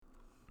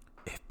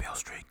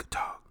Street could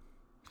talk.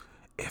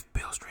 If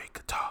Beale Street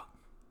could talk.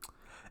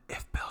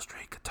 If Beale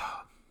Street could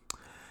talk.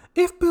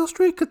 If Beale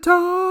Street could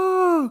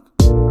talk.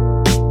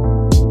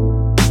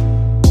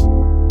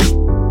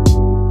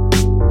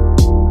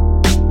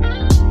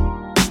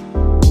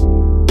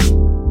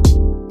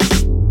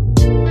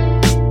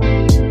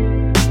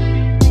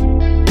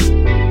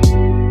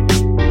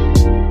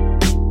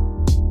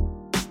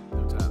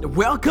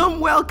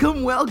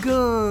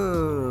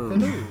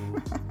 Welcome.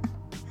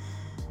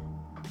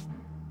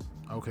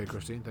 Okay,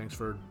 Christine, thanks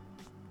for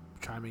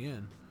chiming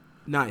in.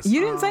 Nice. You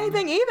didn't say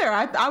anything either.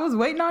 I was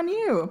waiting on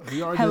you.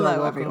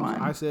 Hello,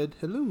 everyone. I said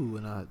hello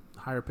in a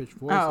higher pitched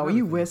voice. Oh,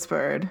 you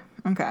whispered.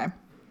 Okay.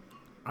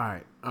 All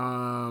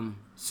right.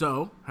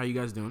 So, how you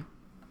guys doing?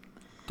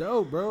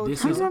 Dope, bro.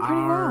 This is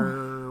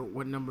our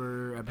what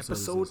number episode?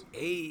 Episode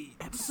 8.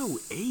 Episode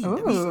 8.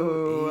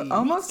 Ooh,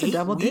 almost to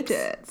double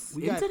digits.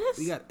 We got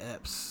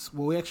EPs.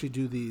 Well, we actually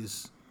do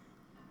these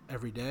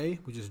every day.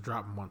 We just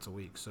drop them once a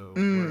week, so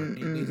we're 8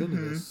 days into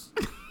this.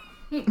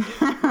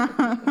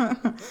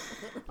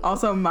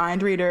 Also,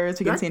 mind readers.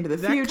 We can see into the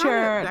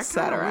future,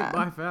 etc. That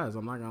went by fast.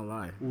 I'm not gonna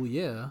lie. Well,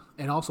 yeah,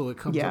 and also it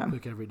comes up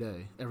quick every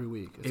day, every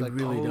week. It's it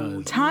really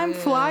does. Time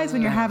flies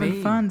when you're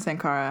having fun,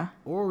 Sankara.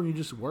 Or when you're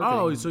just working.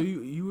 Oh, so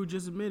you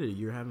just admitted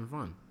you're having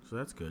fun, so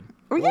that's good.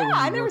 Well, yeah,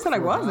 I never said I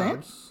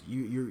wasn't.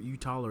 You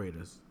tolerate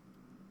us.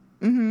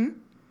 Mm-hmm.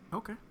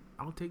 Okay,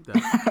 I'll take that.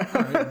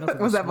 All right,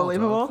 was that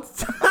believable?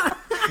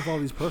 With all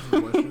these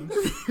personal questions.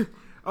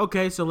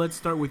 Okay, so let's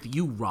start with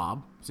you,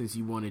 Rob, since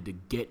you wanted to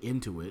get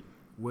into it.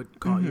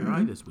 What caught your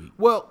eye this week?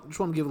 Well, just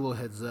want to give a little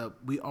heads up.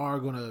 We are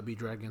going to be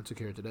dragging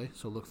Sankara today,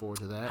 so look forward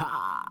to that.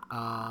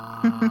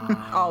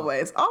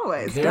 Always.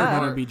 They're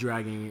going to be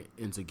dragging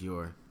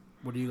Insecure.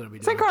 What are you going to be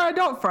doing? Sankara,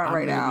 don't front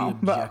right now. I'm going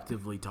to be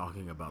objectively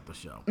talking about the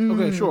show.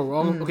 Okay, sure. We're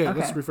all, okay,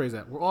 let's rephrase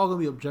that. We're all going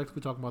to be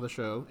objectively talking about the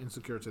show,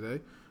 Insecure,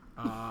 today.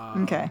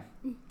 Okay.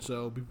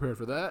 So be prepared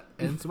for that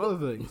and some other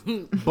things.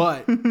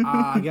 But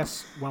I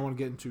guess what I want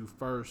to get into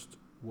first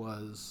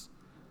was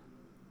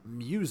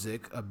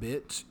music a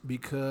bit,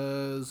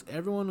 because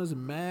everyone was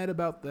mad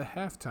about the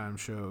halftime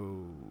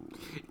show.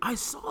 I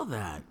saw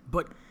that,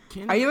 but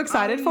are you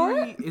excited for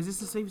it? Is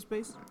this a safe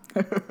space?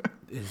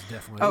 It's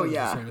definitely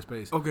a safe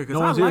space. Okay, because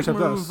I like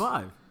Maroon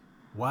 5.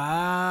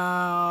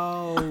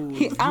 Wow.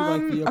 You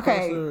like the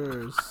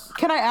oppressors. Okay.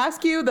 Can I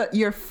ask you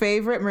your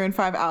favorite Maroon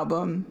 5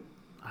 album?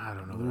 I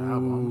don't know their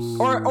albums.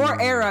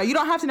 Or era. You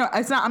don't have to know.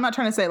 I'm not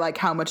trying to say like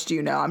how much do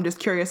you know. I'm just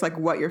curious like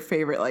what your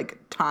favorite like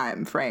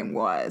time frame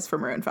was for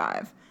Maroon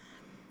 5.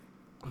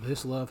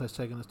 This love has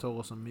taken its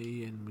toll on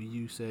me, and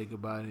you say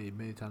goodbye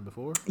many times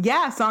before.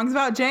 Yeah, Songs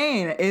About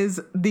Jane is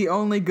the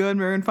only good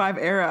Maroon 5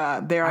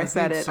 era. I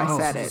said it.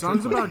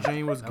 Songs About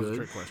Jane was good. That was a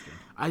trick question.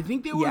 I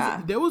think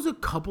there was a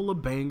couple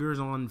of bangers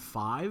on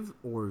 5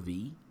 or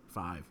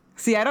V5.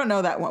 See, I don't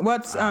know that one.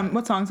 What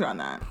songs are on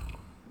that?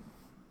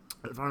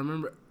 If I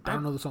remember, I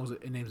don't know the songs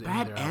names. It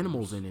had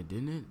Animals in it,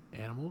 didn't it?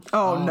 Animals?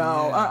 Oh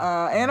no,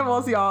 yeah.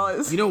 Animals, y'all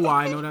is. You know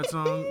why I know that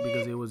song?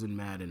 Because it was in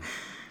Madden.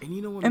 And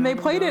you know what? And they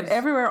played it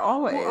everywhere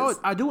always. Well,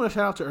 I do want to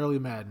shout out to early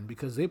Madden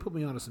because they put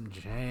me onto some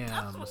jams.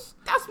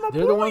 That's my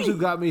They're the ones who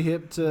got me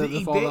hip to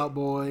the Fall Out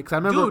Boy. Because I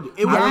remember,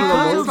 it was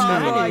because of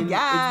Madden.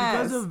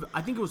 Yes. It's because of,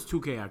 I think it was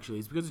 2K actually.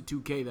 It's because of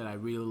 2K that I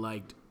really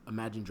liked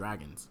Imagine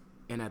Dragons.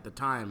 And at the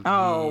time,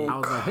 I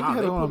was like, I think I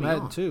had one on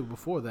Madden too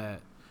before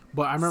that.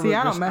 But I remember,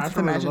 I don't mess with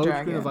Imagine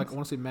Dragons. Like, I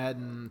want to say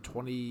Madden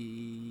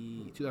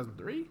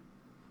 2003?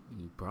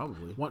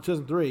 Probably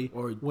 2003,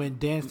 or when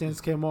Dance Dance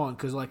came on,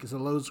 because like it's a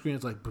load screen.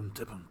 It's like boom,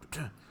 boom,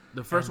 boom.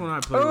 The first one I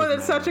played. Oh,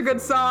 it's such a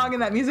good song,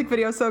 and that music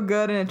video is so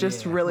good, and it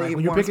just really like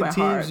when you're warms picking my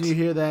teams heart. and you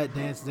hear that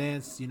Dance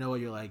Dance, you know what,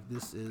 you're like,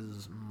 this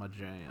is my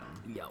jam.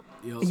 Yep.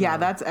 Yeah,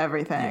 that's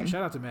everything. Yeah,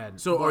 shout out to Madden.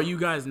 So, are you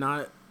guys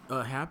not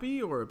happy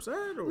or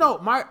upset? Or? No,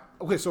 my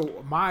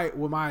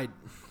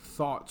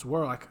thoughts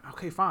were like,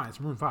 okay, fine, it's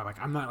Maroon 5. Like,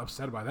 I'm not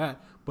upset by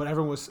that, but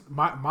everyone was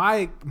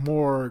my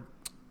more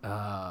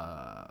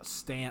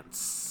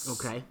stance,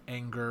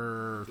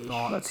 anger,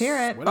 thoughts. Let's hear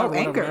it.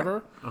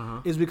 Whatever,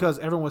 is because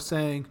everyone was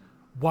saying,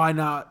 why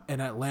not an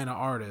Atlanta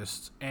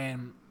artist?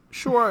 And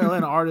sure,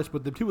 Atlanta artist,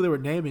 but the people they were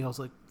naming, I was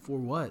like, for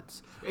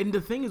what? And the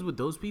thing is with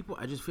those people,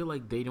 I just feel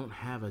like they don't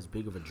have as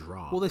big of a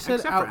draw. Well, they said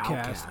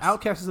Outkast.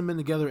 Outkast hasn't been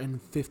together in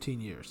 15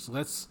 years. So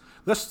let's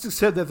just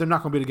accept that they're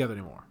not going to be together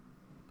anymore.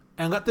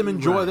 And let them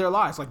enjoy their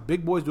lives. Like,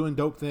 Big Boy's doing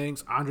dope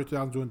things. Andre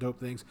 3000's doing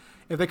dope things.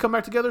 If they come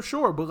back together,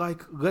 sure. But,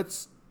 like,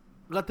 let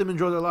them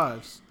enjoy their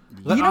lives.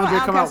 Let you know Andre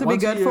what come out Outkast would be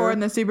once a good year. for in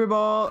the Super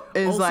Bowl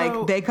is Also,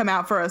 like they come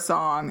out for a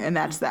song and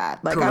that's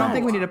that. Like, correct. I don't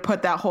think we need to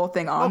put that whole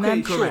thing on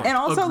them. Sure. And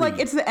also, Agreed. like,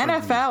 it's the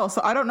NFL,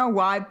 so I don't know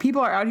why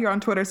people are out here on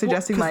Twitter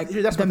suggesting like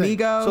the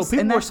Migos, so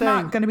and that's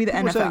not going to be the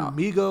NFL.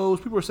 Saying Migos,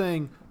 people were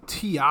saying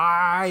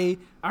T.I.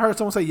 I heard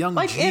someone say Young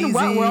Jeezy. In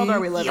what world are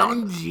we living?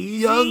 Young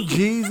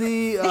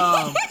Jeezy.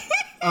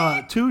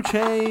 2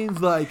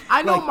 Chainz. Like,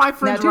 I know my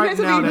friends right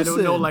now that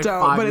don't know like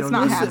dope, 5 but it's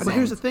not happening. But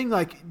here's the thing: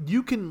 like,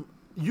 you can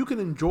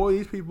enjoy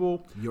these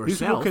people. Yourself. These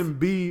people can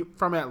be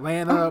from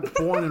Atlanta,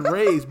 born and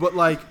raised, but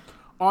like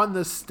on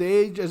the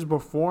stage as a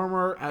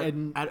performer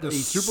at the a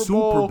Super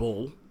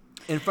Bowl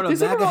in front of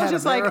The Super Bowl MAGA is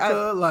just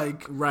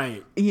America,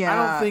 right. Yeah,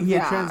 I don't think they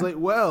translate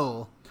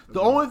well. The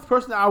only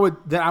person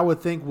that I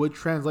would think would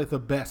translate the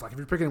best, like if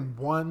you're picking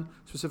one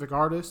specific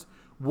artist,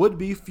 would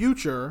be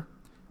Future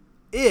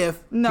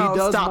if he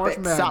does March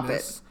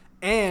Madness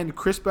and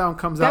Chris Brown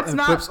comes out and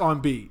flips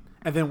on beat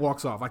and then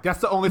walks off. Like that's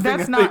the only thing.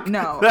 That's not going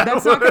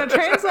to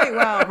translate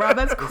well, bro.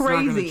 That's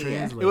crazy.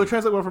 It would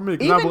translate well for me.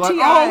 Even like,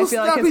 T.I. I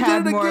feel like has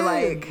had more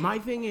like. My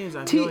thing is,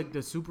 I feel like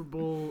the Super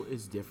Bowl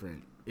is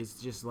different. It's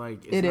just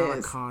like it's not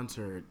a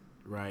concert,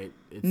 right?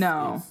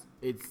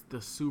 It's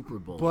the Super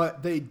Bowl.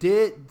 But they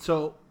did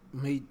so.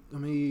 Let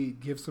me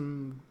give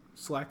some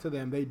slack to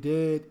them. They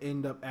did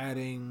end up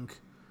adding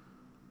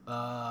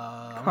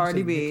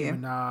Cardi B, Nicki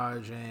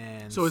Minaj,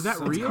 and so is that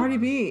real? Cardi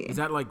B. Is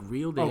that like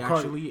real? They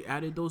actually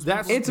added those.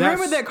 It's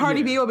rumored that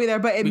Cardi B will be there,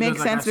 but it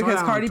makes sense because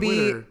Cardi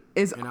B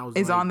is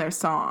on their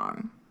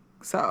song.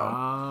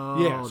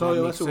 So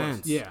so that's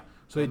sense.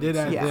 So they did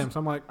add them. So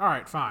I'm like, all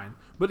right, fine.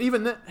 But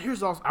even then,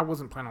 here's also I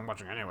wasn't planning on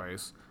watching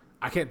anyways.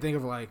 I can't think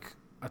of like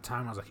a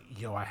time I was like,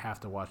 yo, I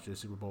have to watch this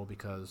Super Bowl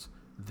because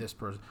this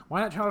person.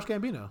 Why not Childish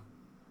Gambino?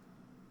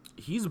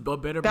 He's a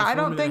better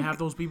performer than half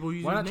those people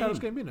using. Why not Childish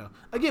Gambino?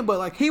 Again, but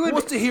like he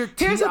wants to hear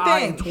T.I. Here's the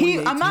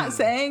thing. I'm not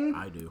saying.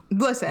 I do.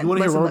 Listen. You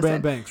want to hear Rubber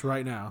Band Banks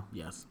right now?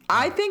 Yes.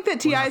 I think that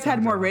T.I.'s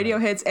had more radio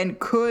hits and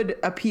could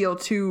appeal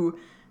to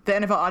the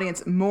NFL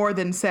audience more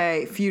than,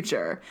 say,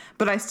 Future.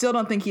 But I still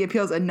don't think he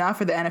appeals enough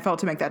for the NFL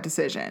to make that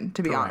decision,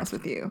 to be honest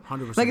with you.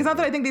 100%. Like, it's not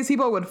that I think these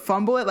people would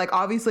fumble it. Like,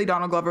 obviously,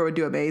 Donald Glover would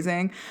do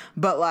amazing.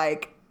 But,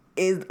 like,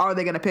 are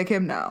they going to pick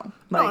him? No.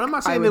 Like, no, I'm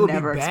not saying they would be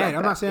bad.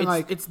 I'm not saying,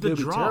 it's the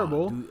draw.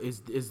 Terrible.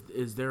 Dude,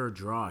 is there a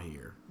draw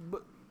here?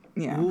 But,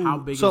 how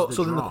big is the draw?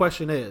 So then the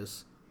question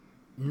is,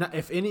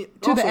 if any...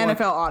 To the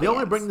NFL audience. They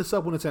only bring this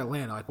up when it's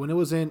Atlanta. Like, when it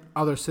was in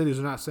other cities,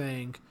 they're not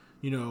saying,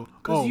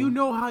 Because you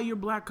know how your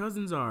black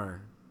cousins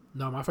are.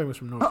 No, my family's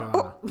from North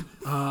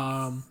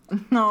Carolina.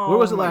 No, where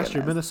was it last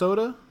year?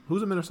 Minnesota?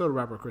 Who's a Minnesota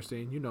rapper,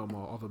 Christine? You know them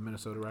all the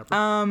Minnesota rappers.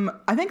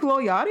 I think Lil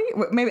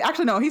Yachty. Maybe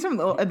actually no, he's from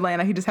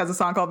Atlanta. He just has a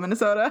song called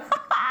Minnesota.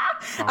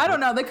 I don't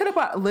know. They could have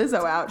put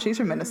Lizzo out. She's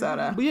from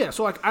Minnesota. But yeah,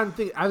 so like I just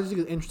think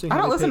it's interesting. I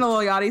don't listen to Lil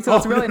Yachty, so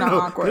it's really not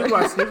awkward. Here's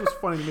what's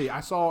funny to me. I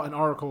saw an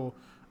article.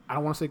 I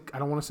don't want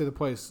to say the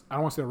place. I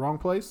don't want to say the wrong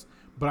place.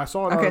 But I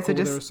saw an article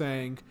where they were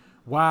saying,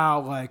 "Wow,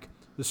 like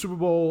the Super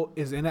Bowl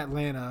is in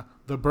Atlanta,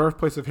 the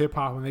birthplace of hip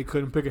hop, and they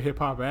couldn't pick a hip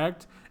hop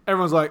act."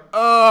 Everyone's like,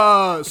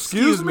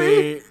 excuse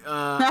me.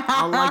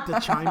 I'd like to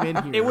chime in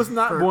here. It was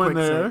not born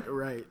there.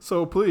 Right.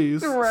 So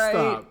please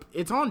stop.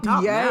 It's on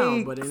top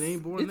now, but it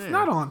ain't born there. It's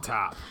not on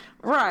top.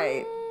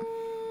 Right.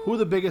 Who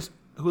the biggest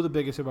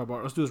hip hop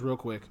artist? Let's do this real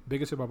quick.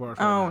 Biggest hip hop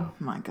artist right now.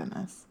 My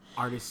goodness.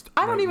 Artist.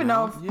 I don't even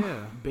know.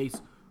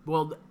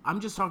 Well, I'm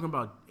just talking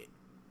about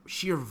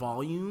sheer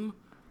volume.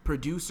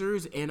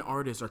 Producers and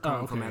artists are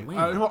coming from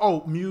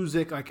Atlanta.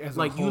 Music like as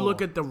like a whole. You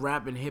look at the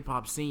rap and hip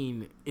hop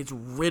scene; it's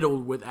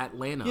riddled with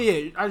Atlanta.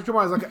 Yeah. I just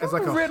realized as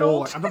like a whole.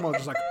 Like, I'm talking about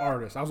just like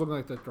artists. I was looking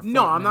at the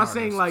no, I'm not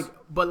saying like,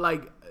 but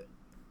like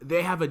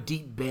they have a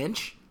deep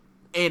bench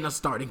and a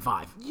starting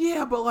five.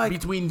 Yeah, but like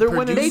between they're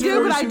winning. They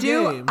do, but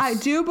games. I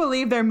do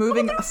believe they're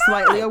moving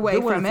slightly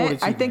away from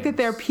it. I think that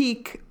their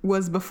peak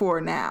was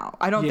before now.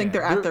 I don't think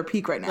they're at their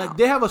peak right now. Like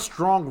they have a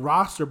strong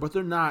roster, but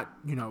they're not.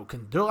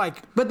 They're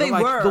like. But they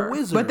were the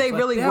Wizards. But they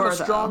really they were. Have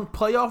a strong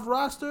playoff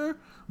roster,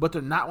 but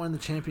they're not winning the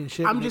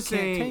championship. I'm just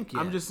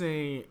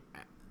saying.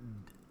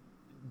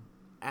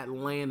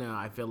 Atlanta,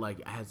 I feel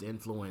like has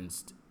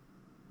influenced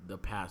the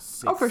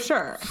past 6. Oh, for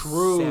sure.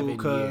 True,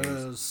 7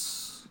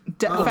 years.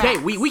 Okay,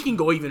 we can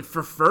go even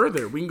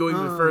further. We can go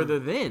even further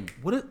then.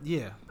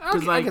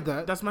 I get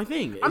that. That's my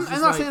thing. I'm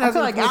not saying that's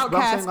like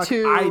Outkast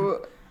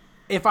too.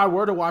 If I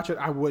were to watch it,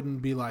 I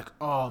wouldn't be like,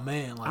 oh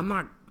man.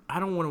 Like, I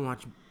don't want to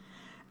watch.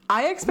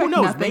 I expect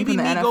nothing maybe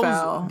from the Migos,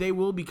 NFL. They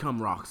will become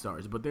rock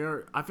stars, but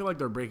I feel like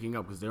they're breaking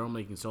up because they're all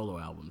making solo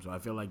albums. So I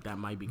feel like that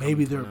might be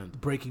maybe they're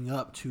breaking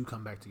up to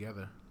come back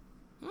together.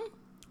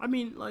 I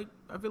mean, like,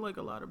 I feel like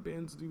a lot of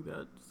bands do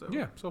that. So.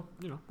 Yeah, so,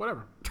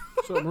 whatever.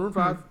 So, Maroon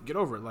 5, get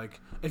over it. Like,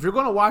 if you're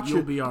going to watch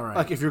You'll be all right.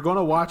 Like, if you're going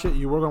to watch it,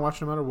 you were going to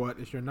watch it no matter what.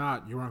 If you're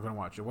not, you weren't going to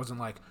watch it. It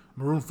wasn't like,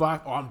 Maroon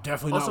 5, I'm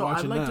definitely not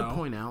watching now. Also, I'd like to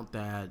point out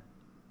that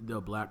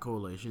the Black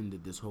Coalition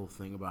did this whole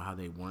thing about how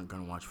they weren't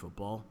going to watch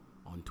football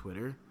on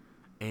Twitter.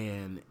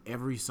 And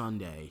every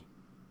Sunday,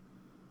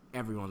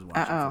 everyone's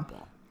watching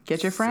football.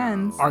 Get your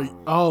friends.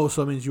 So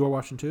that means you are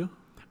watching too?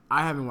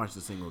 I haven't watched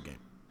a single game.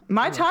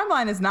 My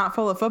timeline is not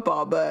full of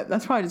football, but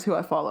that's probably just who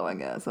I follow, I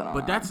guess.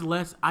 That's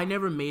less. I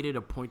never made it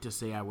a point to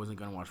say I wasn't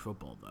going to watch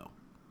football, though.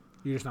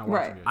 You're just not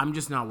watching it. I'm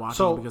just not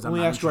watching it because I'm not interested. So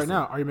let me ask you right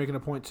now: are you making a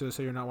point to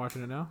say you're not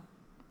watching it now?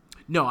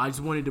 No, I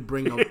just wanted to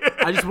bring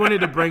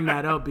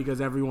that up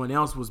because everyone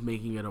else was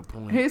making it a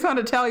point. He just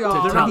wanted to tell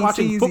y'all. They're not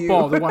watching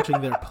football; they're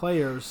watching their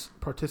players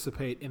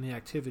participate in the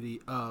activity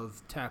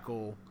of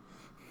tackle.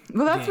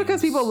 Well, that's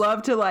because people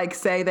love to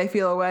say they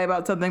feel a way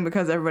about something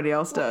because everybody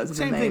else does.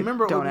 Same thing.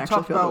 Remember we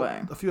talked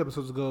about a few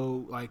episodes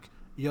ago, like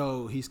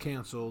yo, he's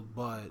canceled,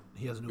 but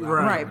he has a new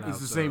album. Right. coming It's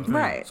out, the so- same thing.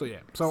 Right. So yeah.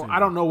 So Same I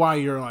don't know why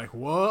you're like,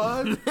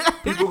 what?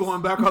 People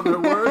going back on their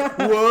word?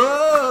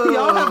 Whoa.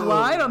 Y'all have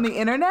lied on the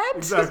internet?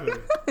 Exactly.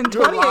 In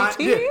You're lying-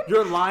 2018? yeah,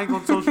 you're lying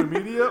on social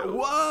media?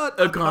 What?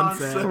 A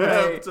concept.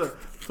 Right.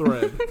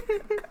 Thread.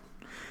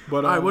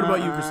 But All right, what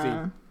about you,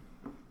 Christine?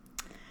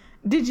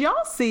 Did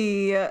y'all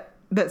see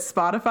that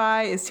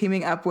Spotify is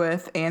teaming up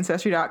with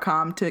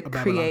Ancestry.com to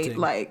Babylon create thing.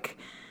 like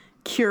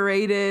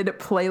curated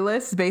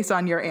playlists based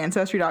on your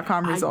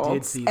Ancestry.com results? I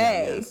did see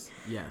that.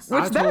 Yes.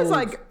 Which I that is told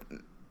like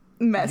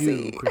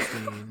messy. you,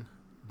 Christine,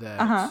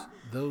 that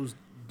those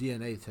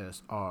DNA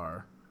tests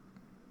are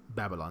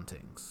Babylon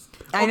things.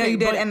 I know Okay, you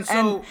did, but and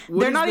so what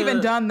they're is not even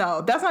the- done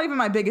though. That's not even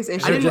my biggest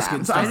issue. They're with just them.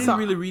 getting So I I started. saw,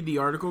 didn't really read the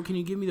article. Can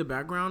you give me the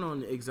background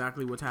on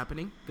exactly what's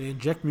happening? They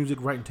inject music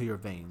right into your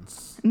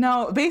veins.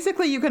 no,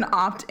 basically you can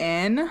opt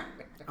in.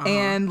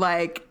 And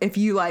like if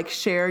you like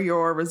share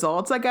your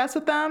results, I guess,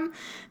 with them,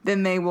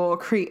 then they will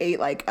create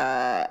like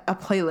a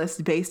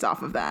playlist based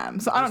off of them.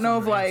 So I don't know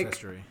if Your like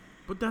ancestry.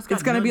 But that's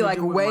it's gonna be like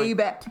way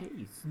back.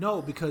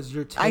 No, because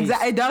your taste.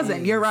 Exactly, it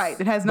doesn't. You're right.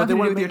 It has But they nothing to do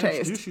wanna with your make-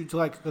 taste. Introduce you to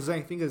like, because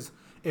the thing is,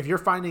 if you're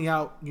finding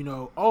out, you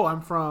know, oh,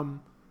 I'm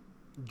from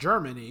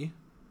Germany,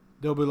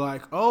 they'll be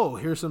like, oh,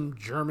 here's some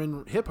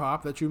German hip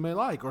hop that you may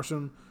like, or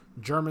some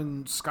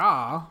German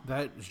ska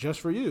that's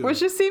just for you. Which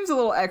just seems a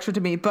little extra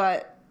to me.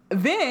 But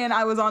then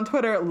I was on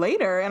Twitter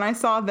later and I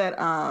saw that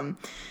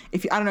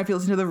if you, I don't know if you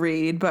listen to The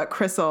Read, but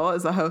Crystal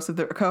is the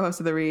co-host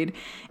of The Read,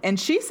 and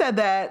she said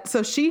that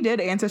so she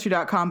did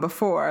Ancestry.com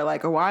before,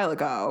 like a while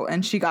ago,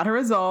 and she got her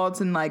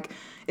results and like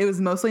it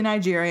was mostly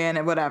Nigerian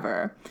and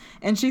whatever.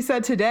 And she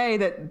said today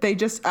that they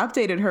just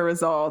updated her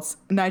results.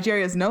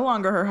 Nigeria is no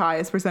longer her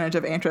highest percentage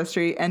of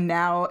ancestry, and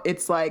now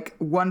it's like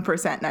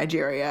 1%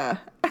 Nigeria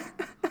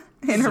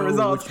in her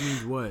results. Which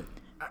means what?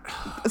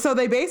 So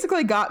they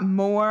basically got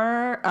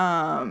more.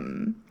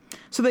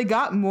 So they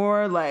got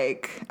more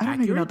like I don't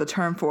even Accurate? know the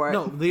term for it.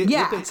 No,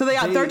 so they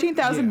got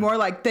 13,000 yeah. more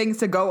like things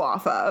to go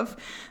off of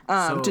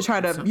to try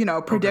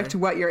to predict okay.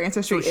 what your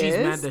ancestry So she's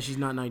is. mad that she's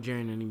not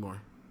Nigerian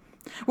anymore.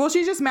 Well,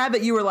 she's just mad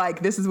that you were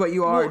like, this is what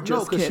you are. Well,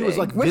 just because kidding. she was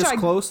like Which this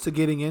close to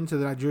getting into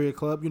the Nigeria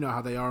club. You know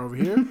how they are over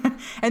here.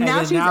 and now then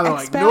she's now they're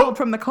like, expelled nope.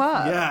 from the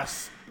club.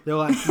 Yes, they're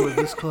like, you were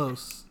this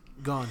close.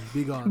 Gone,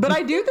 be gone. But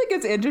I do think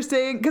it's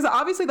interesting because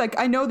obviously, like,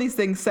 I know these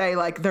things say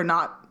like they're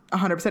not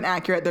 100%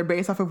 accurate. They're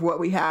based off of what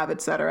we have,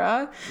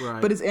 etc.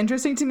 Right. But it's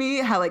interesting to me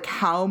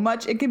how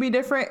much it can be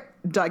different.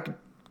 Like,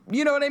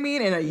 you know what I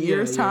mean? In a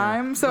year's yeah.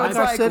 time. So like it's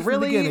I like said from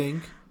really. the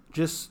beginning,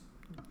 just.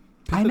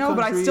 pick I a know,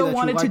 but I country still that you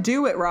wanted to like.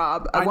 do it,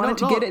 Rob. I wanted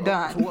to get it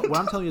done. So what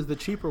I'm telling you is the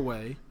cheaper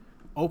way.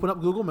 Open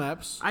up Google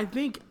Maps I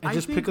think and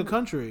just pick a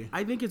country.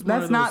 I think it's one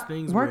That's of those not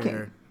things working.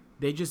 where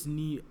they just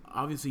need,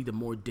 obviously, the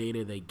more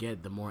data they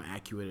get, the more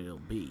accurate it'll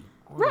be.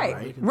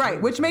 Right,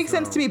 which makes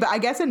sense to me. But I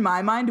guess in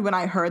my mind, when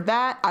I heard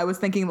that, I was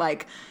thinking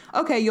like,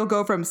 okay, you'll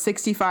go from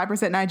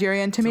 65%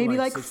 Nigerian to maybe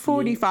like like 68.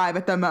 45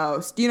 at the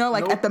most. You know,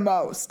 like Nope. at the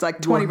most,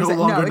 like You are 20%. no No,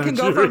 longer it can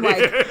go from like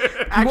more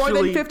than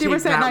Actually, take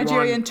 50% that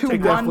Nigerian one. to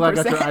Take that flag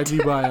out their 1%.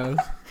 IG bios.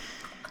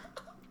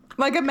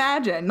 Like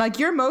imagine, like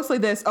you're mostly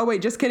this. Oh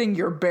wait, just kidding.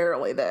 You're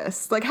barely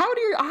this. Like how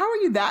are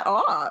you that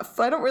off?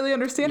 I don't really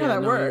understand how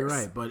that works. You're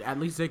right, but at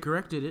least they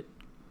corrected it.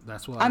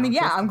 That's why. I mean, don't yeah,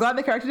 trust I'm them. glad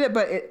they corrected it,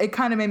 but it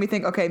kind of made me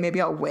think, okay,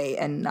 maybe I'll wait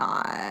and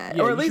not,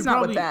 Yeah, or you at least should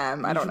not with probably-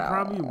 them. I don't know. You should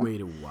probably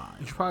wait a while.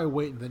 You should probably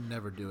wait and then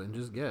never do it and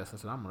just guess.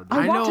 That's what I'm gonna do.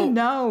 I want to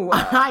know.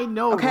 I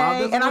know, Okay, Rob.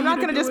 That's and the I'm way not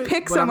to gonna do just it.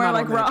 pick But I'm somewhere not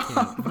like on that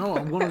Rob. camp. No,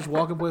 I'm going to just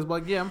walk in place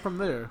like, yeah, I'm from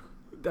there.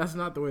 That's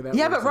not the way that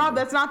Yeah, works. but Rob, either.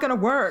 that's not gonna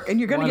work, and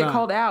you're gonna Why get not?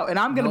 called out, and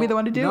I'm gonna be the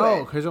one to do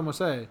no, it. here's what I'm gonna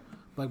say.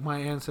 Like my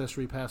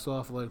ancestry passed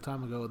off a long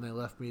time ago, and they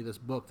left me this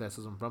book that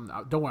says I'm from.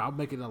 Don't worry, I'll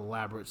make it an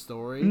elaborate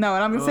story. No,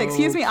 and I'm gonna say,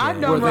 excuse me, I've Okay.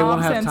 known Where they Rob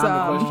won't have since.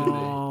 time to question me.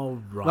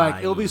 All right.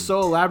 Like it'll be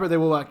so elaborate, they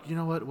will like, you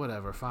know what,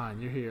 whatever,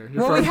 fine, you're here.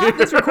 You're Well, we from have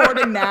here. this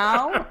recording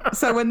now,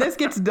 so when this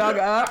gets dug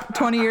up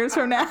 20 years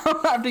from now,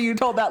 after you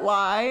told that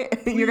lie,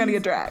 you're gonna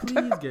get dragged.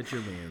 Please get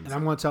your man. And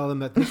I'm going to tell them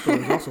that this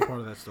story is also part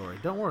of that story.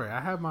 Don't worry, I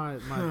have my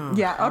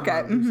Yeah,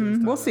 okay,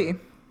 we'll see.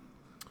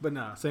 But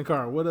nah,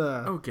 Sankara, what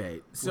Okay,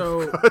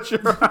 so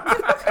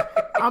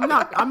I'm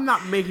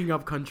not making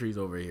up countries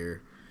over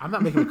here. I'm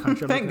not making a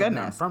country. I'm Thank making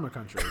goodness. I'm from a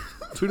country.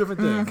 Two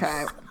different things.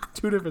 Okay.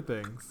 Two different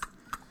things.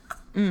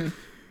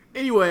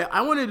 Anyway,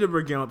 I wanted to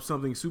bring up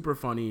something super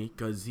funny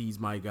because he's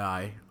my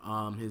guy.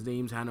 His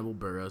name's Hannibal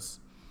Buress.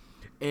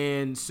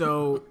 And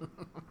so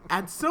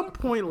at some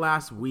point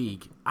last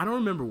week, I don't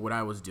remember what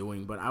I was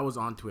doing, but I was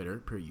on Twitter,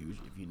 per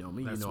usual. If you know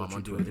me, That's you know what I'm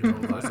on you Twitter. do.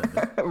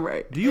 24/7.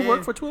 Right. Do you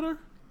work for Twitter?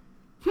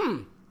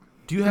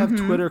 Do you have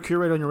Twitter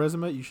curator on your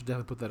resume? You should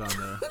definitely put that on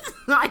there.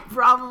 I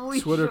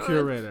probably Twitter should.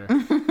 curator.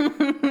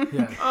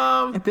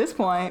 Yeah. At this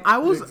point, I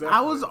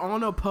was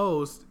on a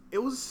post. It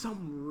was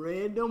some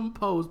random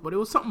post, but it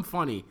was something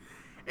funny.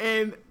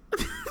 And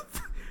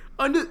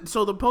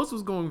so the post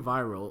was going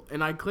viral,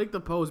 and I clicked the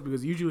post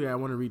because usually I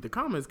want to read the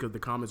comments because the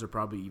comments are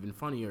probably even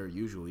funnier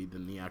usually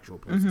than the actual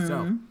post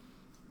itself.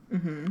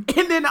 And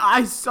then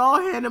I saw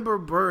Hannibal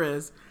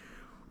Buress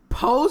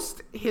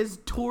post his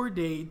tour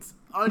dates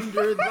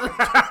under the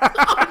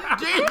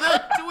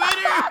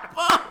Twitter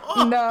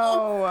post.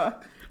 No.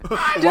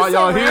 While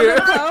y'all here,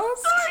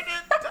 Post?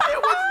 It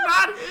was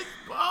not his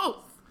post.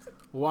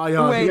 while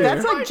y'all Wait, here.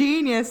 that's like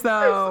genius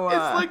though. It's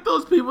like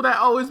those people that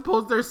always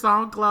post their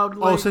SoundCloud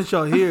links. Oh, since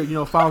y'all here,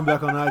 follow me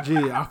back on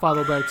IG. I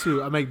follow back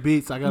too. I make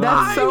beats. I got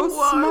That's all so these.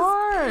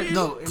 smart.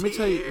 No, let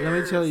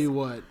me tell you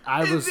what.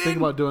 I was thinking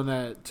about doing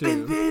that too.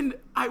 And then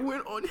I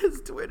went on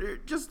his Twitter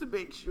just to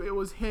make sure it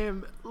was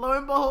him. Lo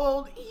and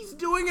behold, he's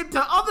doing it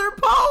to other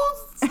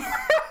posts.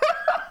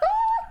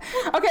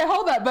 Okay,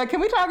 hold up. But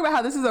can we talk about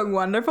how this is a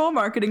wonderful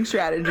marketing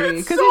strategy?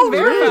 It's Because so he's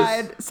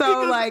verified. nice. So,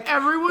 Because like,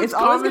 everyone's it's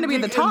always going to be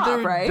at the commenting top,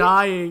 and they're right?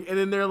 dying, and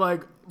then they're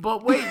like,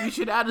 "But wait, you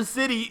should add a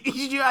city.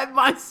 You should add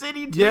my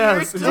city to Yes,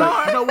 your it's like,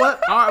 tour." you know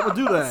what? All right, we'll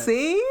do that.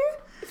 See?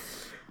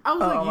 I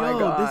was Oh my like,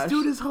 "Yo, gosh. this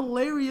dude is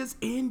hilarious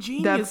and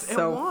genius That's at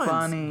so once."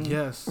 funny.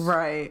 Yes.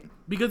 Right.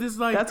 Because it's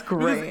like That's because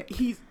great.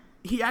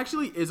 he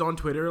actually is on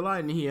Twitter a lot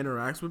and he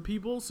interacts with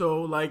people.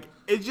 So like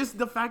it's just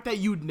the fact that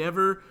you'd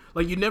never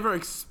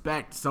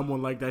expect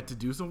someone like that to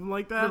do something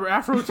like that. Remember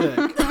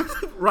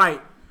Afrotech?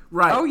 Right.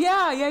 Oh,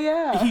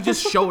 yeah. He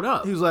just showed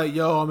up. He was like,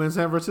 "Yo, I'm in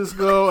San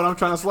Francisco and I'm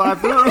trying to slide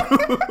through."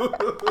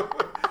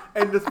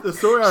 And the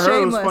story I heard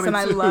Shameless, was funny and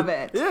I too. love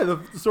it. Yeah,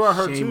 the story I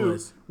heard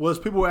Shameless. too was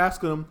people were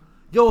asking him,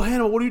 "Yo,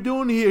 Hannah, what are you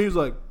doing here?" He was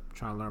like,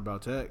 "Trying to learn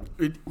about tech."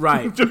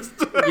 Right. Just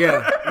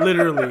Yeah,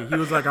 literally. He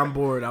was like, "I'm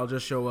bored. I'll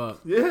just show up."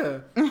 yeah.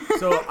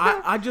 So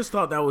I just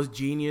thought that was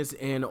genius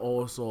and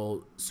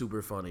also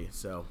super funny.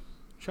 So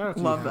Shout out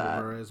to Love you, Hannah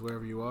that. Perez,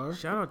 wherever you are.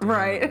 shout out to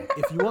Right. him.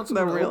 If you want The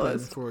someone to open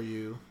realist. for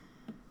you,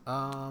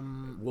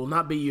 Will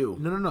not be you.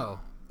 no.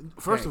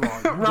 First of all,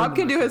 you've Rob been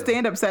can on do my his show.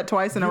 stand-up set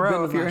twice in a You've been row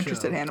to if you're my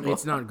interested, show. Hannibal.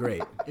 It's not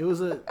great. It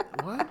was a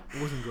what?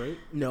 It wasn't great.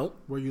 No.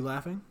 Were you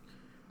laughing?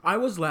 I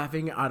was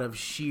laughing out of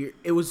sheer.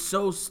 It was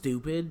so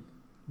stupid.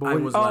 But I were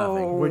you- was Oh,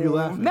 laughing. Were you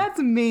laughing? That's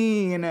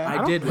mean. I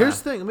don't- did Here's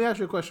laugh. the thing. Let me ask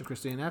you a question,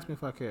 Christine. Ask me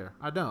if I care.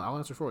 I don't. I'll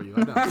answer for you.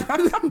 I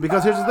don't.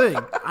 Because here's the thing.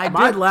 I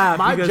did laugh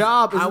My because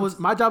job is I was-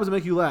 my job is to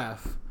make you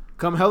laugh.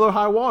 Come hell or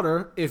high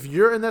water. If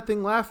you're in that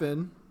thing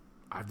laughing,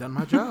 I've done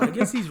my job. I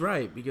guess he's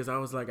right because I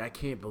was like, I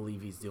can't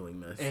believe he's doing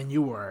this. And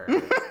you were.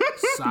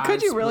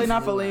 Could you really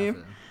not side-splittingly believe?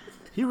 laughing.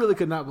 He really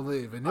could not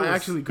believe. And it I was-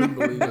 actually couldn't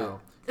believe it. No.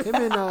 Him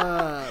and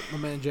my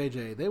man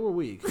JJ, they were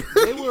weak.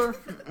 They were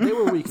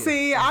weak.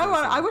 See,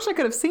 I wish I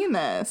could have seen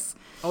this.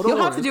 Oh, don't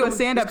You'll have worry. to do a It's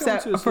stand-up coming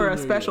set to a for a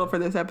scene near special you. for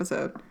this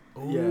episode.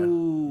 Yeah,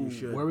 Ooh, you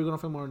should. where are we gonna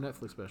film our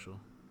Netflix special?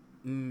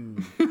 But do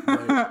we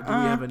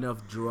have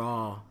enough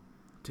draw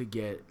to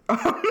get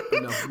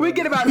enough We money?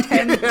 get about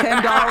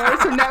 $10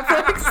 from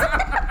Netflix.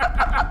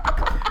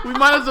 We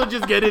might as well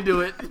just get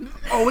into it.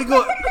 Oh, we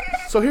go.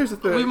 So here's the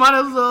thing. We might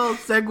as well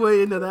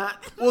segue into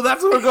that. Well,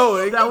 that's where we're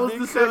going. That was the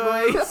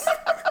segue.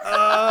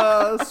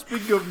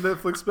 Speaking of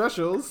Netflix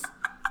specials,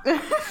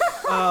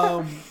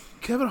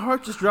 Kevin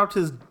Hart just dropped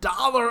his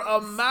dollar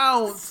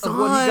amount of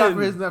what he got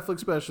for his Netflix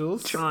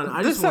specials. Sean,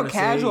 I Just just so want to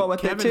casual say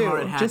with it, Kevin too.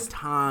 Hart had Just-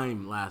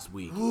 time last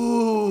week.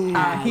 Ooh,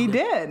 He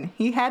did.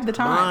 He had the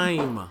time.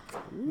 Time.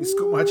 you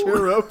scoop my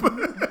chair up.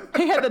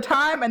 He had the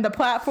time and the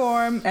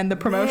platform and the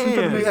promotion for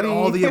the Man. movie. He had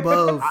all the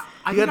above.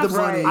 I He had think the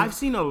money. I've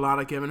seen a lot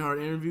of Kevin Hart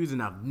interviews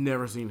and I've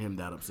never seen him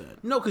that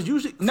upset. No, because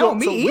usually No,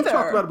 me We either.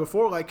 talked about it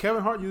before. Like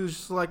Kevin Hart usually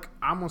just like,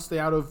 I'm gonna stay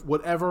out of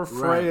whatever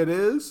fray Right. it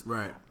is.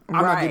 Right.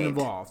 I'm not getting Right.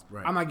 involved.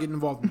 Right. I'm not getting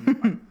involved in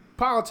like,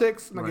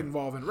 politics. I'm not Right. getting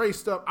involved in race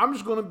stuff. I'm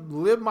just gonna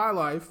live my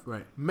life.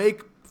 Right.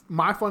 Make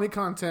my funny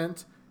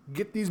content.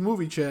 Get these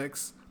movie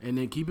checks. And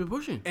then keep it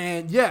pushing.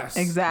 And yes,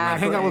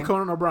 Exactly. hang out with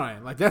Conan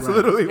O'Brien. Like that's Right.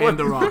 literally And what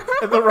The Rock.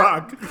 and The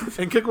Rock,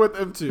 and kick with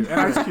them too,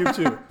 and Ice Cube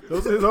too.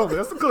 Those are his only.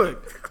 That's the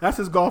click. That's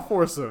his golf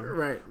foursome. Right,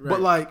 right.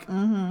 But like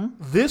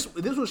this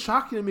was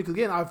shocking to me because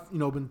again, I've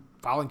been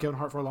following Kevin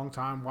Hart for a long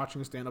time, watching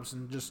his stand-ups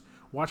and just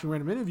watching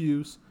random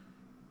interviews.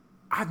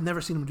 I've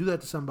never seen him do that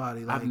to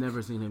somebody. Like, I've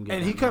never seen him get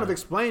And that he kind of mad.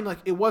 explained like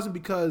it wasn't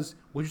because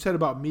what you said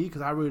about me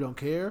because I really don't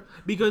care.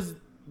 Because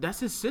that's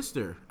his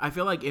sister. I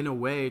feel like in a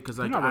way, because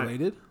like You're not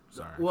related.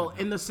 Sorry. Well,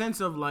 in the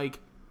sense of like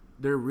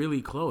they're really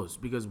close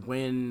because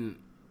when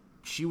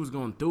she was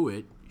going through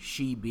it,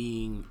 she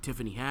being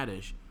Tiffany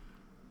Haddish,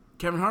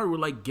 Kevin Hart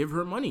would like give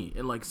her money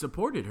and like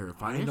supported her I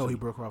financially. didn't know he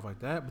broke her off like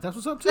that, but that's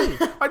what's up too.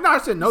 Like, no, I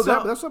said no, So-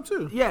 but that's what's up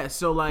too. Yeah,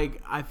 so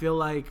like I feel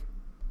like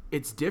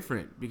it's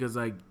different because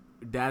like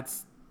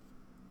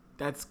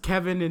that's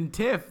Kevin and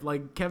Tiff.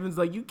 Like Kevin's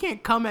like, you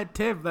can't come at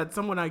Tiff. That's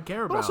someone I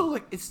care But about. also,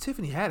 like, it's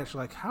Tiffany Haddish.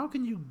 Like, how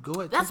can you go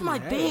at That's Tiffany my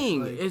Haddish?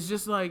 thing. Like, It's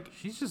just like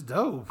she's just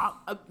dope.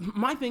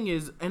 my thing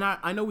is, and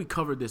I know we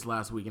covered this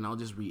last week, and I'll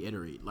just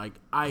reiterate. Like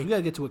You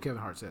gotta get to what Kevin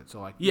Hart said. So,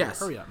 like, Yes.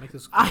 hurry up, make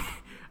this.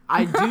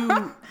 I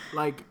do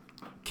like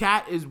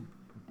Kat is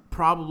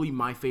probably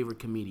my favorite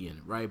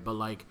comedian, right? But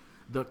like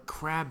the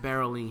crab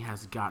barreling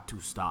has got to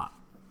stop.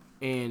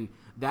 And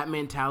that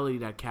mentality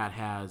that Kat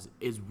has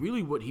is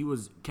really what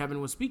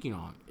Kevin was speaking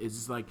on. It's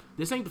just like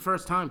this ain't the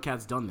first time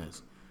Kat's done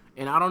this.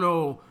 And I don't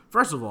know,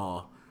 first of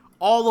all,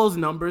 all those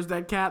numbers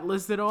that Kat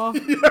listed off,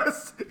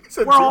 Yes.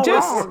 we're all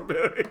Just- wrong.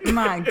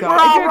 My God,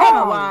 all if you're gonna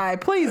wrong. lie,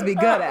 please be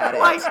good at it.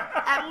 Like,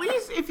 at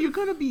least if you're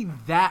gonna be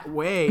that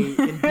way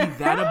and be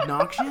that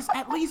obnoxious,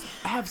 at least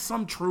have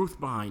some truth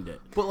behind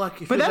it. But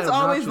like, if But you're that's that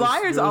always obnoxious,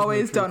 liars. there is no Always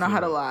truth don't know to how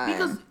to it.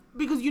 lie.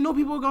 Because you know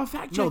people are gonna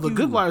fact check No, the you.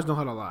 good liars know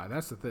how to lie.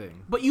 That's the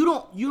thing. But you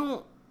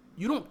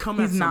don't come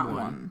He's at not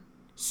someone one.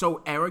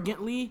 so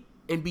arrogantly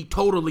and be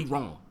totally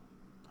wrong.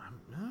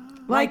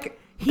 Like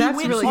he that's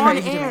went really on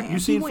crazy to air. me. You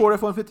seen went- Ford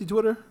F-150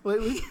 Twitter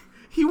lately?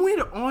 He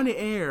went on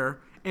air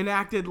and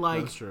acted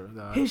like That's true.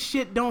 No. his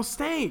shit don't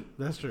stink.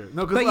 That's true.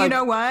 No, because But like, you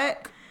know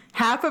what?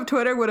 Half of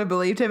Twitter would have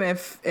believed him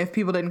if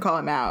people didn't call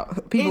him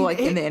out. People And-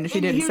 in the industry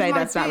and didn't here's say my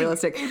that's not thing.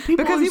 realistic. And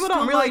people Because are people don't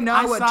still really like, know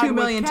I what side 2 with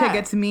million Kat.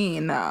 tickets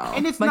mean, though.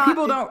 And it's like not-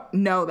 people it- don't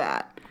know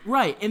that.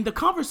 Right, and the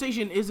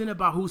conversation isn't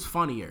about who's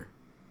funnier,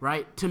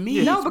 right? To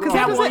me, No, because Cat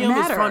that doesn't Williams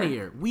matter. is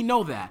funnier. We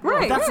know that.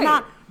 Right, That's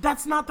right.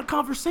 that's not the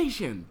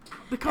conversation.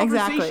 The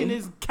conversation Exactly.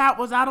 is Cat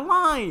was out of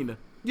line.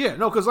 yeah,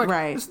 no, because like,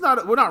 Right. it's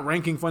not. We're not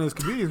ranking funniest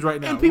comedians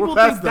right now. And people We're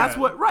past think that's that.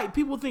 what right.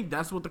 People think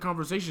that's what the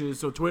conversation is.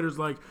 So Twitter's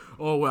like,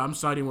 oh well, I'm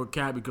siding with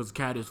Cat because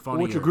Cat is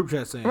funnier. What's your group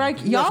chat saying? Like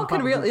You got y'all some can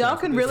popular really group y'all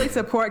chats, can what they really say.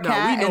 support No, we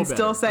Kat know and better.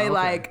 still say Okay.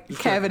 like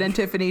Kevin and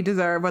Tiffany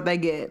deserve what they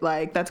get.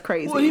 Like that's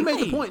crazy. Well, he made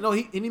the Hey. point. No,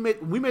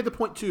 we made the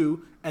point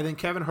too, and then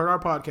Kevin heard our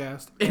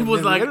podcast. It and was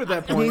then like- later at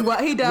that point.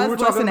 He does we were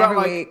talking listen about, every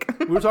like,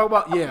 week. we were talking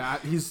about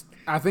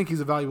I think he's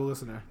a valuable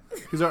listener.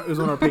 He's one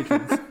of our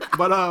patrons.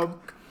 But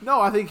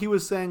no, I think he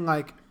was saying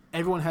like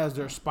everyone has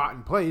their spot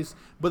in place.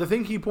 But the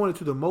thing he pointed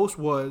to the most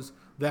was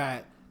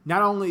that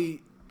not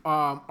only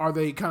are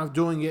they kind of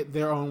doing it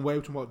their own way,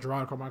 talking about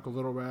Gerard Carmichael,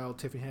 Little Rel,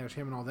 Tiffany Haddish,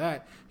 him, and all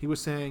that. He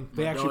was saying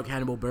they My actually dog,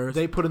 Hannibal Buress.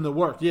 they put in the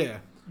work. Yeah,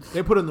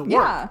 they put in the work.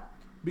 Yeah.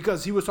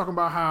 Because he was talking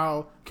about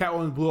how Cat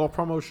Williams blew off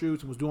promo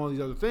shoots and was doing all these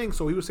other things.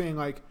 So he was saying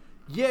like,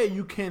 yeah,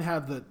 you can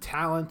have the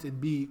talent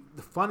and be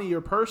the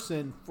funnier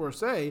person for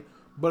say,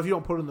 but if you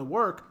don't put in the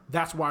work,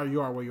 that's why you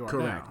are where you are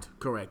now.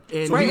 Correct.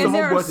 And So Right, he's and the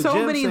there homeboy are at the so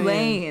gym many saying-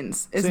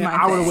 lanes. Is saying, my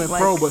I would've thing. went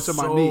Like, pro, but to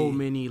my so knee.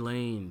 many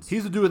lanes.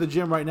 He's the dude at the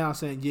gym right now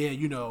saying, yeah,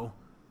 you know,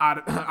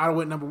 I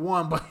went number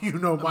one, but you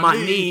know, My my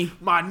knee.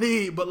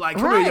 knee, but like,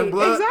 come right, here, young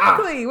blood.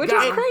 exactly, which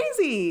got is him.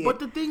 crazy. But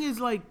the thing is,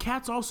 like,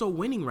 Cat's also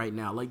winning right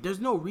now. Like,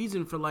 there's no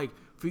reason for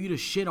you to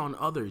shit on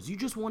others. You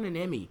just won an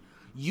Emmy.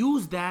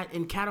 Use that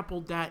and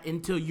catapult that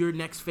into your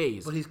next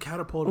phase. But he's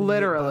catapulted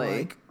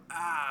Literally.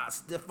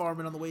 stiff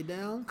arming on the way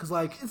down. Because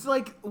like, It's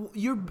like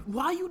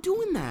why are you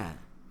doing that?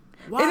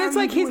 Why And are it's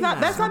you like he's doing not.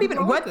 that? That's not even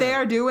wrong what with they that.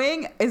 are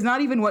doing. Is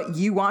not even what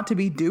you want to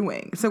be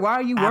doing. So why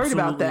are you worried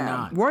about Absolutely them?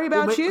 not. Worry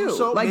about Well, you.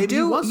 So Like maybe he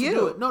do wants to you.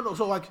 do it. No.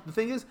 So like the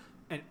thing is,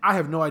 and I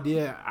have no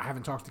idea. I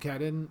haven't talked to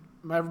Kat in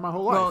my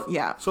whole life. Well,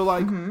 yeah. So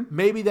like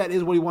maybe that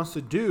is what he wants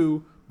to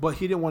do, but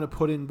he didn't want to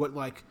put in what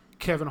like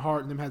Kevin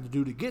Hart and them had to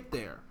do to get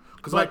there.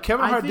 Because like But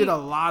Kevin I Hart did think- a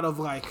lot of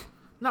like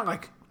not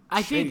like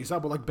I shady think-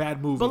 stuff, but like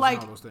bad movies like-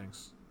 and all those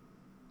things.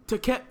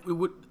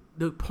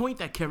 The point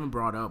that Kevin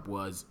brought up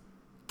was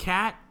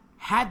Cat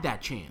had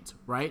that chance,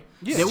 right?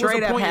 Yeah. There was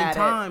Straight a up point in had it.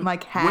 time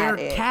Like, had where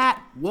it.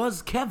 Cat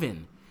was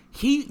Kevin.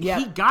 He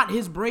Yep. got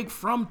his break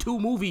from 2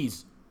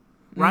 movies,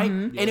 right?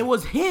 And it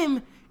was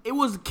him. It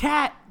was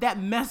Cat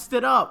that messed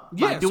it up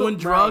by Yeah, so- doing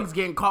drugs, Right.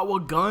 getting caught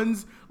with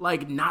guns,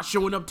 like not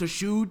showing up to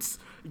shoots,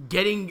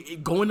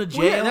 going to jail.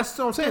 Well, yeah, that's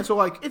what I'm saying. So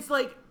like, It's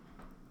like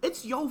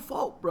it's your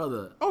fault,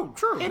 brother. oh,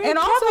 true. It And ain't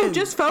also Kevin.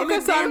 just And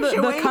focus it on damn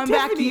sure the ain't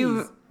comeback Tiffany's.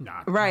 you. Nah,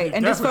 Right,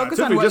 and just definitely not. focus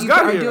on Tiffany what just you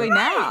got are here. doing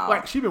now.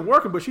 Like she been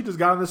working, but she just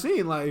got on the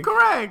scene. Like,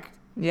 Correct.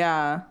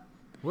 Yeah.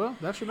 well,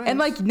 that's your name. And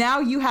like now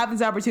you have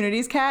these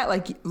opportunities, Kat.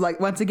 Like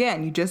once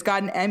again, you just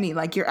got an Emmy.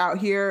 Like you're out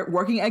here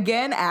working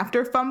again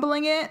after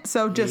fumbling it.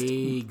 So just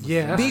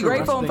yeah, that's be true.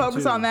 grateful and That's the thing,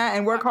 focus too. on that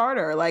and work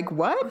harder. Like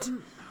what?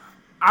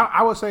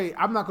 I would say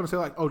I'm not going to say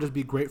like, oh, just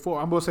be grateful.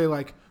 I'm going to say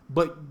like,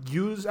 but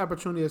use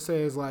opportunity that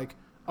says like,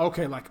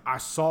 okay, like I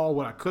saw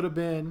what I could have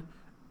been,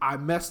 I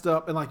messed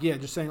up, and like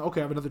just saying,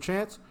 okay, I have another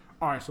chance.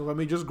 All right, so let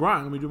me just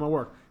grind, let me do my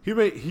work.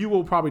 He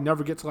will probably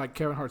never get to like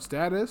Kevin Hart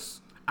status.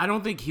 I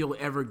don't think he'll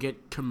ever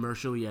get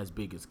commercially as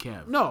big as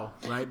Kev. No,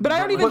 Right? But I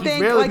don't even But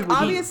think barely like people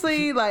do.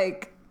 obviously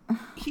like.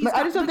 He's But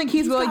I just got don't think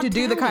he's willing got to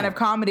do the kind talent. of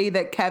comedy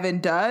that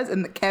Kevin does,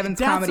 and that Kevin's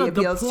That's comedy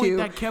the appeals point to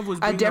that Kev was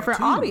a bringing different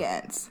up, too.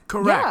 audience.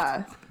 Correct.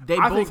 Yeah. They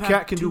I both think have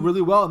Cat can two- do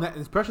really well in that,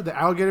 especially the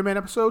Alligator Man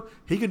episode.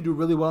 He can do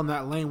really well in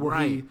that lane where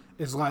he Right.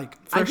 is like,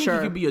 I think sure. he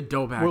could be a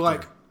dope actor. we're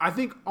like, I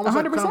think almost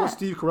like kind of what 100%.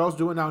 Steve Carell's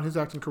doing now in his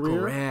acting career.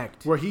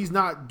 Correct. Where he's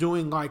not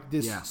doing like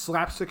this Yeah.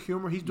 slapstick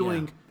humor. He's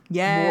doing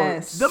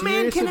Yes. more The man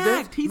serious can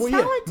events. act. He's more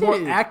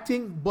talented.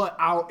 acting, but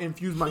I'll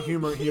infuse my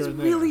humor here he's and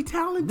there. really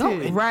talented. No,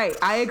 and- Right.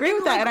 I agree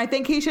with that, and I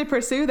think he should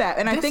pursue that.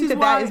 And I This think is that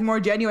why- that is more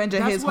genuine to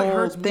That's his what whole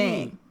hurts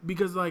thing. me,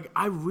 because like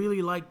I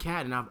really like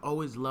Cat and I've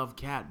always loved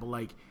Cat, but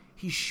like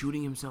he's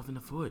shooting himself in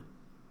the foot.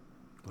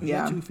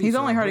 Yeah. 2 feet, He's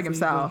so only hurting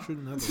hopefully he himself.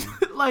 doesn't shoot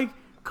another one. Like,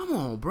 come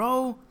on,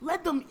 bro.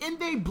 Let them and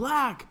they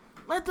black.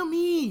 Let them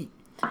eat.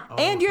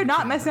 And you're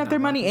not messing up their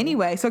money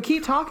anyway, so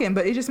keep talking.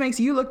 But it just makes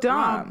you look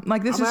dumb.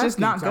 Like this I'm is just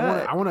asking, not 'cause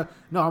good. I want to.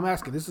 No, I'm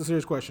asking. This is a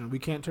serious question. We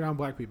can't turn down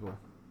black people. Is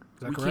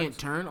that We correct? can't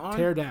turn on?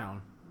 Tear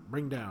down.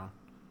 Bring down.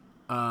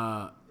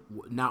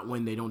 Not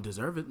when they don't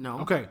deserve it. No.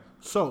 Okay,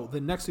 so the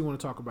next thing we want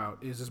to talk about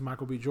is this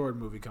Michael B. Jordan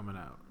movie coming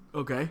out.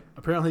 Okay.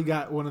 Apparently, he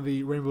got one of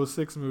the Rainbow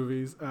Six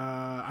movies.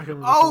 I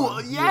can.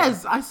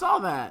 Yes, I saw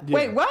that. Yeah.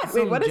 Wait, what?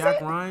 Some Wait, what is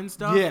Jack it? Ryan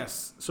stuff.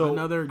 Yes. So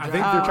Another I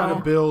think they're trying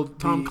to build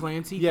Tom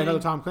Clancy. Yeah, thing? another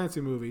Tom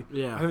Clancy movie.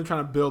 Yeah. I think they're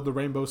trying to build the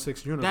Rainbow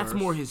Six universe. That's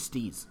more his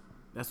steez.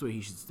 That's where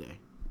he should stay.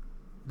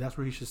 That's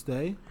where he should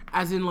stay.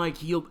 As in, like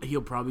he'll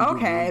probably. Do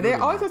Okay, really there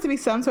good always in has to be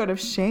some sort of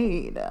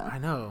shade I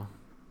know.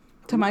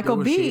 to Michael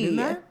was shade B. in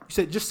that? You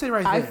said just stay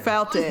right there. I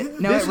felt it.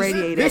 No, This it is-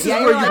 radiated. this is Yeah,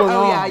 where you're you like,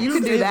 belong. oh yeah, you You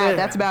can do stay that. there.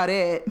 That's about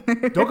it.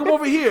 Don't come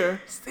over here.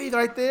 Stay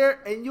right there,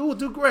 and you will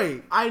do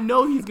great. I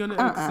know he's gonna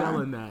excel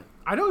in that.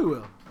 I know you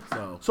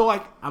will. So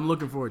like, I'm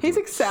looking forward to He's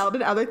it. excelled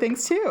in other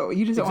things too.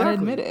 You just don't want to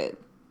Exactly. admit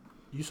it.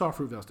 you saw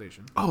Fruitvale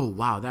Station. Oh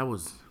wow, that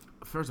was.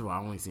 First of all,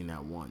 I've only seen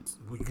that once.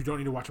 Well, you don't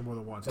need to watch it more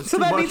than once. It's So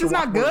too that much means to it's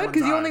watch not more than good one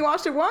because you time. only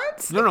watched it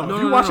once. No.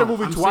 If you watch that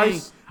movie I'm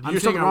twice, saying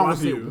there's something I wrong with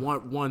watched it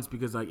you. once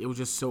because like it was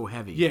just so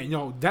heavy. Yeah,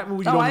 that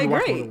movie you Oh, don't I need to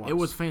watch agree. more than once. It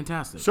was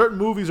fantastic. Certain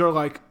movies are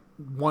like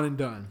one and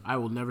done. I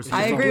will never see.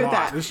 I just a agree with lot.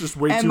 that. It's just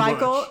way and too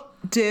Michael much.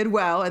 did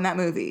well in that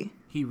movie.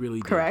 He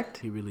really did. Correct?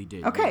 He really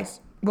did. Okay. Yes.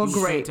 Well, he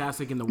was great.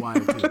 fantastic in The Wire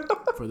too.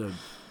 For the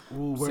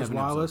Ooh, where's 7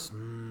 Wallace?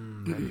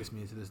 episodes. That gets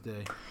me to this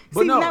day.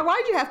 But See, no, now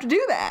why'd you have to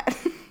do that?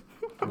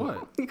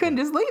 what? You couldn't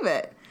just leave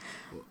it.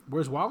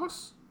 Where's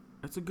Wallace?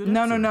 That's a good.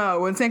 No.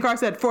 episode. When Sankara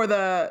said for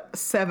the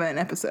 7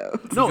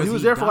 episodes. No, Because he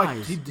was he there for like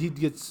dies. he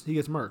gets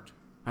murked.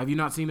 Have you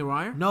not seen The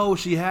Wire? No,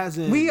 she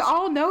hasn't. We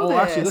all know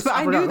this, but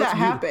I knew that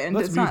happened.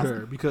 Let's It's mute not-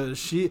 her because if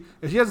she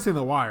hasn't seen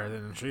The Wire,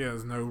 then she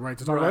has no right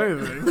to talk about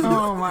anything.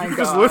 Oh my You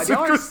just god, listen,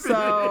 y'all are Christine.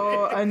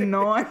 so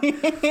annoying.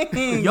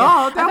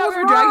 Y'all, that I thought was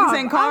we were dragging wrong.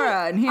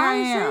 Sankara, and here I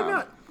ain't saying am.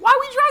 that. Why are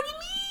we dragging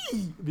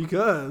me?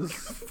 Because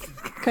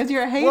Because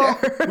you're a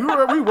hater.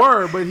 well, we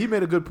were, but he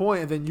made a good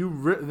point, and then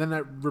then I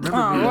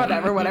remembered me.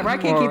 whatever. I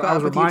can't Or keep I up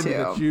was with you reminded two.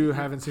 that you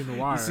haven't seen The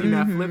Wire. See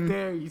that flip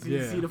there? You see,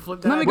 Yeah. see the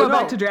flip there? Let me go Well,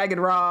 back no. to Dragon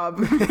Rob.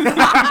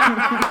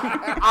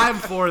 I'm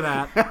for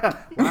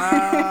that.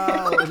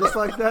 Wow, just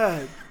like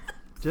that.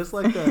 Just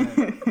like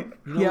that.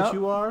 You know Yep. what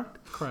you are?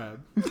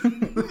 Crab.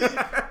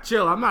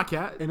 Chill, I'm not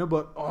cat. Ain't no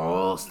but.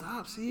 Oh,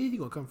 stop. See? He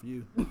gonna come for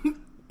you.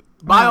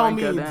 By Oh all my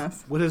means.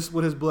 goodness. With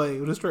his blade.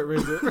 With his straight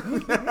razor.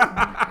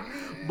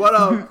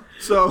 But,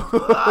 so.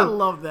 I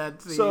love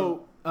that scene.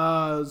 So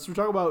we're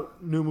talking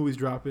about new movies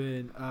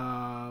dropping.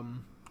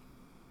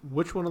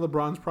 Which one of the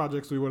Bronze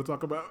projects do we want to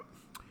talk about?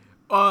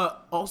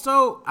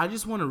 Also, I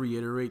just want to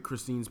reiterate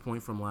Christine's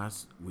point from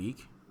last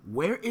week.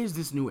 Where is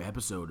this new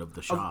episode of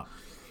The Shop?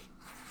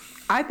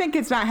 I think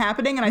it's not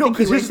happening, and I think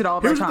he wasted all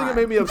of our here's the time. thing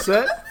that made me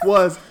upset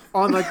was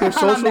on like their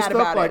social mad stuff,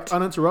 about like it.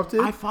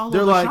 uninterrupted. I follow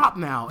they're The like, Shop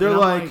now, They're and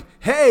I'm like, like-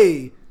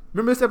 hey,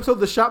 remember this episode of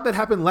The Shop that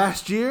happened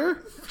last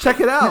year? Check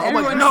it out. I'm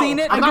like, Everyone's no, seen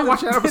it. I'm not because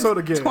watching that it's episode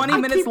again.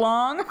 20 minutes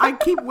long. I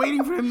keep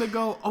waiting for him to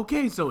go,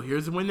 okay, so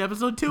here's when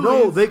episode 2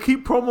 No, is. they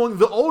keep promoting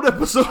the old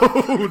episode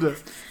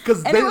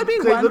because And it would be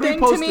one thing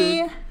to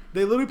me.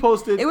 They literally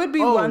posted. It would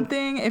be oh, one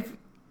thing if.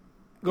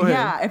 Go ahead.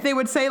 Yeah, if they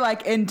would say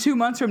like in 2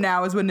 months from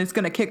now is when it's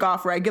going to kick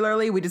off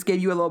regularly, we just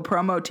gave you a little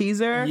promo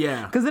teaser.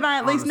 Yeah, Because then I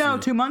at least know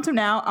honestly. 2 months from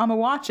now I'm going to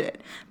watch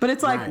it. But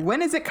it's like, Right.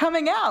 when is it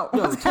coming out?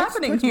 Yo, What's text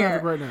happening Maverick here?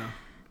 right now?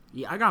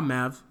 Yeah, I got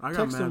Mavs. I got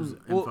Text Mavs him.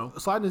 info. Well,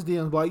 slide in his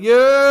DMs. Be like,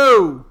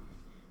 yo.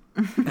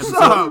 What's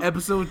up?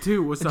 Episode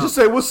 2, what's up? Just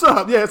say what's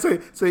up. Yeah, say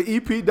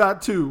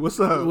EP.2. What's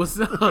up? What's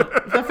up?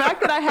 The fact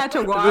that I had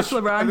to watch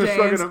the LeBron shrugging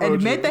James emoji,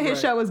 admit that his right.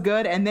 show was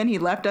good and then he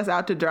left us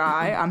out to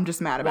dry, I'm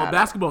just mad Well, about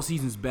basketball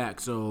season's back,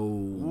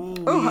 so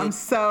it. Oh, I'm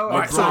so All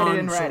right, excited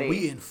and so ready.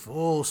 we in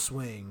full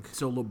swing.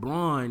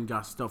 LeBron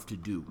got stuff to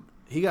do.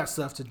 He got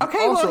stuff to do.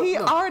 Okay, well, he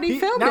already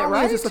filmed not it, only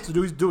has he right? stuff to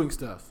do, he's doing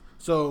stuff.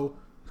 So,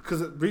 because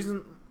the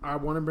reason I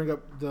want to bring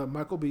up the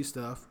Michael B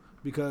stuff,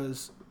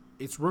 because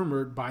it's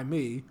rumored by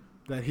me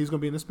that he's going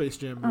to be in the Space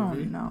Jam Oh,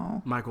 movie.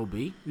 no. Michael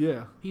B.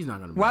 Yeah. He's not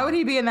gonna be. Why would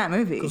he be in that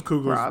movie? Because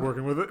Kugler's Rob?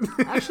 working with it.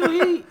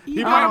 Actually,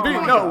 He might be.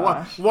 my No,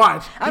 gosh.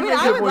 watch. I He mean, may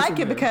I get a would voice like in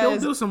it there.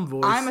 because He'll do some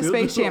voice. I'm a He'll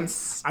Space do- Jam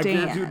I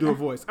guarantee he'll do a stan.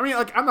 voice. I mean,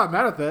 like, I'm not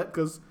mad at that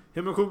because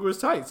him and Kugler is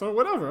tight, so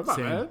whatever. I'm not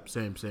mad.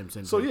 Same.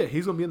 So, yeah,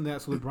 he's going to be in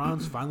that. So,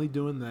 LeBron's finally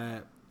doing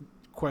that.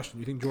 Question,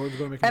 you think Jordan's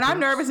going to make And an I'm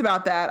appearance? nervous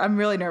about that. I'm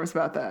really nervous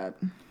about that.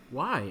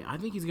 Why? I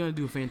think he's gonna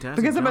do a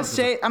fantastic. Because I'm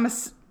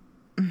job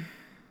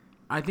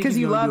I think 'cause he's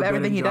you gonna love do a better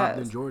everything he job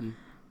does. than Jordan.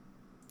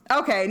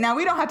 Okay, now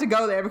we don't have to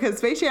go there because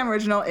Space Jam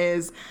Original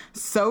is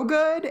so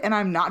good, and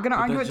I'm not going to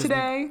argue it That's just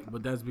today.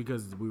 But that's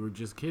because we were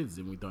just kids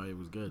and we thought it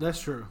was good. That's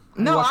true.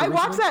 No, I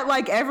watch watch that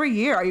like every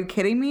year. Are you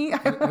kidding me? I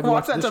you watch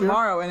watched that this year?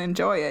 tomorrow and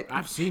enjoy it.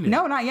 I've seen it.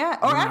 No, not yet.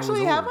 Or When I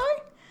actually, was have old. I?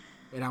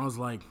 And I was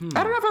like,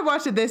 I don't know if I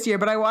watched it this year,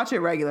 but I watch it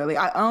regularly.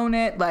 I own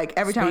it. Like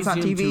every time it's on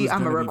Space Jam 2 TV, is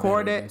I'm gonna gonna be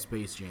record better than it.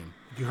 Space Jam.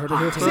 You heard it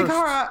here first.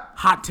 Sankara,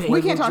 Hot take.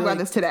 we can't talk Jake. about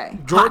this today.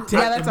 Jordan,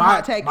 Yeah, that's a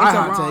hot take. My It's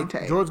a hot wrong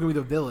take. Jordan's gonna be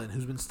the villain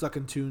who's been stuck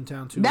in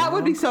Toontown too That long.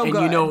 would be so And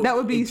good. you know, That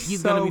would be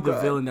he's so gonna be the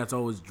good. villain that's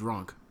always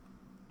drunk.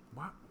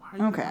 Why are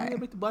you Okay. gonna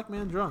make the black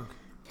man drunk?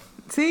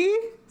 See,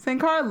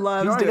 Sankara He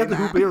loves already doing got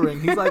the that. hoop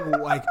earring. He's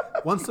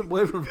like one step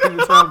away from being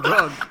a drunk.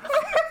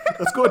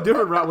 Let's go a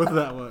different route with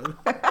that one.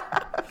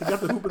 He got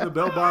the hoop in the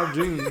bell bottom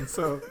jeans.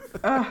 So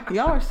Y'all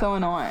are so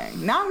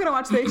annoying. Now I'm gonna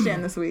watch Space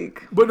Jam this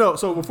week. But no,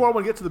 so before I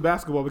want to get to the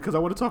basketball, because I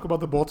want to talk about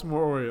the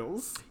Baltimore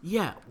Orioles.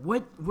 Yeah,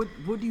 what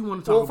do you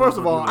want to talk Well, about? first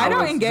of all, I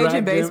don't was engage in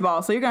dragged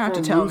baseball, so you're gonna have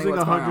to tell me losing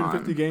what's going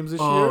 150 on. games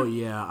this year. Oh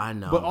yeah, I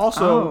know. But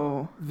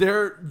also,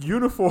 their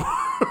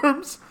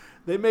uniforms,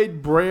 they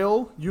made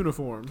Braille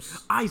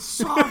uniforms. I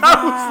saw I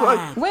that.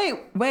 was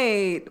like,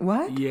 Wait,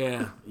 what?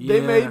 yeah,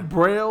 they made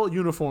Braille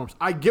uniforms.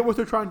 I get what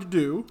they're trying to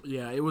do.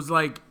 Yeah, it was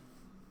like,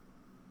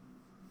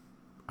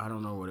 I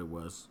don't know what it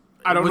was.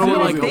 I don't was know it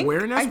what like it was.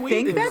 awareness I week?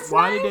 think that's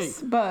why nice,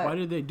 did they? but- Why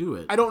did they do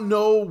it? I don't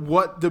know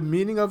what the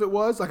meaning of it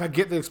was. Like, I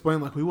get they explain,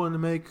 like, we wanted to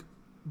make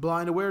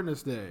Blind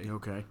Awareness Day.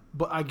 Okay,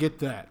 But I get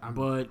that.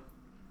 but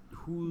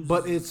who's?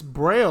 But it's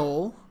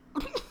Braille.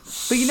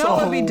 But you know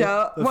what would be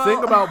dope? The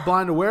thing about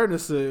blind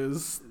awareness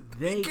is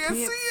they can't can't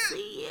see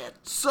see it.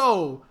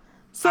 so.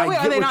 So I wait,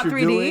 get are they what not you're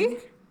 3D? doing.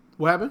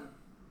 What happened?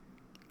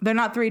 They're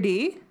not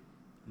 3D.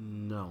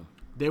 No,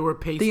 they were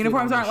pasted. The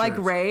uniforms on aren't like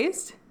shirts.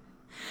 raised.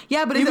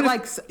 Yeah, but is Even it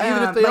if- like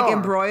even if they like are.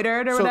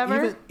 embroidered or So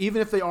whatever?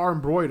 even if they are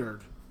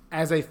embroidered,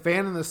 as a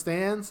fan in the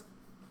stands,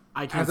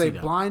 I can't as see a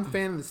that. blind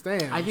fan in the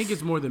stands, I think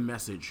it's more the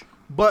message.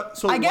 But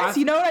so I guess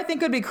you know what I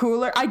think would be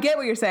cooler. I get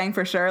what you're saying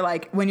for sure.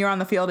 Like when you're on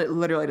the field, it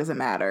literally doesn't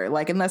matter.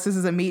 Like unless this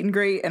is a meet and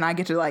greet and I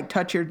get to like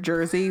touch your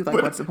jersey,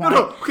 like what's the point?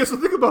 No, okay, so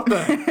think about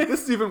that.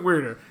 This is even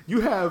weirder.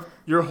 You have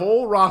your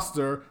whole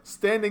roster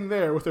standing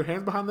there with their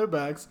hands behind their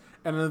backs,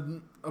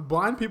 and a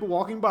blind people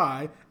walking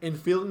by and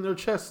feeling their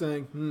chest,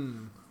 saying,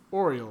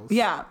 Orioles.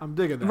 Yeah. I'm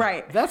digging that.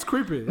 Right. That's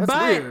creepy. That's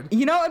But weird.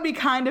 you know what would be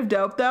kind of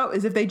dope though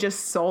is if they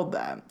just sold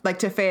them like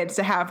to fans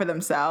to have for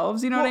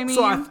themselves. You know what I mean?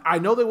 So I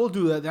know they will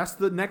do that. That's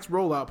the next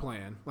rollout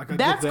plan. Like I get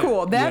That's that.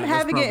 cool. Them Yeah, that's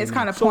having it probably is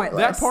kind of So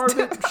pointless. that part of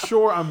it,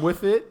 sure, I'm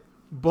with it.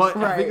 But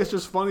I Right. think it's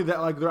just funny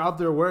that like they're out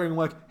there wearing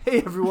like, hey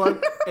everyone,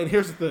 and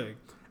here's the thing.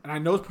 And I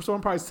know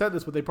someone probably said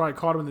this, but they probably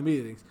caught him in the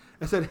meetings.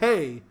 I said,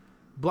 hey,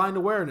 blind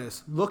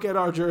awareness, look at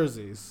our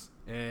jerseys.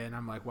 And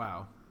I'm like,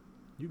 wow,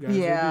 you guys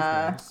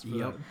Yeah. are douchebags for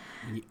Yep. that.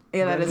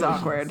 Yeah, that is Congratulations.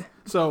 awkward.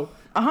 So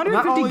 150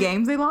 not only-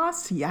 games they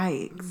lost?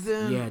 Yikes.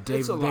 then Yeah,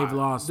 it's a they've lot.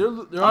 lost.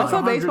 They're Also,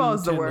 like baseball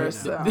is the 110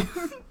 worst. right now.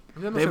 So.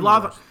 They're not They've saying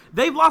lost. the worst.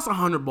 They've lost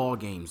 100 ball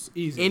games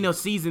Easy. in a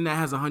season that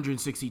has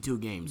 162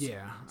 games.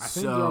 Yeah, I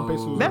think they're on pace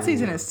to lose That like-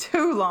 season is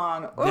too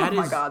long. Oh That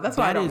my is- god, that's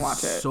why I that don't is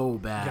watch it. So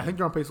bad. Yeah, I think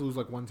they're on pace to lose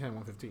like 110,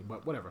 115,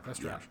 but whatever. That's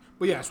trash.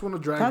 But yeah, I just want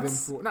to drag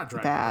That's them for not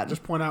drag bad. them,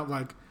 just point out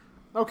like,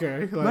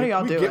 okay, like, are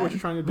y'all we doing? get what you're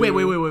trying to do.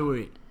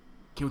 Wait.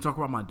 Can we talk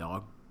about my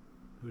dog?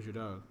 Who's your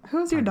dog?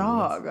 Who's your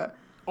dog?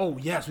 Oh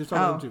yes, we talked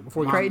about him too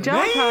before. we Great get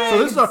into job, that. Kai.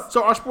 So this is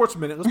our sports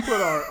minute. Let's put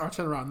our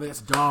 10 around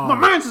this. Dog. My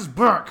man's is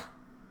back.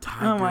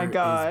 Tiger Oh my is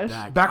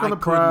gosh. Back on the I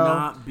could prowl,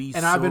 not be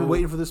and I've been so-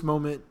 waiting for this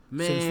moment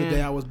since the Man.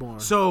 day I was born.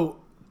 So,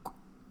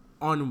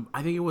 I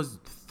think it was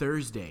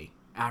Thursday,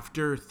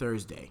 after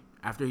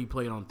he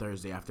played on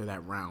Thursday, after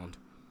that round,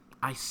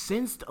 I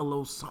sensed a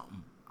little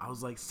something. I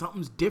was like,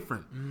 something's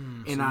different.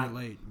 and I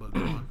late, but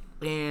go on.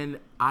 And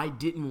I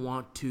didn't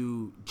want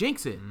to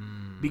jinx it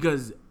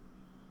because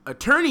a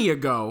tourney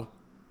ago,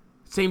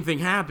 same thing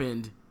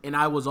happened, and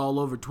I was all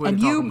over Twitter And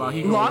talking you about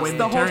he gonna lost win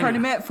the whole tourney.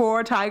 tournament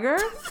for Tiger?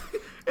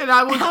 And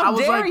I was How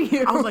dare like,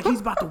 you? I was like, he's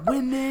about to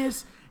win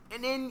this,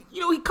 and then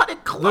he cut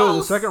it close. Literally,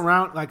 the second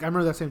round, like I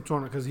remember that same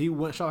tournament because he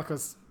shot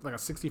like a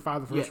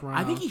 65 the Yeah, first round.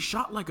 I think he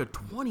shot like a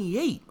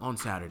 28 on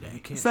Saturday.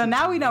 Can't So shoot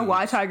now we know 28.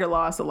 why Tiger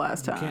lost the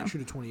last You can't time.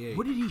 shoot a 28.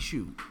 What did he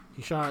shoot?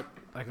 He shot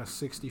like a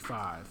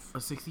 65 A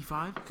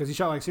 65? because he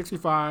shot like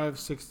 65,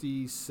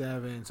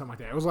 67, something like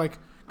that. It was like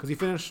because he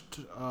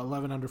finished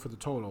 11 under for the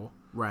total.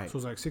 Right. So it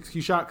was like six.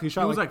 He shot He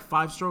was like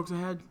 5 strokes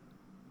ahead.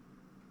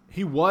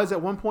 he was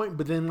at one point,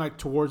 but then like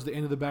towards the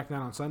end of the back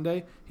nine on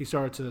Sunday, he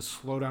started to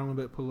slow down a little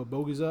bit, put a little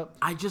bogeys up.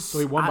 So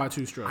he won by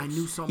 2 strokes. I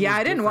knew something. Yeah, was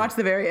I didn't different. watch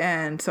the very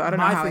end, so I don't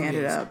know My how he thing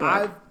ended is, up.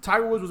 But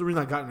Tiger Woods was the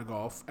reason I got into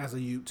golf as a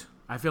Ute.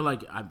 I feel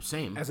like I'm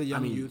same. As a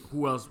young I mean, youth,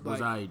 who else was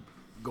like- I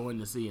going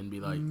to see and be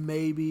like,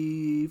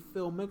 Maybe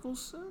Phil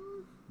Mickelson.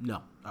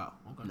 no, Oh,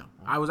 okay. no.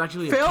 I was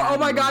actually a Phil? caddy Oh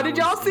my when God, I did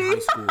y'all was in see? high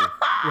school.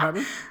 What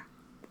happened?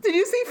 did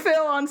you see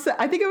Phil on?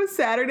 I think it was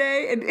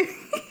Saturday. And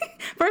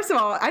first of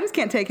all, I just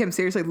can't take him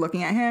seriously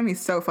looking at him.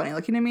 He's so funny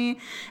looking at me.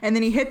 And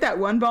then he hit that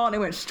one ball and it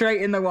went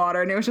straight in the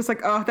water. And it was just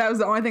like, oh, that was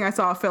the only thing I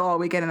saw of Phil all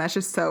weekend. And that's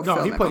just so No,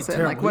 Phil he played Mickelson.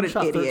 terrible. Like what He an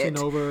shot 13 idiot.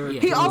 over.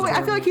 Yeah, He was always.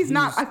 I feel like he's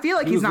not. I feel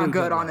like he's not really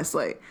good. bro.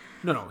 Honestly.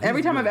 No.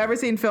 Every time I've ever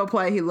seen Phil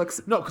play, he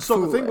looks No,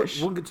 so the thing foolish.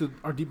 we'll get to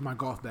our deep in my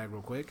golf bag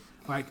real quick.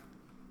 Like,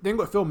 thing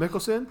with Phil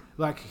Mickelson,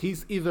 like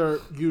he's either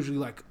usually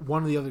like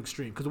one or the other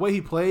extreme because the way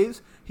he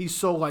plays, he's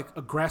so like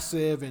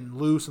aggressive and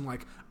loose and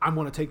like I'm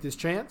going to take this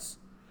chance.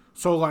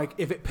 So like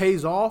if it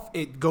pays off,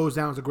 it goes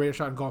down as the greatest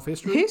shot in golf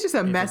history. He's just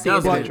a messy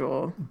doesn't-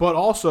 individual. But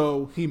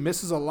also he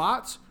misses a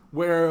lot.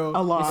 Where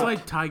A lot. It's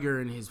like Tiger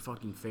and his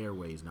fucking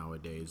fairways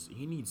nowadays.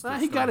 He needs to.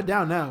 he got it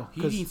down now.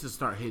 He 'cause needs to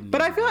start hitting. But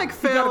I these feel like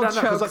balls. he got Phil it down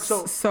now, 'cause, chokes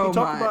like, so he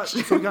talked much.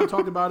 so we got to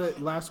talk about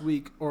it last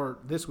week or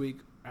this week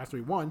after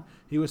he won.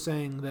 He was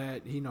saying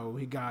that he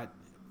got.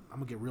 I'm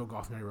gonna get real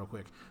golf nerdy real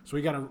quick. So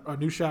he got a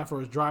new shaft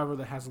for his driver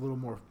that has a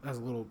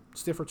little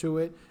stiffer to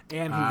it,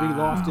 and he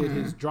relofted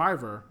his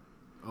driver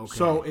Okay.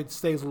 So it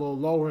stays a little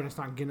lower and it's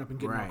not getting up and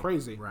getting all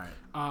crazy.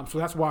 Right. So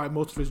that's why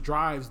most of his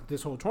drives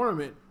this whole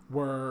tournament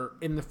were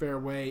in the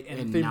fairway, and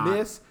if they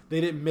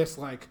didn't miss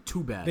like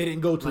too bad. They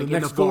didn't go to like the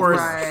in next the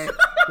forest. Right.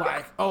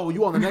 Like, oh,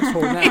 you on the next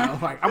hole now?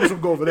 Like, I'm just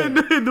gonna go over there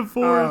in the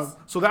forest.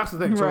 So that's the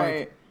thing. So Right.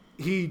 like,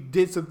 he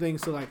did some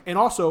things to like, and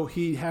also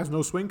he has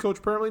no swing coach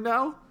apparently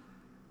now.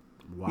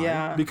 Why?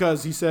 Yeah.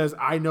 Because he says,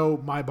 I know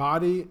my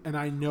body and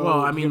I know.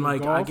 Well, I mean,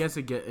 like, golf. I guess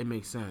it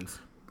makes sense.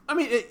 I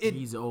mean,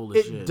 he's old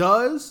as shit. It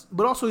does,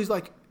 but also he's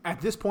like, at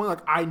this point,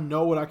 like, I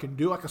know what I can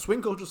do. Like, a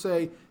swing coach will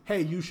say,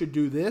 hey, you should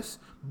do this,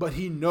 but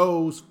he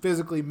knows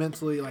physically,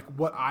 mentally, like,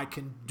 what I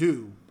can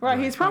do. Right.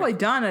 He's probably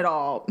done it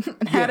all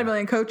and had a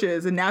million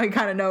coaches, and now he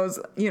kind of knows,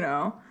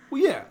 Well,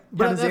 yeah.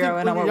 But how to zero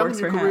in on what works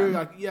for him.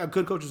 Like, yeah, a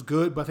good coach is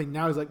good, but I think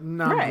now he's like,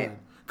 nah, I'm good.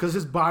 Because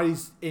his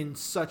body's in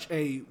such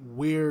a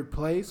weird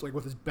place, like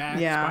with his back,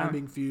 spine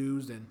being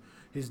fused, and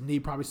his knee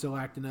probably still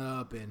acting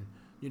up, and,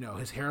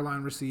 his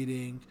hairline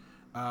receding.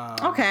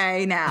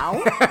 Okay, now.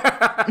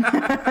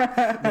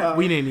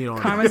 We didn't need all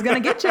that. Karma's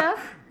going to get you.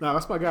 No,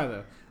 that's my guy,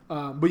 though.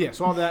 But yeah,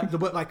 so all that.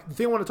 But like the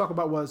thing I want to talk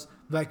about was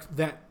like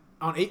that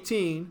on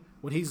 18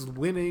 when he's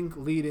winning,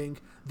 leading,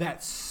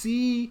 that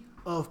sea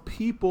of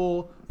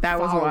people. That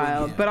was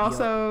wild, him. but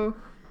also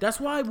that's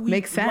why we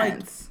makes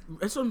sense. Like,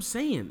 that's what I'm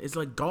saying. It's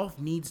like golf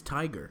needs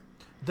Tiger.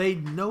 They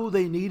know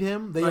they need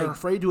him. They are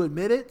afraid to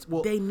admit it.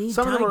 Well, they need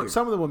some Tiger.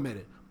 Some of them admit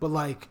it, but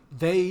like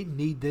they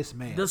need this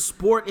man. The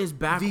sport is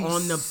back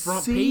on the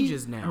front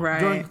pages now, right?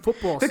 During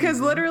football because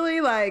season.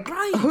 literally, like,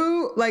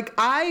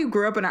 I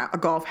grew up in a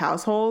golf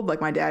household.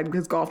 Like, my dad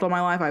has golfed all my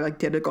life. I like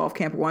did a golf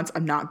camp once.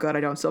 I'm not good. I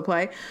don't still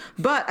play,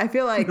 but I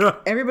feel like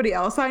everybody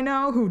else I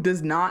know who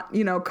does not,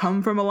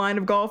 come from a line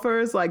of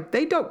golfers, like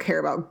they don't care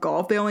about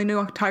golf. They only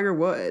knew Tiger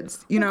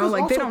Woods.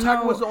 Like they don't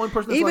Tiger know was the only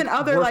person even like,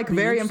 other like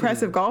very interested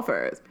impressive in.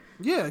 golfers.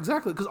 Yeah,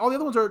 exactly. Because all the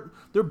other ones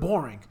they're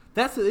boring.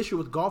 That's the issue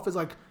with golf is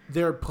like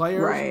their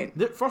players. Right.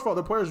 First of all,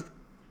 their players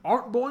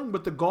aren't boring,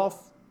 but the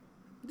golf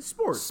the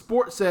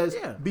sport says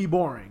be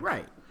boring.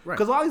 Right.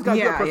 Because a lot of these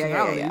guys got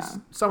personalities. Yeah.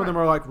 Some of them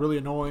are like really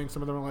annoying.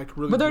 Some of them are like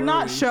really. But they're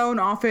not blurry. shown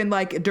often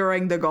like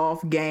during the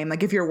golf game.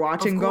 Like if you're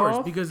watching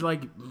golf, because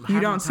like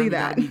you don't see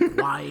that. Be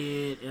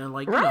quiet and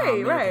like how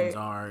Americans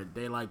are.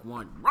 They like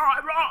want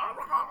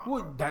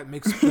Well,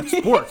 that's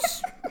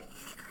sports.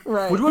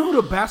 Right. Would you want to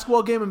go to a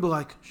basketball game and be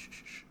like, shh,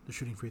 they're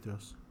shooting free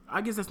throws?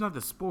 I guess that's not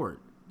the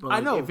sport. But I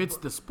know. If it's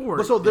the sport,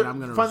 but so then I'm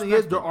going to funny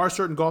is, there are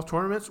certain golf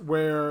tournaments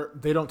where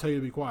they don't tell you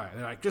to be quiet.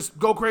 They're like, just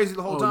go crazy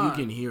the whole time. You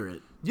can hear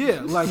it.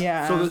 Yeah, like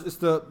Yeah. so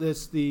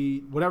it's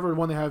the whatever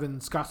one they have in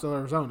Scottsdale,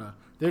 Arizona.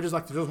 They're just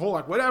like there's a whole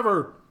like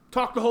whatever,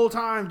 talk the whole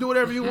time, do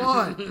whatever you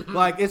want.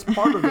 Like it's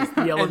part of it.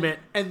 The element.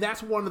 And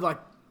that's one of the, like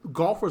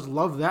golfers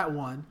love that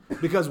one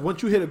because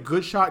once you hit a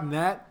good shot in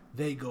that,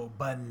 they go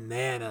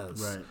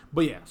bananas. Right.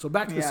 But yeah, so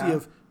back to the sea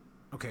of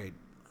okay.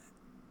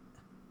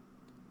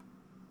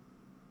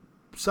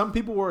 Some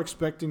people were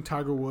expecting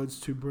Tiger Woods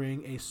to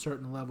bring a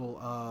certain level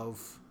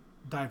of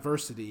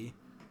diversity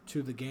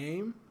to the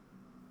game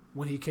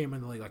when he came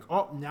in the league. Like,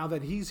 oh, now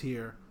that he's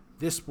here,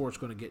 this sport's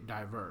going to get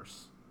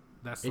diverse.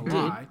 That's the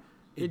lie.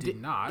 It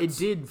did not. It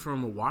did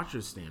from a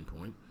watcher's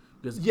standpoint.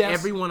 Because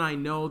everyone I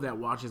know that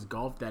watches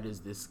golf that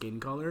is this skin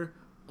color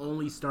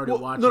only started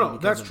watching No,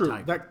 because that's of true.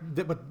 Tiger.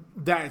 But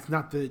that is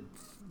not the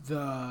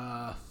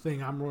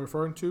thing I'm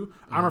referring to.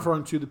 I'm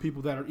referring to the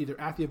people that are either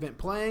at the event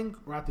playing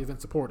or at the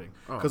event supporting.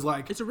 Because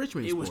like it's a rich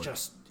man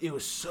sport. It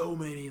was so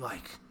many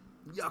like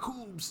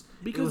Yakoobs.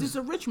 Because it's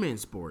a rich man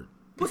sport.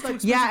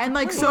 And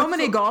like so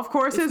many golf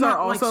courses are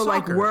also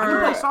like soccer. I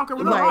can play soccer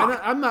with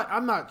I'm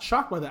not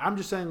shocked by that. I'm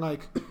just saying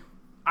like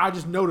I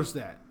just noticed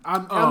that.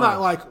 I'm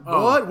not like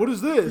what? What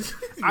is this?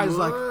 I was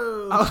like,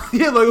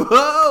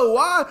 whoa,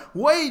 why?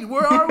 Wait,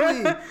 where are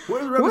we?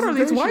 What are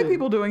these white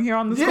people doing here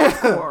on this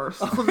golf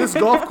course? On this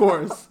golf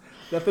course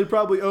that they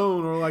probably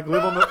own or like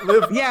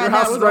live. Yeah,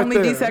 that was right only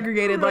there.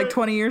 desegregated like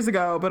 20 years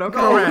ago. But okay,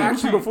 no,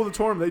 actually before the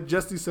tournament they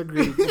just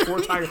desegregated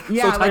before Tiger.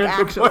 Yeah, so like Tiger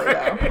actually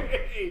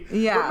though.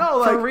 Yeah, no,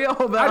 like, for real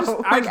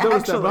though. I just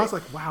noticed that, but I was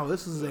like, like, wow,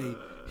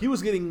 he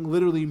was getting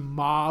literally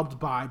mobbed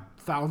by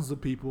thousands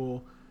of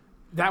people.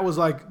 That was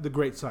like the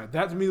great sight.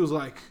 That to me was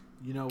like,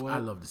 you know what? I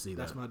love to see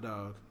That's that. my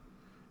dog.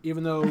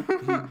 Even though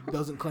he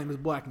doesn't claim his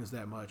blackness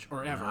that much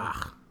or ever.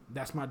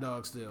 That's my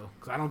dog still.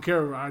 Because I don't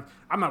care.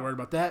 I'm not worried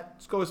about that.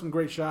 Just go with some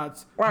great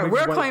shots. Right,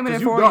 we're claiming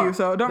it for you,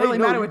 so it don't really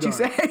matter what you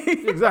say.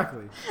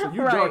 Exactly. So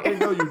you Right. dark, they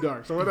know you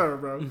dark. So whatever,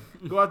 bro.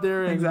 Go out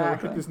there and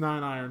Exactly. hit this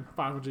 9-iron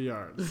 500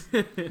 yards.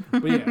 But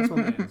yeah, that's my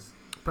man's.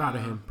 Proud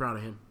of him. Proud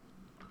of him.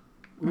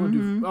 We're gonna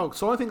do,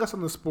 so only thing that's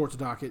on the sports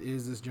docket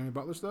is this Jimmy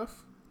Butler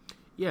stuff.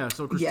 Yeah,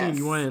 so Christine, Yes.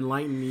 you want to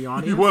enlighten the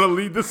audience? You want to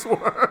lead this one?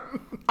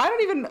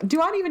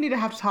 Do I even need to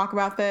have to talk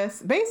about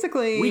this?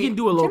 Basically, We can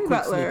do a little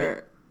quick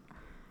snippet.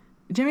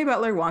 Jimmy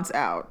Butler wants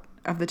out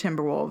of the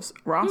Timberwolves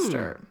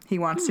roster. He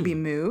wants to be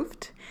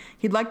moved.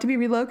 He'd like to be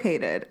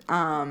relocated.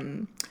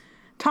 Tom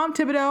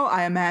Thibodeau,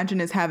 I imagine,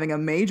 is having a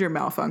major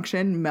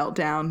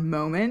meltdown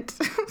moment.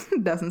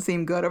 Doesn't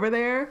seem good over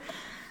there.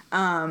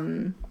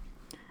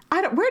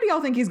 Where do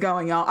y'all think he's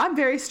going, y'all? I'm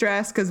very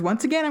stressed because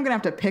once again, I'm gonna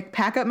have to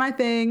pack up my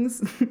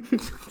things,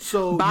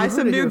 So buy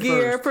some new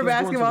gear first. for He's going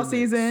to basketball the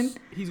season. Knicks.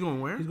 He's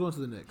going where? He's going to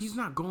the Knicks. He's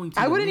not going to.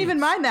 I the wouldn't even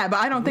Knicks. mind that, but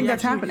I don't think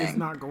that's happening. He's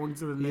not going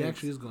to the Knicks. He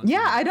actually is going. Yeah,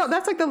 to I don't.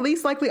 That's like the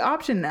least likely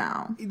option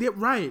now.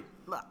 Right.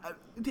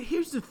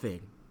 Here's the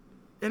thing,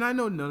 and I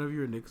know none of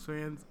you are Knicks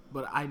fans,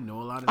 but I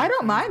know a lot of. I Knicks don't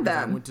fans mind because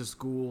them. I went to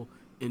school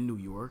in New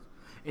York,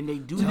 and they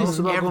do Tell this us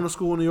about going to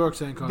school in New York,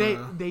 Sankara.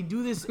 They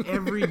do this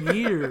every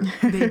year.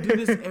 They do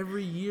this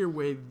every year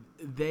where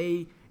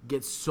they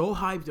get so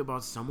hyped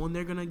about someone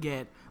they're gonna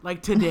get.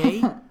 Like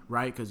today,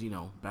 right? Because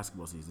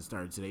basketball season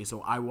started today,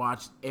 so I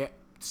watched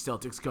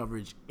Celtics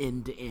coverage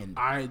end to end.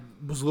 I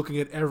was looking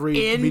at every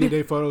media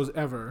day photos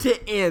ever.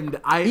 To end,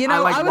 I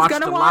was watched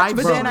gonna the watch, live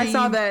but then I stream.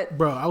 saw that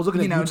Bro, I was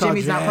looking at Utah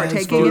Jimmy's not Jazz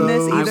partaking in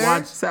this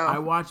photos. either. I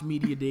watched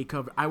media day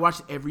cover. I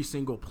watched every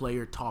single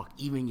player talk,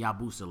 even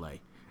Yabusele.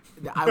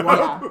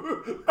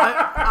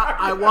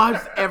 I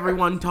watched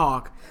everyone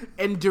talk,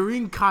 and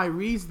during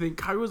Kyrie's thing,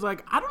 Kyrie was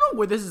like, "I don't know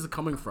where this is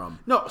coming from."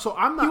 No, so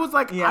I'm not. He was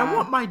like, Yeah. "I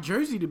want my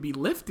jersey to be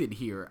lifted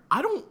here.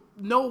 I don't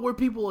know where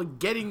people are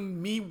getting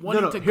me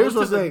wanting to go here's to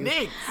what the I'm saying.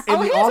 Knicks." In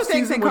Oh, the here's the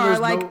thing, offseason when Sankara, there's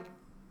like-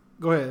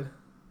 Go ahead.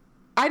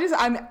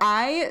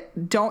 I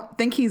don't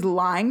think he's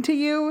lying to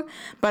you,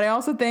 but I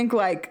also think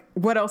like,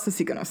 what else is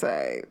he gonna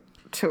say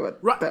to it?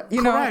 Right, That,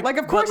 correct, like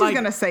of course but, he's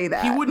gonna say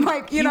that. He wouldn't.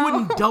 like, he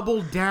wouldn't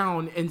double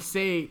down and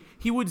say.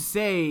 He would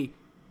say,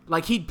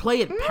 like he'd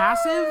play it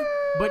passive,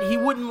 but he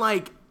wouldn't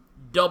like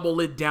double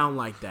it down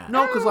like that.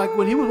 No, because like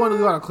when he was wanting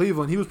to go out of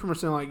Cleveland, he was pretty much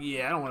saying like,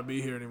 "Yeah, I don't want to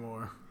be here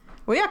anymore."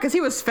 Well, yeah, because he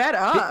was fed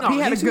up. He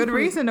had a good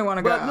reason to want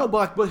to go. No,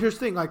 but here's the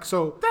thing, like,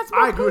 so That's I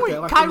my agree point. with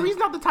that. Like, Kyrie's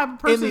not the type of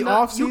person the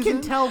that you can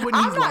offseason- tell when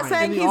he's I'm not lying.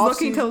 saying In the he's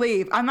looking to offseason-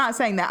 leave. I'm not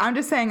saying that. I'm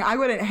just saying I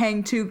wouldn't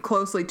hang too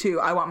closely to.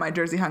 I want my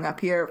jersey hung up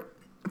here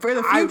for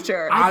the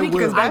future. I think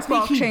because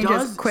basketball he changes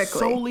does quickly.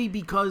 solely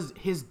because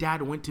his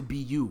dad went to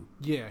BU.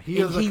 Yeah,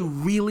 and he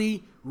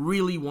really,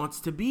 really wants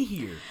to be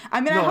here. I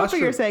mean, No, I hope that's for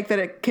your true. sake that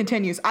it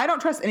continues. I don't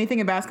trust anything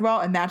in basketball,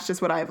 and that's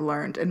just what I've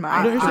learned in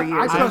my Here's 3 the-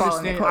 years I of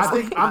following it understand. I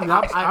closely. think I'm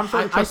not. I'm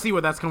starting to I trust. see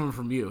where that's coming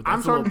from you. I'm That's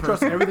a starting to little trust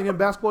personal. everything in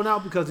basketball now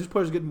because these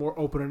players get more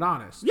open and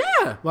honest.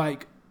 Yeah.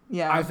 Like,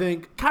 Yeah. I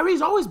think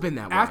Kyrie's always been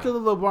that way. after the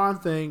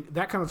LeBron thing,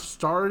 that kind of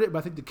started it. But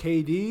I think the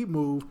KD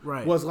move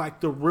Right. was like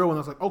the real one. I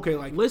was like, okay,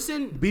 like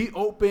Listen, be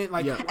open.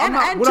 Like, Yeah. I'm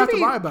not. And What do I to have to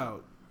be- lie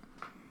about?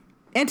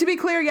 And to be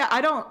clear, yeah,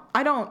 I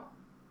don't.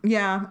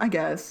 Yeah, I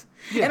guess.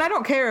 Yeah. And I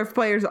don't care if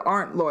players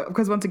aren't loyal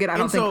because once again, I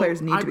don't think players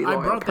need to be loyal.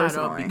 I brought that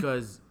up personally.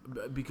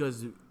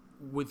 because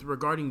with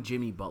regarding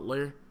Jimmy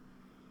Butler,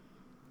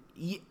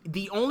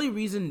 the only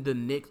reason the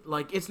Knicks,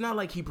 like, it's not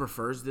like he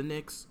prefers the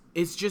Knicks.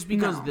 It's just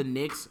because No. the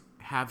Knicks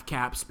have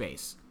cap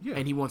space Yeah.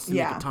 and he wants to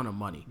make a ton of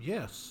money.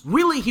 Yes,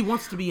 Really, he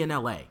wants to be in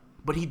LA,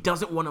 but he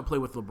doesn't want to play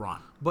with LeBron.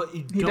 but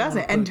He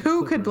doesn't, and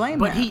who could blame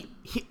But him?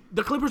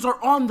 the Clippers are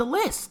on the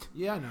list.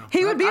 Yeah, I know.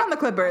 He would be on the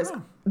Clippers.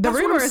 The That's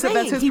what rumor I'm is that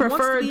that's saying. his He wants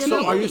to preferred be in team.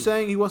 So, LA. are you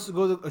saying he wants to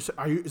go?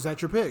 Is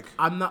that your pick?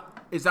 I'm not.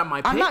 Is that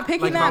my pick? I'm not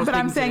picking Like, if I that, was but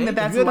I'm picking saying today?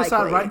 that If you that's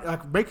decide likely. right,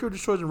 like, make your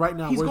decision right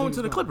now. He's where do you going think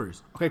to the he's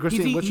Clippers. Okay,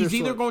 Christine, what's your He's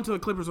either select? going to the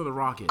Clippers or the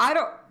Rockets. I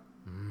don't.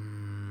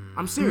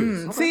 I'm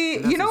serious. See,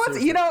 That's you know a what?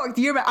 serious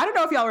I don't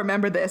know if y'all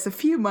remember this. A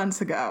few months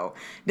ago,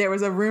 there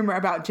was a rumor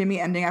about Jimmy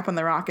ending up on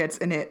the Rockets,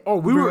 and it Oh,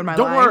 we ruined were. my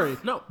Don't life. worry.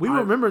 No, we were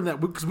remembering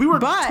that because we were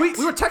But- we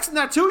were texting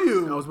that to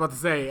you. I was about to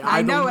say.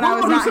 I know, don't- and I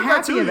was Who not said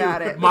that to happy you?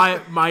 about it. My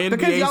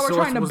Because NBA y'all were source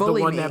trying to was the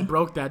bully one me. that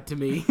broke that to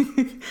me.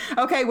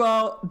 Okay,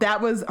 well,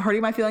 that was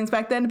hurting my feelings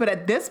back then. But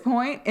at this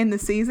point in the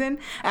season,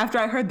 after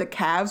I heard the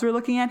Cavs were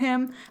looking at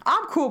him,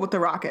 I'm cool with the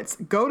Rockets.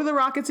 Go to the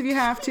Rockets if you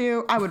have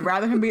to. I would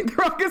rather him be at the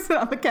Rockets than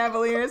on the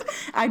Cavaliers.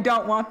 I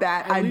don't want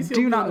that. At I least he'll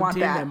do be not on a want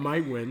team that.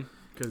 might win.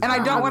 And I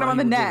don't want him on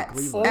the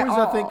Nets. Only at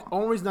reason I think. all.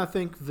 Only reason I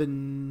think the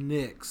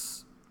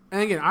Knicks.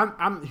 And again,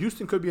 I'm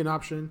Houston could be an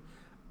option.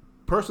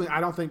 Personally,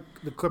 I don't think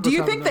the Clippers. Do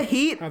you have think the enough-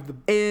 Heat have the-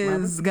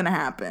 is going to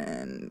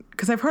happen?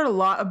 Because I've heard a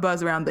lot of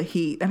buzz around the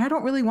Heat, and I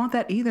don't really want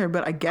that either,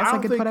 but I guess I I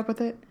don't could think- put up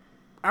with it.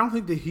 I don't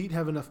think the Heat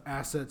have enough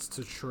assets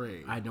to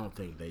trade. I don't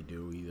think they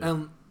do either.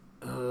 And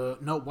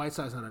no,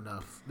 Whiteside's not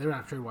enough. They're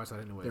not trade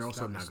Whiteside anyway. They're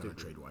also not going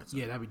to trade Whiteside.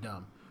 Yeah, that'd be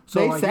dumb.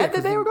 They like, said yeah, that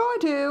 'cause they were going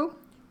to.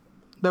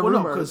 The Well, no,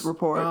 rumors, 'cause,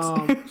 reports.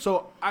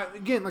 so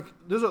again, like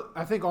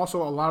I think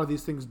also a lot of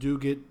these things do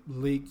get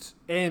leaked,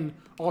 and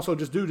also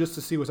just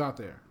to see what's out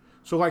there.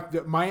 So like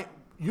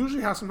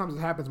usually how sometimes it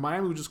happens,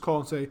 Miami would just call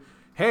and say,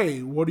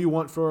 "Hey, what do you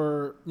want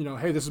for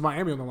hey, this is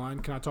Miami on the line.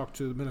 Can I talk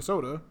to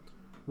Minnesota?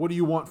 What do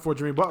you want for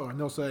Jimmy Butler?" And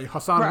they'll say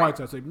Hassan Right.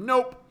 Whiteside. Say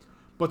nope.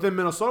 But then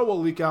Minnesota will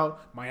leak out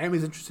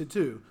Miami's interested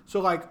too.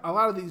 So like a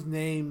lot of these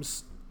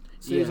names,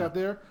 cities Yeah. out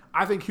there,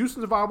 I think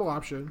Houston's a viable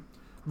option.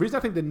 The reason I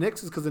think the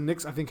Knicks is because the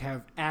Knicks I think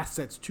have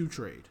assets to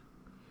trade.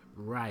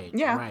 Right.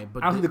 Yeah. Right.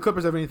 But I don't think the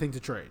Clippers have anything to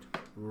trade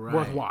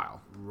worthwhile.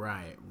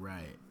 Right.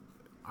 Right.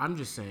 I'm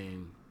just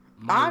saying.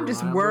 I'm just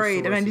reliable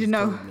worried, and I need to sources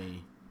know- told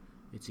me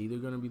It's either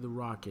going to be the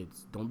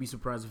Rockets. Don't be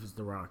surprised if it's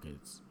the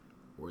Rockets.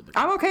 Or the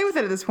I'm okay with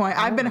it at this point.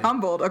 I've been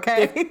humbled,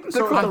 okay? the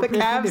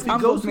Cavs if he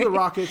humbled goes to me. the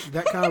Rockets,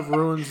 that kind of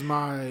ruins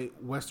my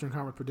Western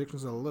Conference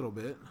predictions a little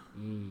bit.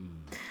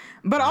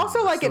 But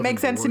also, like, it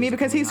makes sense to me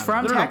because he's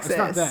from Texas. It's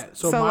not that.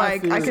 So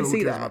like, I can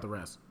see that. About the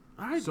rest.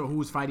 So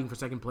who's fighting for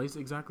second place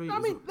exactly? I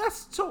mean,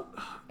 that's so.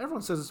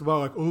 Everyone says it's about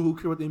like, oh, who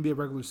cares about the NBA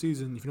regular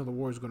season if you know the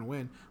Warriors are going to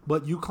win?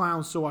 But you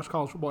clowns still watch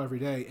college football every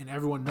day, and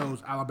everyone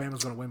knows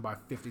Alabama's going to win by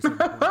 57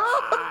 points.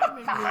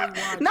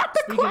 Not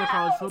the Speaking of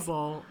college clowns.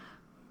 football,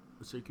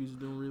 Syracuse is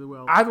doing really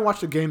well. I haven't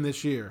watched a game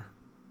this year,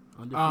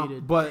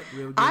 Undefeated. but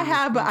I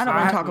have, but I don't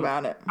want to talk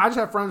about it. I just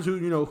have friends who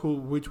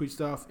retweet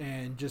stuff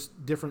and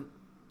just different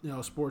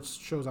sports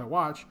shows I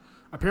watch.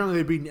 Apparently,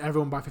 they've beaten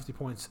everyone by 50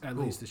 points at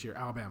least this year.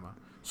 Alabama.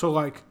 So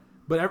like.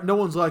 But no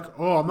one's like,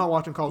 oh, I'm not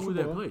watching college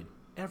football. Who they played?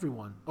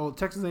 Everyone. Oh,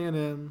 Texas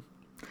A&M.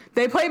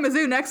 They play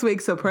Mizzou next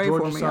week, so pray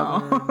Georgia for me,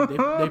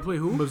 y'all. They play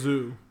who?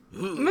 Mizzou.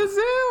 Mizzou.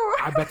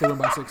 I bet they win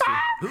by 60.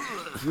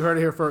 You heard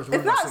it here first.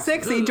 It's not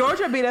 60.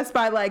 Georgia beat us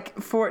by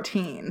like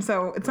 14,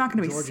 so it's not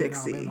going to be Georgia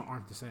 60. and Alabama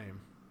aren't the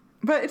same.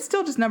 But it's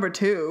still just number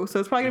 2, so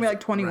it's probably going to be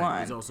like 21.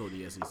 Right. It's also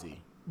the SEC.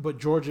 But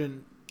Georgia,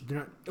 they're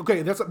not,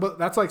 okay.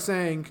 That's like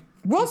saying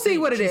we'll see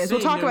what it is.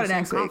 We'll talk about it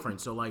next week.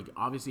 So like,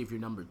 obviously, if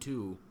you're number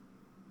 2.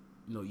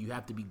 You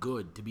have to be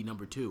good to be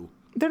number 2.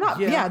 They're not.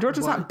 Yeah,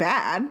 Georgia's not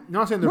bad.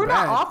 No, I'm saying they're we're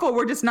bad. not awful.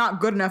 We're just not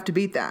good enough to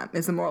beat them.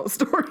 Is the moral of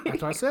the story.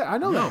 That's what I said. I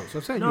know that. So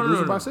I'm saying you lose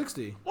it by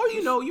 60. Or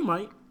you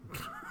might.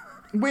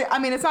 I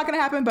mean, it's not going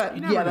to happen, but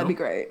yeah, that'd be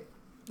great.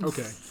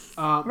 Okay.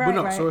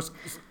 So it's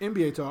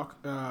NBA talk.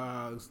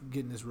 Let's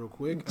get in this real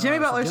quick. Jimmy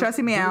Butler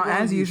stressing me out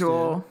as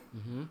usual.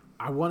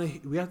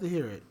 Mm-hmm. We have to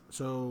hear it.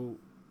 So,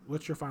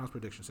 what's your finals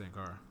prediction,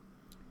 Sankara?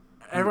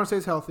 Everyone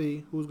stays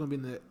healthy. Who's going to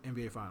be in the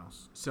NBA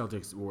Finals?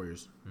 Celtics,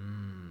 Warriors.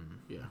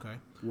 Yeah. Okay.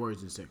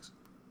 Warriors in 6.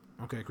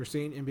 Okay,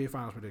 Christine, NBA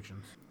Finals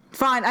predictions.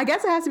 Fine. I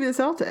guess it has to be the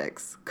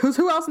Celtics. Because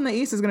who else in the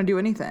East is going to do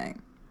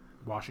anything?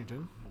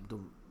 Washington.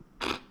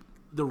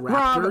 The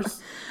Raptors.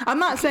 I'm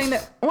not saying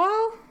that.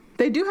 Well,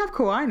 they do have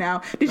Kawhi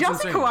now. Did y'all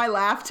see Kawhi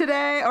laugh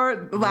today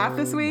or laugh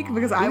this week?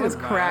 Because I was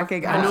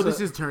cracking up. I know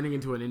this is turning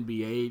into an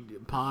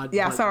NBA pod.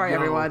 Yeah, sorry,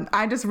 everyone.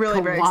 I'm just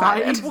really very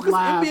excited. Well, because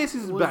NBA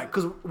season's back.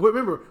 Because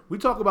remember, we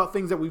talk about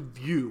things that we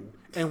view.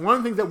 And one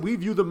of the things that we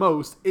view the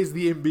most is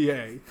the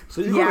NBA. So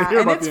you're going to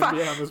hear about the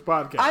NBA on this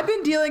podcast. I've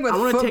been dealing with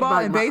football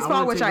and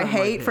baseball, which I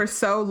hate, for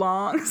so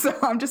long. So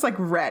I'm just like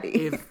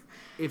ready.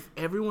 If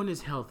everyone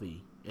is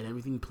healthy and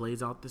everything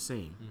plays out the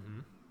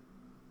same,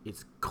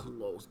 it's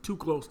too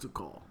close to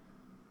call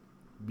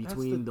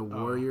between the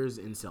Warriors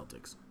and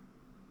Celtics.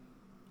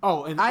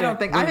 Oh, and I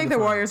think the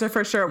Warriors are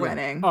for sure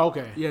winning. Oh,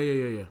 okay.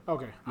 Yeah.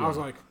 Okay. I was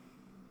like,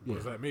 what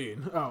does that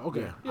mean? Oh,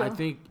 okay. Yeah. I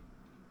think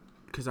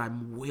because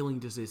I'm willing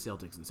to say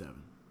Celtics in 7.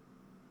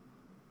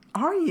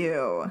 Are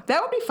you?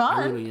 That would be fun.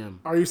 I really am.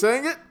 Are you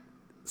saying it?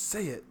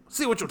 Say it.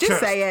 See what your Just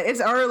chest. say it.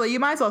 It's early. You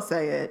might as well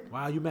say it.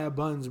 Wow, you mad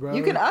buns, bro.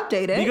 You can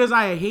update it. Because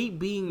I hate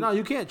being... No,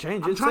 you can't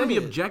change it. I'm trying to be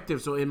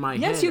objective, so in my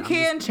head... Yes, you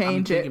can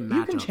change it. You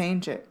can matchups.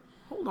 change it.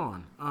 Hold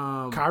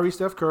on. Kyrie,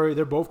 Steph Curry,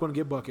 they're both going to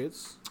get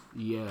buckets.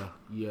 Yeah.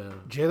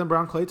 Jaylen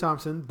Brown, Klay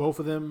Thompson, both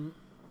of them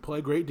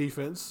play great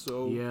defense.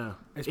 So yeah.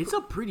 It's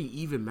a pretty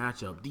even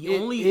matchup.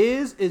 It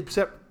is,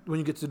 except when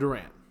you get to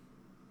Durant.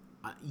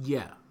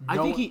 Yeah,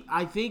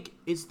 I think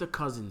it's the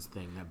Cousins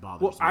thing that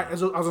bothers me. I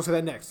was gonna say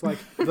that next. Like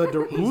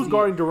who's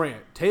guarding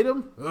Durant?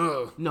 Tatum?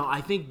 Ugh. No,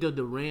 I think the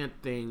Durant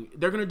thing.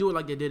 They're gonna do it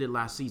like they did it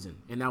last season,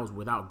 and that was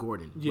without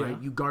Gordon. Yeah.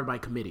 Right? You guard by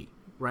committee,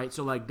 right?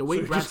 So like the way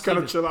so Brad just kind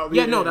of chill out.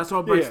 That's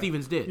what Brad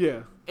Stevens did.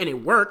 Yeah, and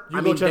it worked.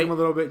 You go check him a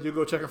little bit. You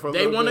go check him for a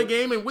little bit. They won a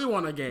game and we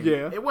won a game.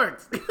 Yeah, it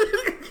worked.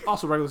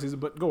 Also regular season,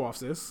 but go off,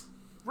 sis.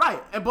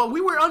 Right, but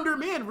we were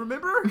undermanned,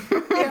 remember?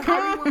 Yeah,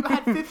 Kyrie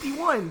had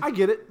 51. I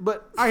get it,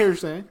 but I hear you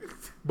saying.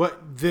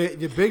 But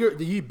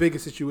the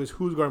biggest issue is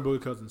who's guarding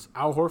Boogie Cousins.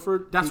 Al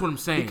Horford. That's what I'm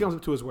saying. He comes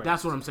up to his waist.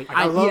 That's what I'm saying. Like,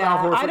 I love Al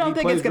Horford. I don't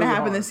think it's going to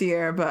happen this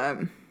year, but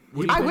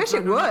I wish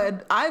it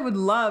would. I would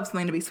love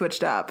something to be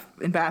switched up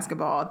in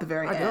basketball at the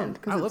very end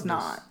because it's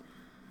not.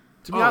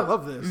 To me, I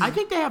love this. I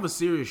think they have a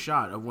serious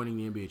shot of winning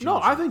the NBA championship. No,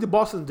 I think the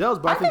Boston does,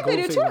 but I think they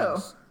do too.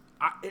 Wins.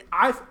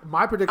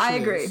 My prediction I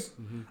agree. is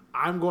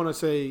I'm going to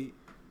say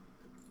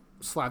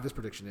slide this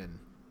prediction in.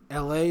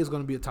 LA is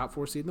going to be a top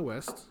 4 seed in the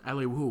West.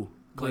 LA who?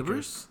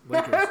 Lakers. There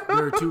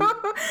are 2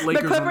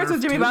 Lakers. The Clippers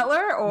with Jimmy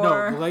Butler, or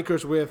no, the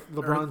Lakers with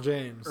LeBron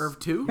James. Irv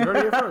 2. You heard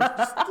it here first.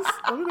 Just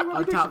let me know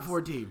a top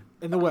 4 team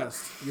in the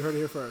West. You heard it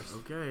here first.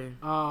 Okay.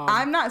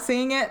 I'm not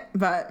seeing it,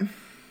 but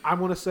I'm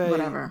going to say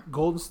whatever.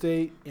 Golden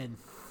State in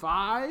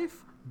 5,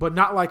 but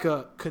not like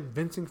a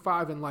convincing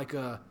 5, and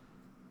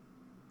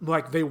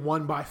like they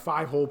won by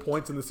 5 whole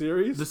points in the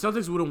series. The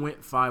Celtics would have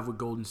went 5 with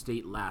Golden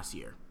State last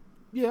year.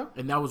 Yeah.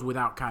 And that was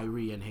without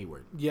Kyrie and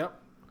Hayward. Yep.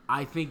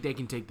 I think they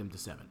can take them to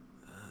 7.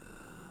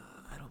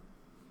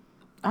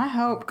 I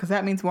hope, because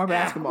that means more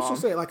basketball. I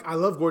was gonna say, I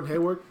love Gordon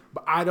Hayward,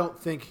 but I don't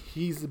think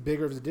he's the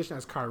bigger of his addition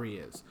as Kyrie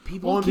is.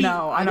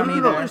 No, I don't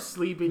either. People are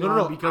sleeping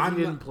on because he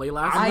didn't play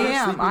last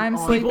year. I'm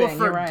sleeping. People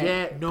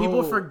forget. No,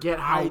 people forget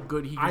how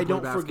good he can play basketball.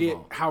 I don't forget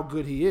how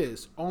good he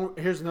is.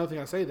 Here's another thing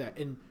I say that,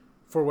 and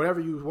for whatever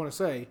you want to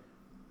say,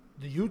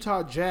 the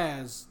Utah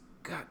Jazz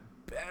got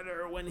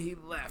better when he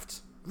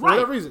left. For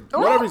whatever reason.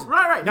 Whatever reason.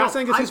 Right. Not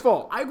saying it's his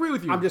fault. I agree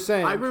with you. I'm just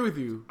saying. I agree with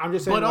you. I'm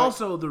just saying. But like,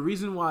 also, the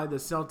reason why the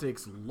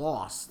Celtics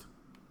lost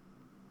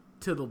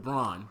to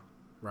LeBron,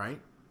 right,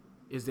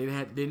 is they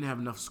didn't have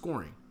enough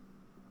scoring.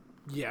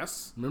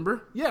 Yes.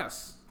 Remember?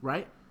 Yes.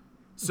 Right?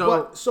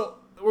 So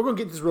we're going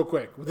to get this real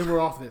quick. Then we're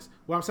off this.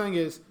 What I'm saying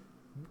is,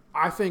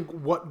 I think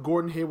what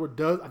Gordon Hayward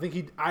does, I think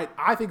he's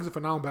a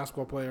phenomenal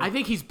basketball player. I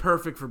think he's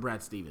perfect for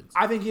Brad Stevens.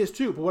 I think he is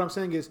too. But what I'm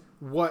saying is,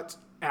 what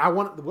I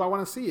want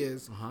to see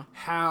is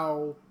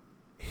how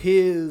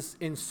his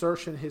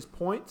insertion, his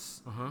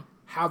points,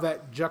 how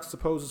that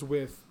juxtaposes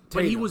with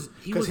Tatum. But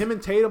because him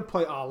and Tatum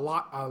play a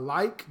lot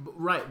alike.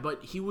 Right,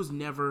 but he was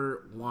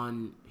never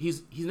one.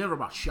 He's never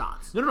about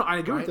shots. No, I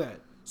agree right? with that.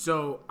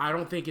 So I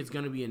don't think it's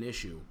going to be an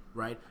issue,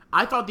 right?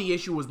 I thought the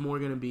issue was more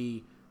going to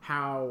be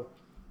how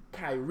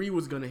Kyrie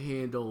was going to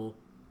handle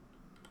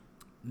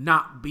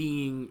not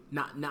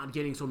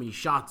getting so many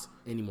shots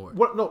anymore.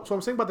 So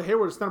I'm saying about the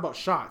Hayward, it's not about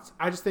shots.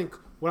 I just think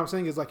what I'm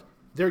saying is like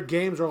their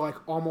games are like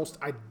almost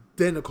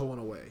identical in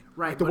a way.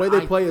 Right. Like the way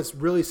they play is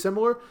really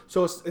similar.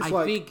 So it's like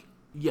I think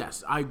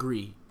yes, I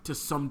agree to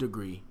some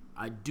degree.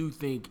 I do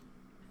think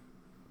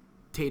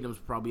Tatum's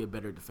probably a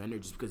better defender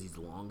just because he's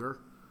longer.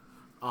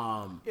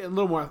 A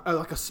little more,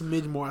 like a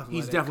smidge more athletic.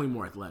 He's definitely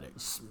more athletic.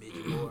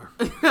 Smidge more.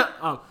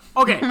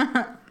 Okay.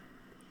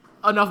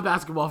 Enough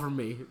basketball from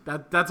me.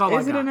 That's all I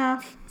got. Is it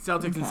enough?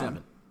 Celtics in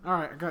 7. All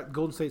right, I got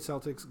Golden State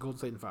Celtics, Golden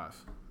State in 5.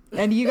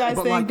 And you guys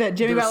But, think like, that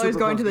Jimmy they're Butler is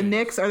super going to close the games.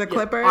 Knicks or the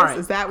Clippers? all right,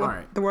 Is that what all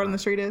right, the word on the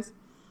street is?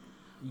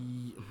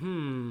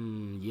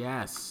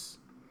 Yes.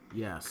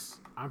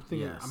 I'm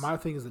thinking. Yes. My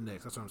thing is the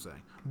Knicks. That's what I'm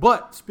saying.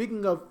 But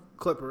speaking of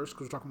Clippers,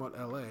 because we're talking about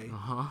LA,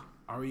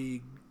 are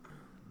we?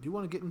 Do you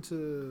want to get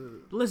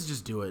into? Let's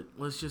just do it.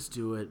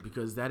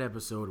 Because that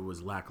episode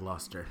was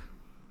lackluster.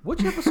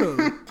 Which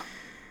episode?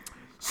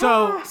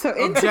 So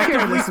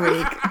insecure this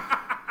week.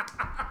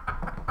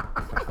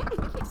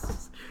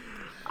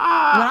 When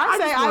I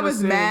say I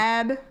was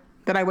mad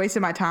that I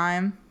wasted my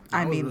time,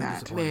 I mean really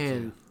that.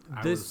 disappointed. Man,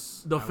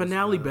 the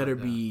finale better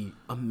be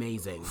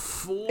amazing.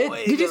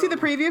 Did you see the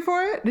preview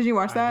for it? Did you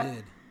watch that?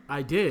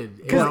 I did.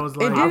 And Because I was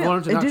like,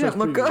 it didn't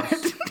look good.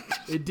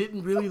 it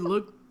didn't really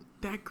look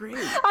that great. I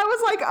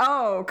was like,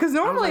 oh, because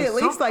normally like, at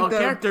least like a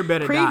character the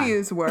better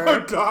previews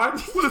were. God,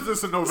 what is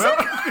this, a novella?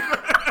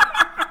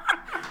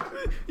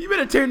 You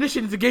better turn this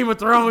shit into Game of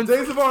Thrones.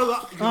 Days of Our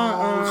Lives.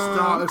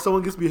 Stop. If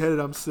someone gets beheaded,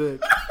 I'm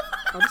sick.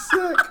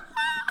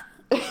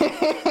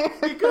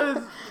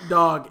 Because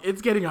dog,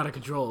 it's getting out of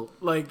control.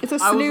 Like It's a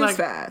I was snooze like,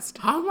 fest.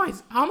 How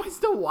am I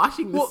still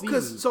watching this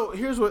season? So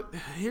here's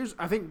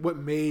I think what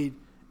made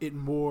it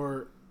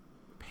more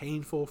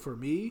painful for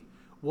me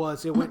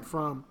was it went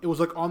from it was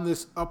like on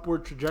this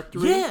upward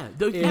trajectory. Yeah,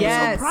 the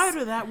episode prior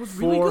to that was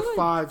really 4, good.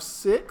 5,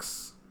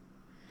 6.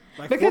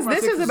 Like Because 4,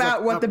 5, this 6 is about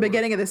like what the upward.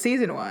 beginning of the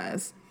season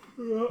was.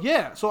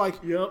 Yeah, so like,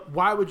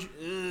 why would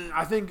you?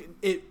 I think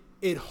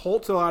it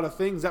halts a lot of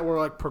things that were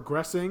like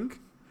progressing,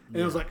 and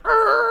it was like,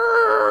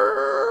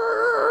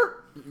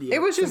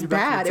 It was just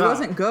bad. It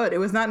wasn't good. It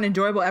was not an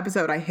enjoyable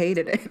episode. I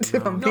hated it.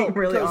 If I'm being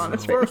really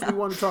honest. First, we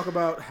want to talk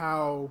about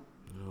how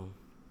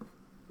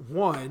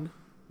one.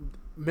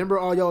 Remember,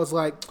 all y'all was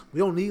like, we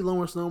don't need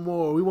Lawrence no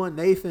more. We want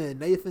Nathan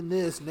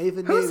this,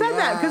 Nathan. Who said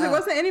that? Because it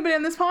wasn't anybody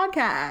in this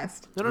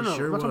podcast. No. I'm not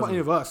talking about any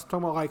of us. I'm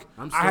talking about like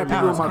I'm I had so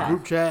people in mad. my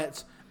group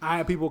chats. I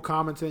had people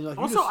commenting. Like,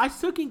 Also, I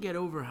still can't get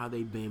over how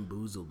they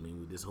bamboozled me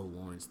with this whole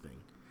Lawrence thing.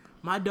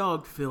 My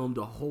dog filmed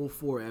a whole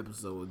 4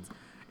 episodes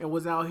and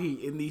was out here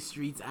in these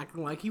streets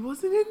acting like he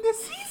wasn't in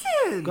this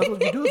season. that's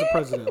what you do as a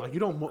president. Like you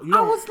don't.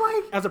 I was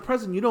like, as a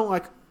president, you don't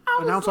like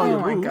I announce was all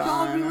your like, moves. oh my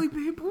y'all God. really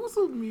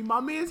bamboozled me.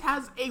 My man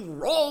has a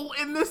role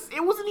in this.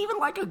 It wasn't even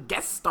like a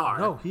guest star.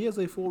 No, he has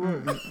a full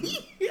role.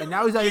 And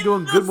now he's out here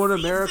doing Good Morning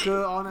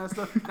America, all that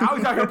stuff. Now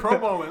he's out here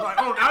promoing. Like,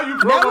 oh, now you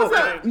That promo.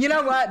 was you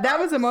know what? That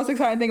was the most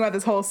exciting thing about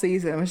this whole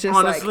season. It was just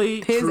Honestly,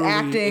 like his truly, it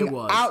acting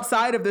was.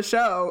 outside of the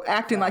show,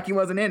 acting like he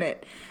wasn't in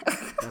it.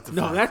 That's a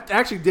No, fact. that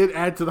actually did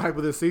add to the hype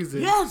of this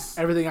season. Yes.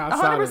 Everything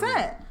outside of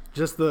 100%. it.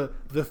 Just the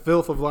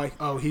filth of like,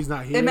 oh, he's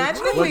not here.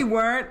 Imagine if Like,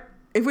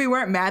 we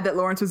weren't mad that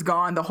Lawrence was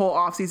gone the whole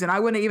offseason. I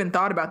wouldn't have even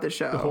thought about this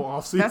show. the whole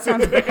offseason. That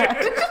sounds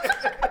bad.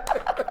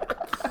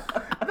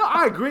 No,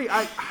 I agree.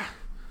 I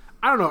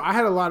don't know. I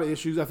had a lot of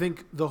issues. I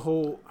think the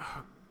whole.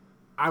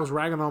 I was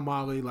ragging on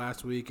Molly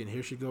last week, and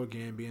here she go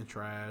again, being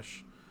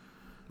trash.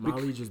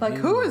 Molly just Like,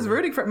 being who is Molly.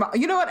 rooting for Molly?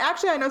 You know what?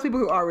 Actually, I know people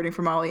who are rooting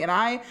for Molly, and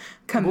I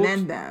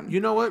commend them. You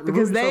know what?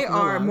 Because Remove they yourself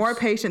from their are more lives.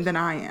 patient than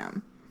I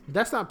am.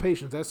 That's not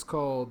patience. That's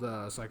called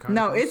psychotic.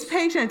 No, it's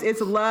patience.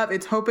 It's love.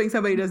 It's hoping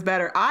somebody does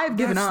better. I've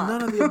given That's up.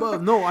 none of the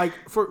above. No, like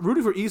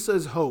rooting for Issa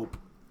is hope.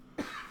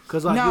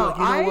 Because like, No, you're like,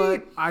 you know I-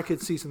 what? I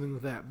could see something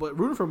with that. But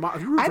rooting for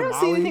Molly, I don't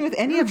see anything with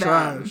any you're of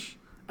them. trash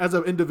as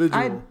an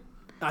individual,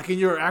 like in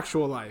your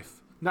actual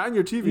life, not in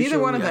your TV show. Neither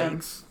one of them.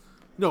 Yikes.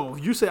 No,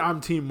 if you say I'm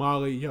Team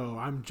Molly, yo,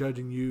 I'm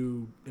judging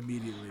you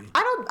immediately.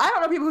 I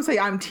don't know people who say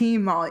I'm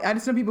Team Molly. I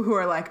just know people who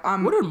are like,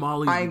 What are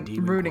Molly's I'm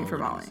redeeming rooting for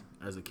Molly. qualities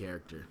as a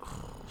character?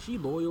 She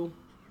loyal.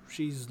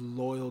 She's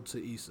loyal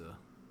to Issa.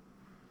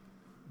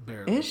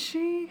 Barely. Is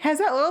she? Has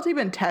that loyalty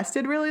been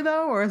tested really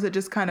though, or is it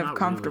just kind of Not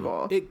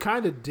comfortable? It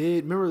kind of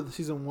did. Remember the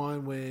season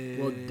 1 when?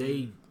 Well,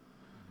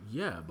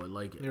 yeah, but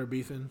like they were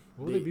beefing.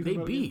 What were they beefing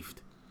about again?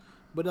 beefed.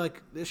 But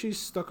like she's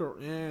stuck her.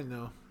 Yeah,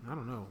 no, I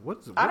don't know.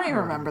 I don't even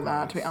remember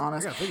that, to be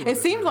honest. It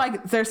seems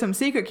like there's some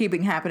secret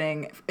keeping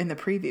happening in the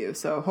preview,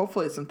 so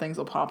hopefully some things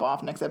will pop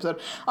off next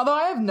episode. Although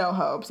I have no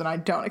hopes, and I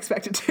don't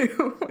expect it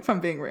to, if I'm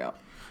being real.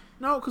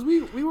 No, because we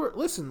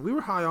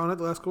were high on it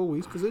the last couple of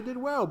weeks because it did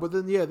well, but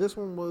then this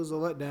one was a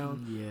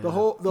letdown. Yeah.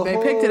 They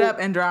picked it up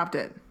and dropped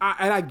it.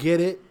 And I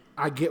get it.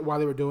 I get why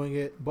they were doing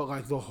it, but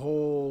like the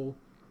whole,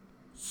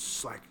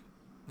 like,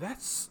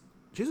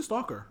 she's a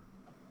stalker.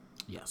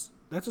 Yes.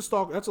 That's a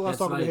stalker. That's a lot of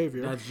stalker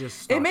behavior. That's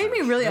just. It made me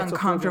really That's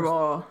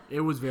uncomfortable.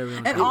 It was very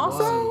uncomfortable. And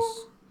also,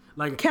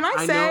 like, can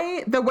I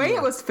say the way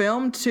it was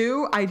filmed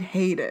too? I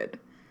hated.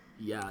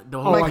 Yeah,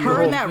 the whole like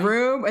her in that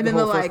room, and then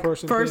the like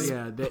first.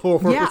 Yeah,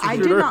 I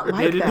did not like that.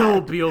 They did the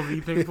whole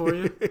POV thing for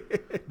you.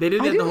 They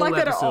did it the whole like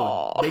that at episode.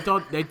 all.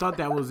 They thought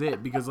that was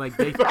it because like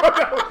they they're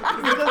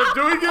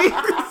doing it.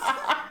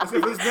 I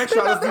said, this next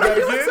shot, let's do that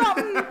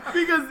again.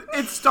 Because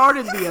it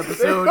started the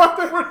episode. They thought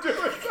they were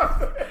doing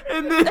something.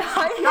 And then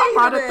y'all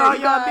might have thought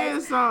y'all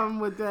did something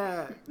with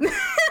that.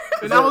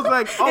 And I was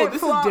like, oh,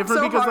 this is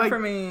different so because hard like for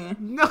me.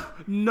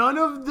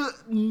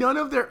 none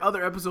of their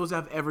other episodes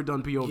have ever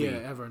done POV.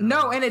 Yeah, ever.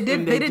 No, and it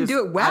didn't. They didn't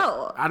do it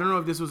well. I don't know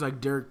if this was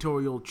like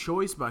directorial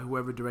choice by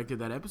whoever directed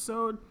that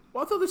episode.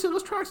 Well, I thought they said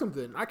let's try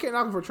something. I can't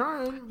knock you for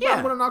trying. Yeah.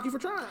 I'm gonna knock you for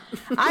trying.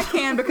 I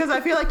can because I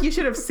feel like you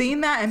should have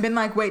seen that and been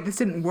like, wait, this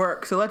didn't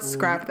work, so let's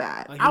scrap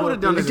that. Like, I would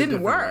have done it. It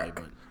didn't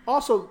work.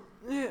 Also,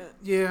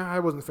 yeah, I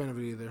wasn't a fan of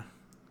it either.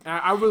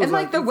 I really and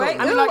like the way,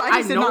 I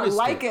just did not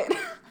like it.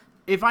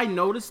 If I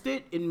noticed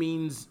it, it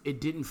means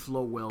it didn't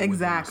flow well.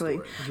 Exactly.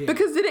 Within the story.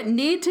 Because did it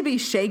need to be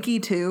shaky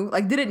too?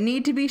 Like, did it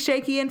need to be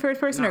shaky in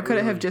first person, or could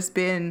it have just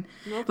been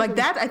like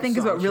that? I think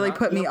is what really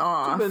put me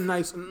off. Could have been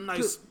nice.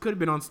 Could have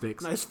been on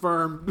sticks. Nice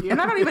firm. Yeah.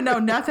 And I don't even know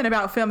nothing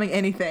about filming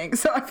anything,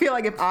 so I feel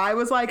like if I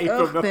was like,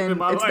 ugh, then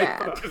it's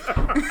bad.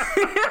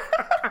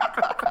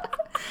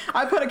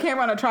 I put a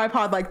camera on a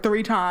tripod like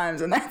 3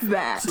 times, and that's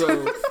that.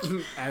 So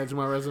add it to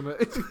my resume.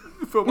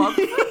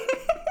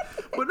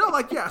 But no,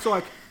 like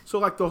so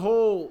the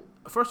whole.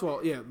 First of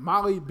all,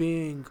 Molly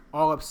being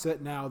all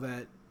upset now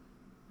that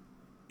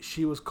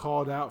she was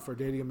called out for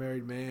dating a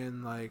married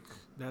man, like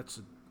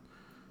that's.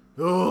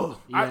 I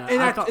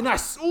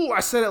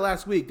said it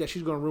last week that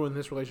she's going to ruin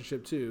this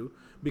relationship too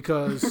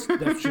because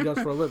that's what she does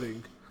for a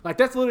living. Like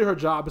that's literally her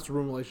job is to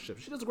ruin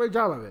relationships. She does a great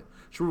job of it.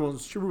 She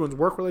ruins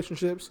work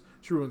relationships.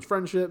 She ruins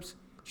friendships.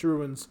 She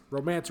ruins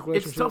romantic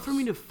relationships. It's tough for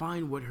me to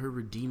find what her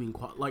redeeming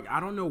like I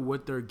don't know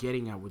what they're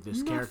getting at with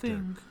this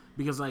character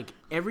because like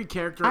every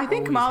character. I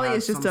think Molly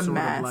is just a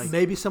mess. Like,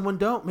 maybe someone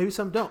don't. Maybe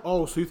some don't.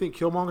 Oh, so you think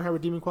Killmonger have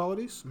redeeming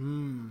qualities?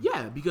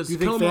 Yeah, because you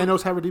think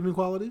Thanos have redeeming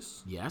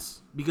qualities?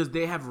 Yes, because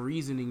they have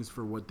reasonings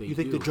for what they do. You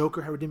think the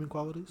Joker have redeeming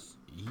qualities?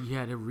 He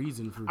had a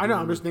reason for. I know.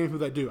 I'm just naming who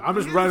that do. I'm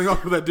just writing off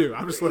who that do.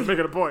 I'm just making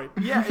a point.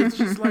 Yeah, it's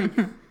just like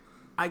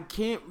I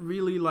can't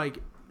really like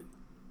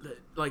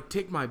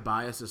take my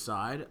bias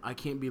aside. I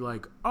can't be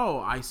like, oh,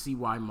 I see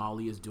why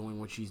Molly is doing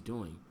what she's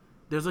doing.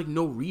 There's like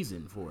no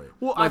reason for it.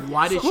 Well, like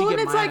why did she get mad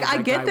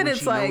at that guy when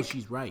she knows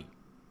she's right?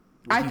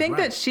 I think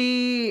that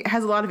she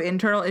has a lot of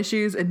internal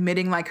issues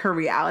admitting like her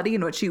reality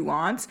and what she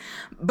wants.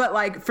 But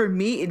like for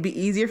me, it'd be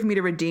easier for me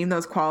to redeem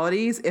those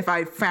qualities if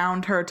I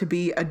found her to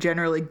be a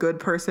generally good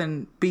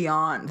person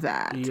beyond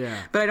that. Yeah.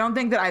 But I don't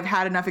think that I've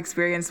had enough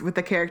experience with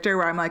the character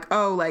where I'm like,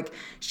 oh, like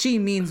she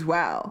means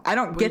well. I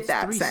don't get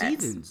that 3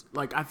 sense. Seasons.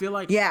 Like I feel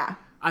like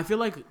I feel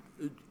like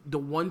the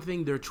one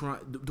thing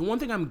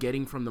I'm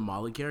getting from the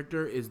Molly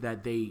character is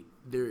that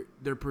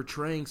they're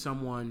portraying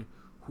someone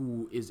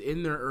who is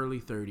in their early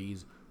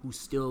 30s who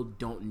still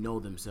don't know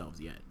themselves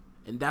yet.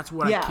 And that's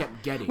what I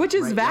kept getting. Which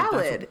is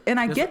valid. And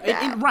I get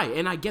that. Right.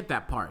 And I get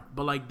that part.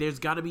 But like, there's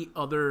got to be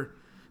other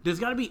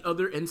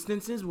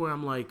instances where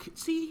I'm like,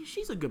 see,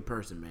 she's a good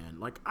person, man.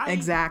 Like, I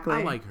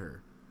like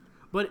her.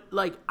 But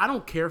like, I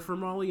don't care for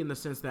Molly in the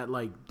sense that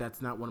like,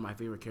 that's not one of my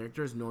favorite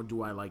characters, nor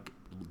do I like,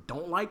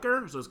 don't like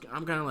her. So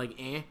I'm kind of like,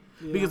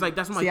 because like,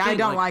 that's my thing. I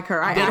don't like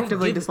her. I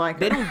actively dislike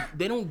her.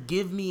 They don't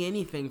give me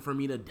anything for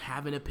me to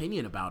have an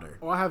opinion about her.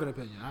 Oh, I have an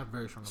opinion. I have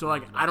very strong. So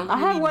like, I don't. I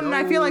have one, and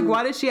I feel like,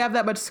 why does she have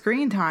that much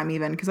screen time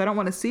even? Because I don't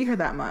want to see her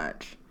that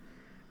much.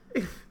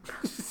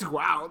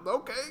 Wow.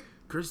 Okay.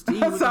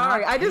 Christine. I'm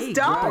sorry, I just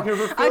don't.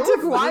 I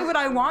took. Why would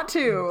I want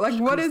to? Like,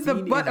 what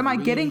am I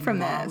getting from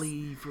this?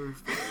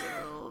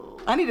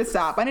 I need to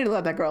stop. I need to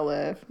let that girl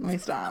live. Let me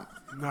stop.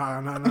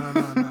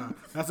 No.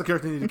 That's the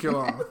character you need to kill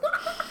off.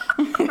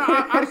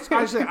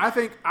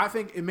 I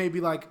think it may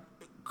be like,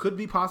 could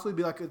be possibly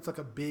be like, it's like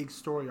a big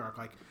story arc.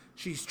 Like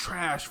she's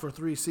trash for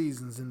 3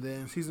 seasons, and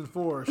then season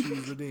 4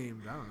 she's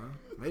redeemed. I don't know.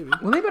 Maybe.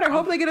 Well, they better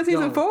hope they get a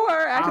season 4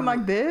 acting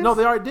like this. No,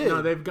 they already did.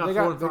 No, they've got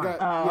 4 and 5.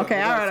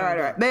 Okay, all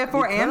right. They have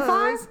 4 and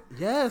 5?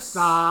 Yes.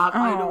 Stop.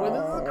 I know where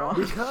this is going.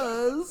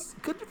 Because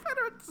Good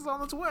Confederates is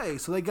on its way.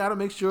 So they got to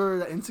make sure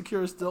that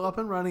Insecure is still up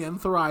and running and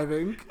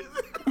thriving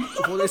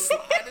before they slide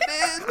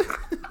it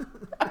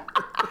in.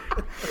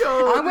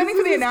 I'm waiting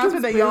for the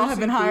announcement that y'all have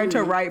been hired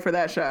to write for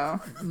that show.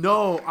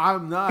 No,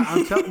 I'm not.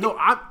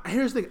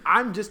 Here's the thing.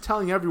 I'm just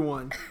telling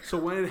everyone. So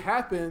when it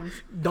happens,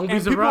 Don't be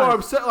and people surprised. are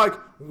upset. Like,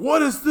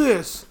 what is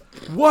this?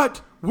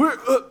 What? We're.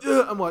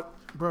 I'm like,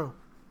 bro.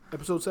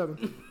 Episode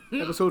 7,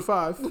 episode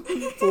 5,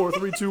 4,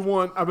 3, 2,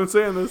 1. I've been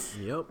saying this.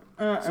 Yep.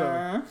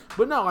 So,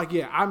 but no, like,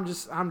 yeah. I'm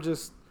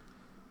just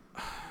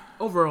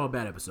Overall,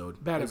 bad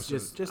episode. bad It's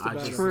episode. Just a bad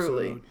episode.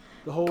 Truly.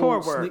 The whole Poor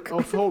work.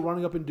 the whole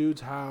running up in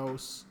dude's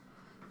house.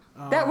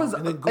 That was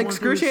and then going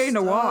through excruciating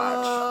to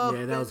watch. stuff.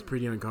 Yeah, that was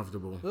pretty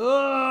uncomfortable.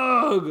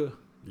 Ugh.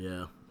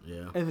 Yeah.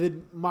 And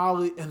then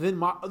Molly,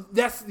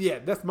 that's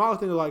Molly's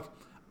thing. Like,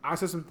 I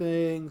said some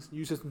things,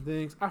 you said some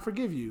things. I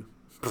forgive you.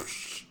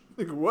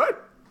 Like,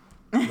 what?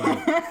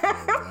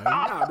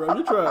 Nah, bro,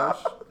 you're trash.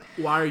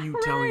 Why are you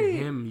telling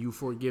him you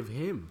forgive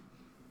him?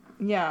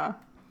 Yeah.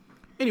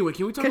 Anyway,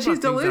 can we talk about Because she's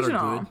things that are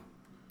delusional. good?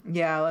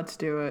 Yeah, let's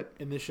do it.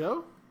 In this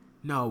show?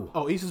 No.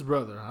 Oh, Issa's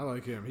brother. I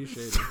like him. He's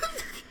shady.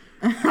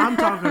 I'm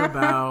talking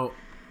about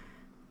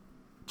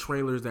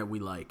trailers that we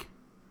like.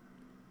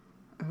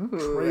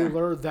 Ooh.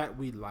 Trailer that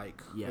we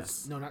like.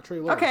 Yes. No, not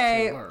trailer.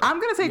 Okay, Trailer. I'm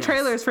going to say Yes.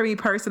 trailers for me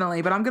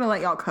personally, but I'm going to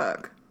let y'all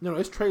cook. No,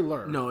 it's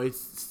trailer. No, it's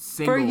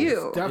singles. For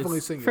you. Definitely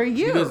It's single. For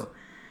you.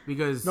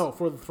 Because No,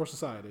 for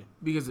society.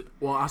 because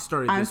well, I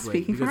started I'm this way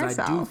speaking for because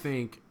I do myself.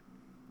 think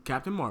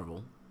Captain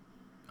Marvel,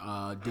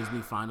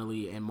 Disney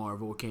finally and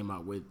Marvel came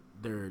out with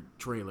their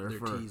trailer Their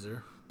for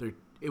teaser.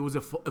 It was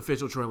an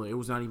official trailer. It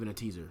was not even a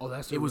teaser. Oh,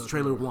 that's it was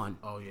trailer 1.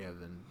 Oh yeah,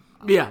 then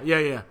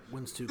Yeah.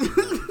 wins 2.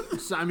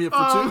 Sign me up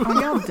for 2.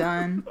 Are y'all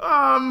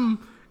done?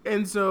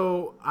 And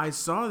so I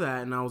saw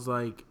that and I was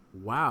like,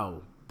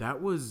 wow,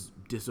 that was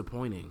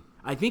disappointing.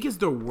 I think it's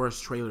the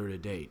worst trailer to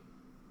date.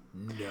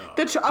 No.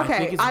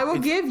 Okay, I will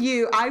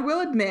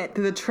it's- admit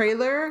that the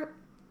trailer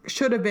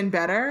should have been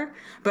better,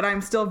 but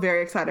I'm still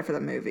very excited for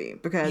the movie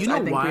because You know I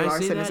think why Brie I say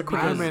Larson is that? a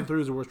queen. Iron Man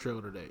 3 is the worst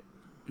trailer to date.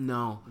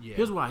 No. Yeah.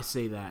 Here's why I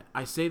say that.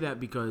 I say that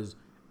because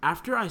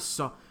after I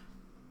saw...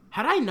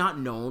 Had I not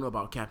known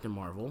about Captain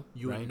Marvel,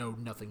 You right, would know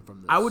nothing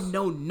from this. I would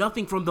know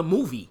nothing from the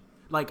movie.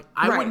 Like,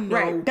 I Right, wouldn't know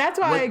right. That's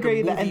why what I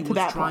agree the that- movie and to was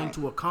that trying point.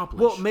 to accomplish.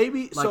 Well,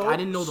 maybe Like, I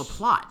didn't know the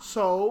plot.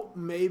 So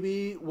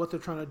maybe what they're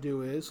trying to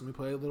do is, let me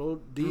play a little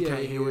DA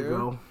Okay, here we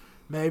go.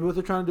 Maybe what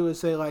they're trying to do is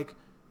say, like,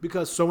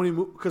 because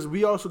because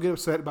we also get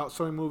upset about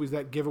so many movies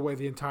that give away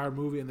the entire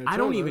movie in their I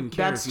don't trailer. even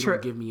care That's if you true.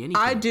 don't give me anything.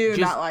 I do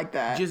not like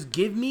that. Just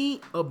give me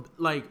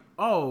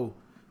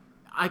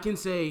I can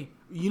say,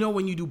 you know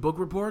when you do book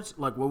reports,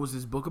 like what was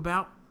this book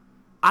about?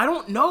 I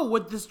don't know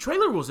what this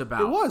trailer was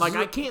about. It was. Like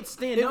I can't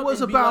stand up It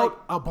was and be about like,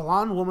 a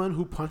blonde woman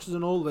who punches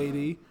an old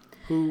lady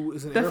who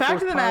is an The Air fact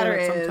Force of the pilot matter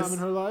at is- some time in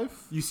her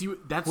life. you see,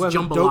 that's Who has a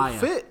jambalaya.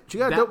 dope fit. She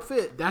got a dope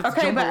fit. That's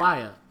Okay, but-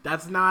 jambalaya.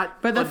 That's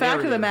not. But the a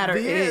fact of the matter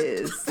The end.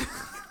 is,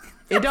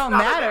 it don't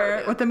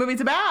matter what the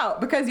movie's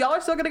about because y'all are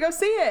still gonna go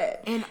see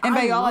it. And by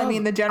I y'all, I love-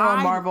 mean the general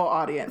I- Marvel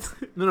audience.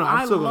 No,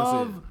 I I'm still going to see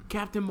love it.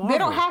 Captain Marvel. They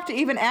don't have to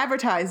even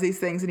advertise these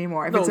things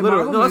anymore. If No, it's a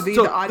literally. Marvel No, that's- movie,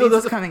 so- the audience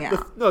that's- is coming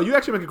out. No, you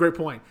actually make a great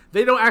point.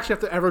 They don't actually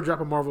have to ever drop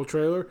a Marvel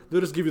trailer.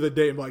 They'll just give you the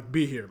date and be like,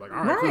 be here. Like,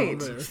 all right, cool, I'm Right.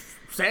 there.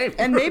 Same.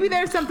 And maybe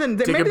there's something.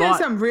 Maybe Ticket there's bought.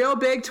 some real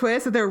big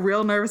twist that they're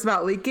real nervous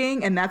about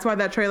leaking, and that's why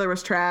that trailer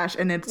was trash,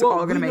 and it's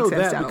all going to make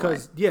sense down the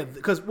line.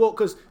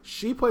 because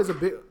she plays a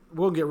bit.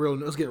 Let's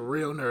get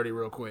real nerdy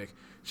real quick.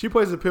 She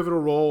plays a pivotal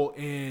role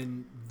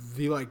in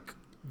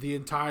the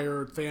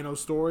entire Thanos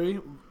story,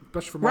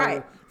 especially for Marvel,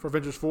 Right. for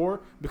Avengers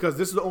 4, because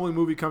this is the only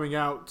movie coming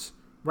out.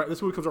 Right,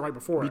 this movie comes out right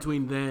before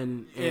Between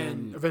then it,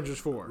 and Avengers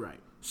 4. Right.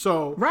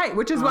 So Right,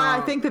 which is why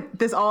I think that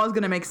this all is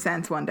going to make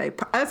sense one day.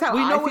 That's how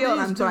we know I feel, and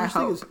it is. that's what I The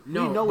thing hope. is,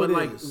 no, we know but it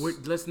like,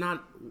 is. let's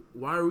not.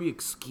 Why are we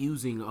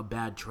excusing a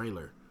bad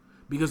trailer?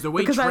 Because the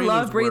way Because I trailers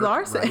love Brie work,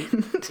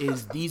 Larson. right,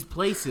 is these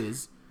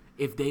places,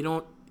 if they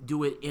don't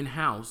do it in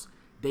house,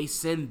 they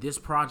send this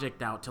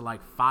project out to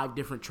like 5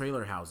 different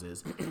trailer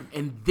houses,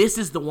 and this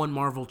is the one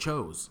Marvel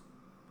chose.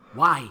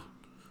 Why?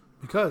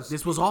 Because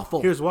This was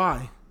awful. here's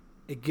why.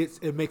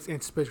 It makes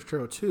anticipation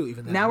trailer 2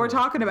 even that Now we're more.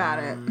 talking about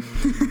it.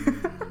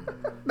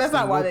 That's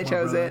not why they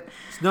chose it.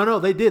 No,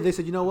 they did. They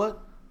said, you know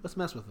what? Let's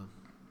mess with them.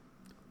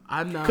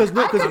 I'm not. Because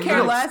I could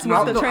care less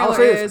what the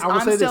trailer is.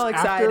 I'm still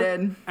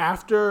excited.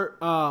 After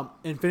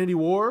Infinity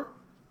War,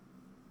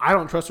 I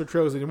don't trust their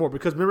trailers anymore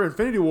because remember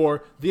Infinity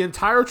War, the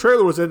entire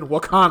trailer was in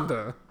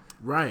Wakanda.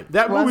 Right.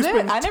 That Was movie it?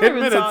 spent I 10 never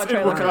even minutes saw a in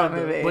trailer for that Wakanda.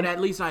 movie. But at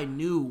least I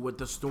knew what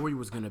the story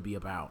was going to be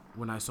about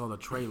when I saw the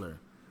trailer.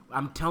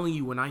 I'm telling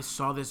you, when I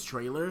saw this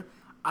trailer,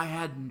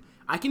 I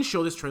can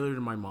show this trailer to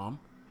my mom,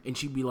 and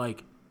she'd be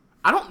like,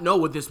 I don't know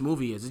what this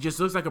movie is. It just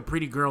looks like a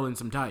pretty girl in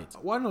some tights.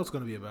 Well, I know what it's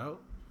going to be about.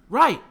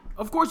 Right.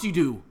 Of course you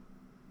do.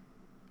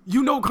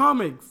 You know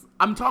comics.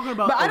 I'm talking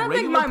about But I a don't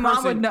think regular my mom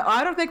person. would know.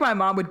 I don't think my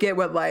mom would get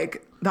what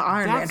like the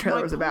Iron Man That's trailer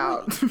my was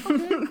about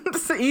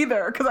point.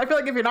 either. Because I feel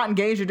like if you're not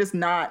engaged, you're just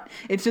not.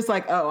 It's just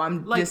like, oh,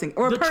 I'm Like, disengaged.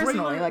 Or the personally,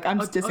 trailer- like I'm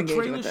just disengaged a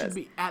trailer with should this.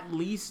 be at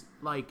least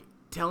like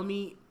tell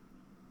me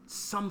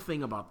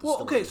something about the Well,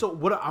 story. okay, so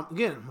what?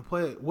 Again, I'm gonna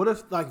play it. What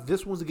if like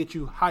this one's to get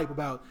you hype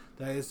about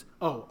that is?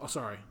 Oh,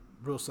 sorry.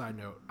 Real side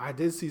note. I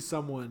did see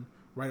someone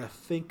write a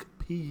think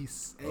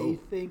piece. A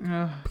think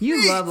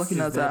You love looking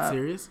Is those that up.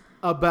 serious?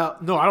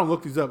 about. No, I don't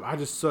look these up. I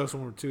just saw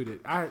someone tweet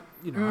it. I have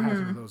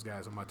some of those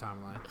guys on my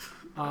timeline.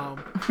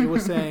 It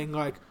was saying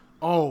like,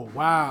 oh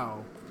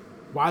wow,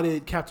 why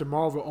did Captain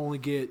Marvel only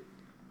get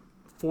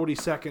 40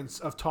 seconds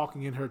of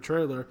talking in her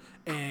trailer,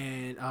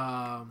 and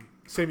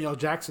Samuel L.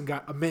 Jackson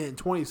got a minute and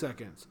 20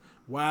 seconds.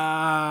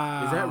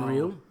 Wow. Is that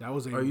real? That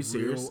was a Are you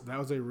serious? That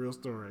was a real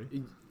story.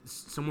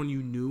 Someone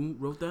you knew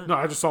wrote that? No,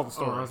 I just saw the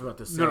story. Oh, I was about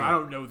to say. No, I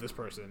don't know this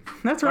person.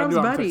 That's I Rob's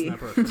knew I was buddy. texting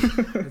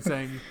that person and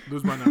saying,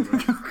 lose my number.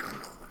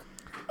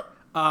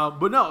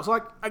 But no, so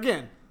like,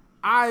 again,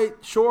 I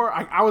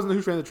wasn't a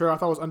huge fan of the trailer. I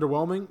thought it was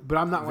underwhelming, but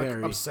I'm not like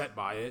Very. upset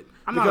by it.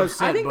 I'm not because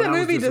upset. I think but the I was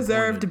movie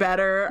deserved disappointed.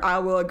 better. I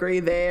will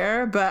agree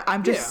there, but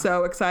I'm just Yeah.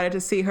 so excited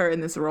to see her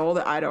in this role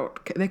that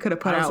they could have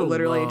put I out also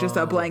literally just a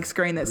love blank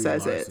screen that Brie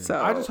says it. Larson.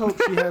 So I just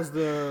hope she has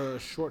the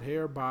short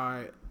hair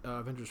by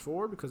Avengers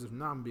 4, because if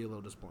not, I'm going to be a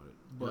little disappointed.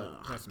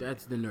 But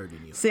That's the nerd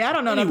in you. see, I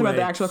don't know nothing about the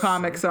Anyway, actual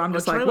comics, so I'm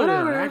just a like, trailer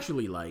that whatever. I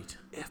actually liked.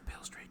 if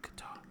Beale Street could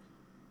talk.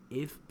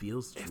 If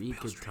Beale Street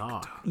could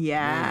talk.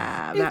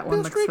 Yeah, If that one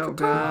Beale looks Street so could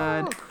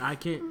good. talk.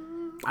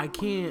 I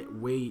can't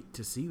wait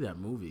to see that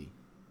movie.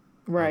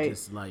 I Right.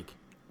 just like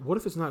What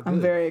if it's not good? I'm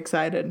very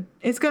excited.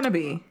 It's gonna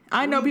be.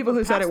 I know people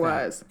who said it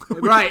was.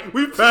 right.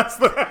 We passed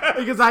that.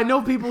 Because I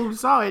know people who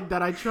saw it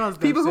that I trust.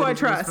 that People who said I it was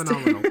trust.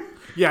 phenomenal.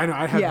 Yeah, I know.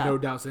 I have Yeah. no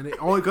doubts in it.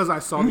 Only because I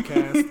saw the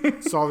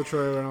cast, saw the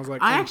trailer, and I was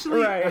like, I oh.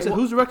 actually, Right. I said,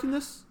 who's directing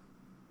this?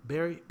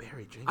 Barry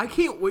Jenkins. I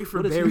can't wait for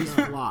What is he Barry's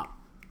done? flop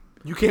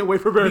You can't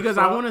wait for Barry because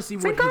I want to see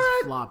what Sankara.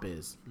 his flop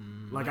is.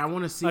 Like I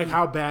want to see like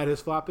how bad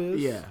his flop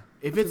is. Yeah,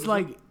 if it's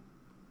like,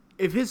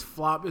 if his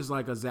flop is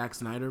like a Zack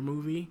Snyder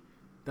movie,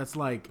 that's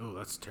like Oh,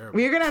 that's terrible.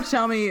 Well, you're gonna have to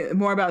tell me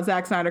more about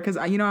Zack Snyder because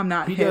I'm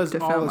not He hip does to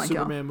all film the like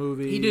Superman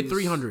movies. he did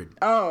 300.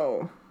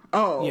 y'all.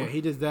 Oh. Yeah,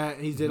 he did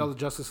that. He did all the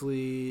Justice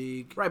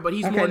League. Right, but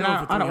he's Okay, more no,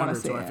 known for I don't wanna 300,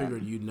 so see I it.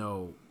 figured you'd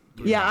know.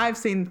 Yeah, I've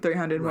seen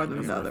 300 more Right, than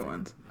that's the other perfect.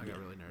 ones. I got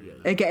really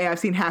nerdy. AKA, I've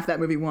seen half that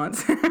movie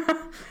once.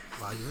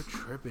 Wow, you're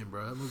tripping,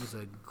 bro. That movie's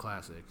a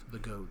classic. The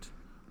GOAT.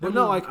 But That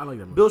no, movie- like, I like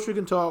that movie. Beale Street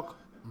can talk.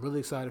 I'm really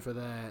excited for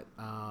that.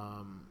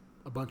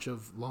 A bunch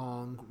of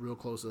long, real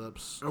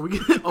close-ups. Are we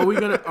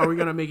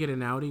gonna make it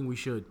an outing? We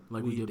should,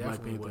 like we did Black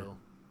definitely Panther. will.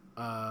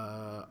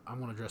 I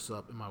want to dress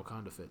up in my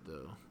Wakanda fit,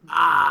 though.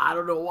 I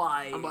don't know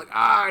why. I'm like,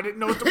 I didn't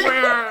know what to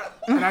wear,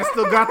 and I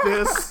still got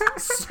this,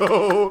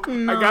 so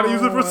I gotta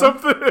use it for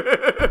something.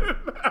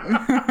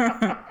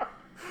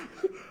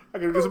 I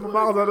gotta get some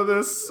miles out of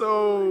this,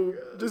 so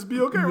just be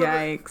okay with it.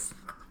 Yikes.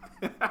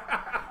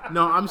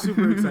 No, I'm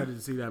super excited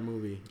to see that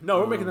movie. No,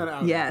 we're making that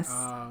out. Yes.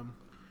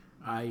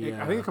 I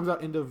think it comes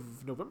out end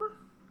of November.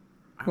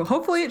 Well,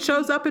 hopefully it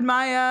shows up in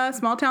my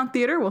small town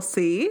theater. We'll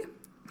see.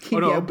 Keep Oh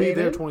no, you it'll be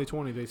there updated.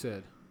 2020. They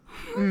said.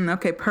 Okay, When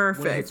it hits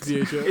perfect.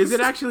 VHS. Is it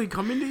actually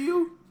coming to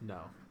you? No.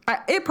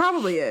 It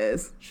probably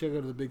is. Should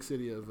go to the big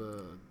city of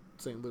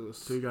St. Louis.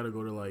 So you got to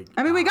go to like.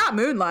 I mean, we got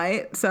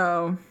Moonlight,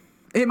 so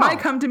it might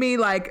come to me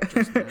like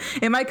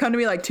it might come to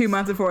me like 2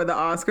 months before the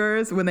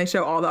Oscars when they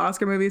show all the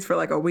Oscar movies for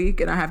like a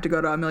week, and I have to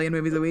go to a million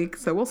movies a week.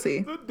 So we'll see.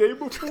 The day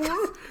before.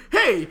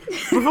 Hey,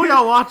 before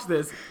y'all watch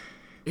this,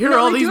 here are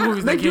all they these do it-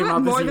 movies they that do came it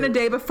out more this than year. a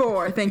day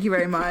before. Thank you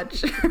very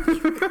much.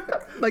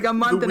 Like a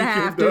month and a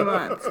half, weekend. 2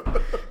 months.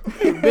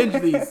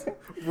 Binge these.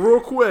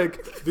 Real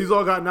quick, these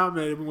all got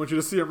nominated. We want you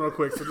to see them real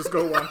quick, so just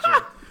go watch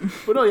them.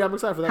 But no, yeah, I'm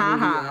excited for that movie.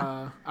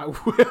 Ha I will.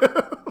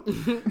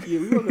 Yeah,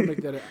 we were gonna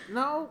make that.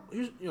 No,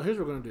 here's what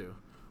we're gonna do.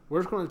 We're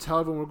just gonna tell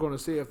everyone we're gonna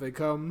see if they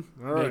come.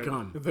 All They right.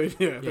 come. If they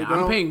Yeah, don't,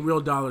 I'm paying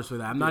real dollars for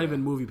that. I'm not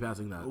even movie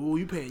passing that. Ooh,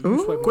 you paying? Ooh.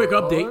 You swipe Quick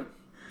hard. update.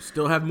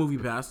 Still have movie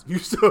pass. You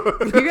still.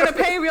 You're gonna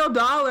pay real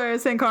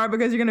dollars, Sankara,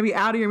 because you're gonna be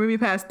out of your movie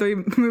pass 3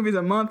 movies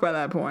a month by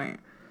that point.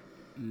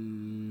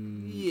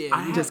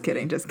 Yeah, Just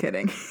kidding.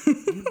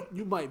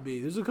 you might be.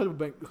 There's a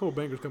couple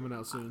bangers coming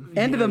out soon.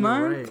 End of the You're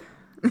month.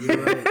 right. You're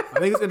right. I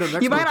think it's end of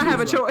next You might month, not have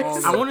too, a so, like,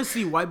 choice. all I want to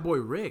see White Boy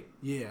Rick.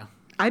 Yeah.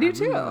 I do I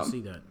really want to too.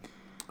 see that.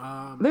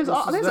 There's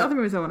this is that. other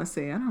movies I want to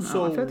see. I don't know. So I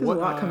feel like there's what, a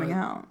lot coming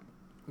out.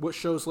 What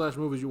shows /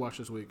 movies you watched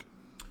this week?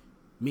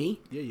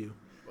 Me? Yeah, you.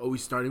 Are we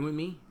starting with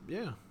me?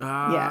 Yeah.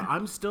 Yeah.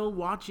 I'm still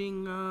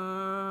watching.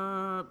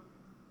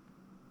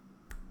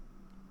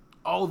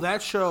 Oh,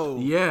 that show.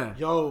 Yeah.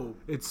 Yo,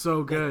 It's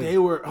so good. they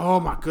were. Oh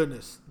my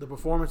goodness, the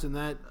performance in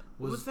that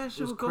was What's that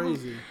show was called?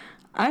 crazy.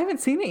 I haven't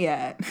seen it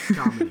yet.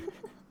 Comedy.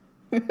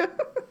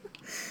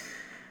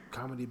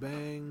 Comedy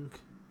Bang,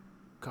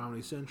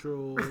 Comedy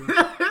Central.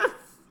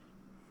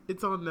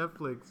 It's on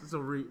Netflix. It's a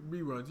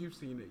reruns. You've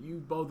seen it. You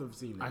both have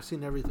seen it. I've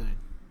seen everything.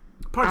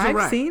 Parks and I've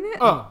Rec. seen it.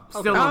 Oh,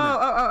 Still Oh, on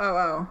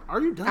oh. are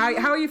you done?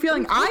 How are you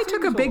feeling? What's I taking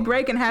took a so big long?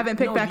 break and haven't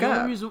picked back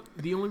up.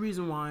 The only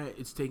reason why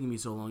it's taking me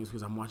so long is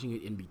because I'm watching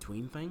it in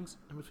between things.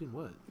 In between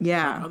what? Like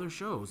Yeah. other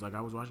shows. Like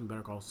I was watching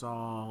Better Call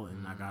Saul,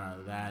 and I got out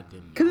of that.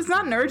 And 'Cause it's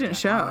not an urgent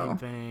Jack Ryan show.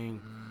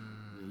 Thing.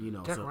 You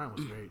know. Jack so, Ryan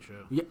was a great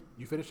show. Yeah.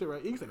 You finished it,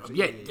 right? You finished it.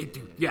 Yeah,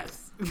 dude,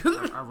 yes.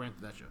 I ran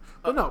through that show.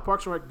 But no,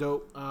 Parks and Rec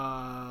dope.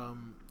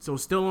 So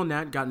still on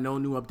that. Got no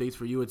new updates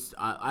for you.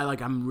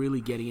 I'm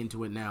really getting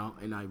into it now,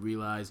 and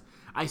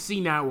I see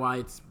now why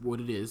it's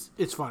what it is.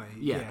 It's funny.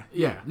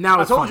 Yeah.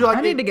 Now I told you, like,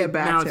 I need to get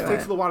back to it. it. It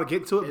takes a while to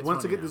get to it. It's Once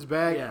I funny get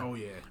now.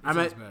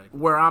 this bag,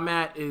 Where I'm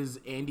at is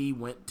Andy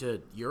went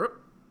to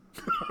Europe.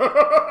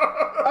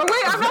 Oh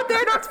wait, I'm not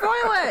there. Don't spoil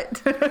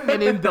it.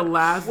 And in the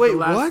last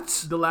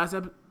what? The last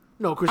episode.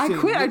 No, Christine. I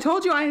quit. I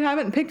told you I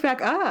haven't picked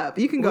back up.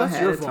 You can go that's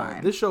ahead. your It's fault.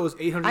 fine. This show is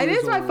 800 It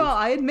years is my old. fault.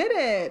 I admit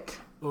it.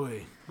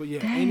 Oy. But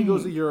yeah, Andy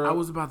goes to Europe. I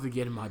was about to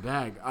get in my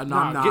bag. Get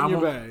in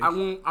your bag. I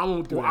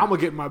won't do Well, that. I'm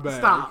gonna get in my bag.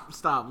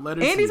 Stop. Let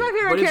her Andy's see my it. But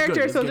favorite it's character,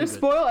 good. It's so getting just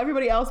good. spoil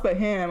everybody else but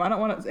him. I don't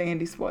want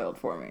Andy spoiled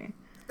for me.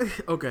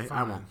 Okay, I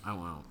Fine. won't.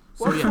 Well,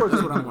 So of yeah, course,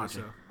 that's what I'm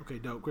watching. Okay,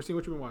 dope. Christine,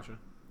 what you been watching?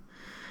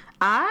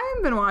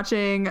 I've been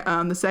watching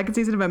the second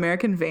season of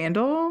American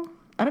Vandal.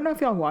 I don't know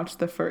if y'all watched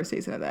the first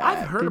season of that.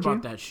 I've heard Did about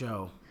you? that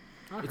show.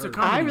 It's a heard.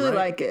 comedy, I really right?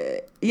 like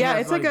it. Yeah,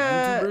 It it's has, like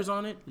a. YouTubers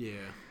on it. Yeah.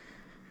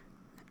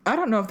 I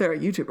don't know if there are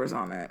YouTubers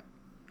on it.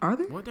 Are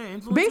there? What, they're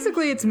influencers?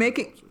 Basically, it's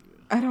making.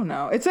 I don't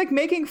know. It's like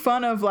making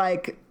fun of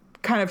like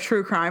kind of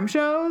true crime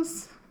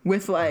shows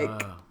with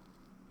like.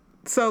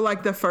 So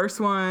like the first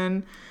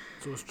one.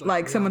 So it's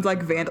Like someone's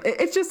like vandal.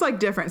 It's just like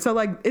different. So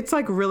like it's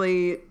like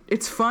really,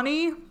 it's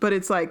funny, but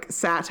it's like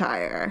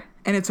satire,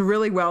 and it's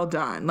really well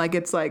done. Like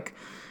it's like,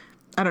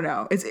 I don't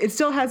know. It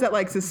still has that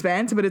like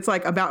suspense, but it's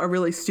like about a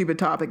really stupid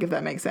topic, if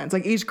that makes sense.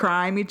 Like each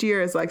crime each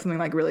year is like something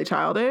like really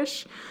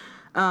childish,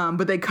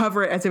 but they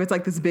cover it as if it's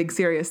like this big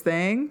serious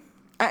thing.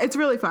 It's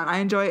really fun. I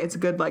enjoy it. It's a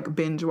good like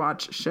binge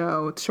watch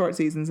show. It's short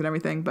seasons and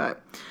everything,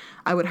 but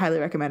I would highly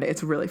recommend it.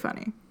 It's really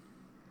funny.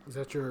 Is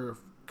that your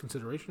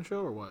consideration show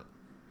or what?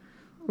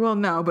 Well,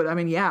 no, but I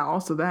mean, yeah,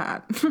 also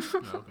that.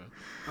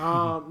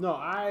 Oh, okay. No,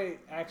 I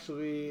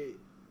actually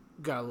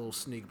got a little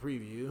sneak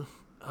preview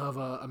of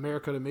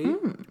America to Me.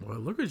 Well,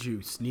 look at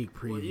you, sneak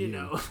preview. Well, you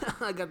know,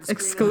 I got the screen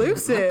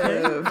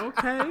Exclusive.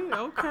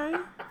 Okay.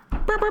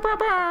 Bow, bow, bow,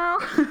 bow.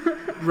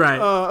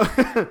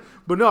 Right.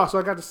 But no, so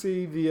I got to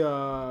see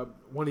the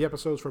one of the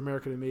episodes for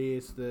America to Me.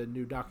 It's the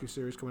new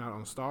docuseries coming out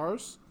on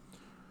Stars.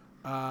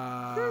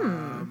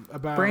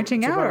 About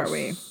Branching it's out, about are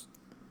we?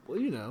 Well,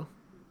 you know,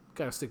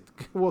 gotta stick.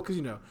 Because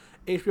you know,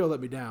 HBO let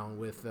me down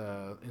with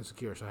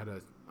Insecure, so I had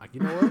to like,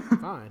 you know what?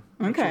 Fine.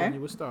 Okay. You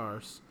with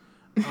Stars.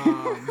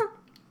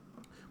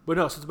 But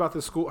no, so it's about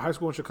this high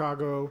school in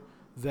Chicago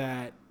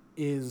that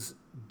is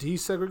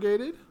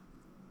desegregated,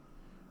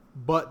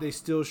 but they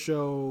still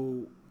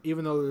show,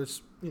 even though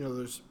there's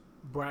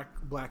black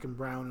and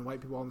brown and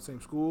white people all in the same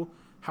school,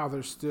 how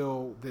there's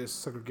still this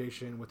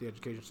segregation with the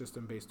education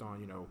system based on,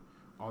 you know,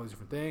 all these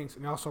different things.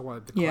 And also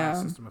about the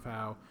class system of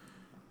how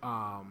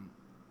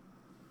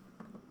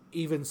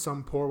even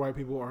some poor white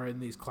people are in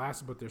these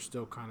classes, but they're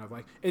still kind of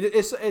like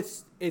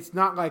it's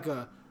not like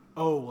a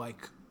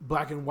like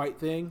black and white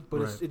thing,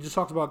 but right. it just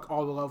talks about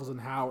all the levels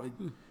and how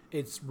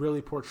it's really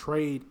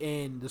portrayed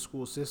in the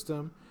school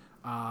system.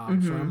 So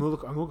I'm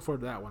looking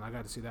forward to that one. I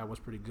got to see that. Was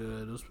pretty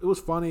good. It was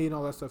funny and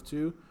all that stuff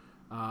too.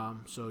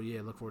 So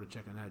yeah, look forward to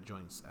checking that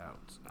joints out.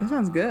 That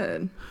sounds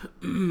good.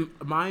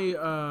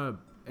 My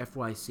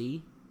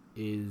F.Y.C.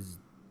 is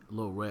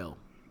Lil Rel.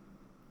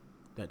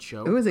 That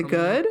show. Ooh, is it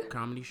good?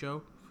 Comedy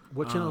show.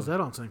 What channel is that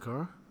on,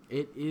 Sankara?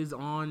 It is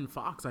on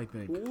Fox, I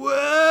think.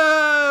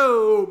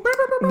 Whoa!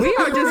 We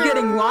are just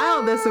getting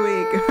wild this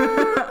week. Who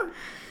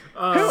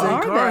are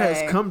Sankara they?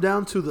 has come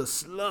down to the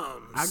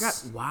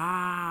slums.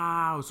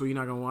 Wow. So you're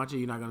not gonna watch it?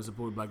 You're not gonna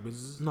support black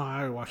businesses? No, I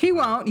already watched. He the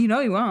pilot. won't. You know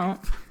he won't.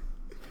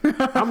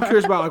 I'm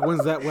curious about like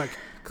when's that like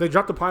because they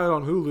dropped the pilot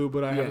on Hulu,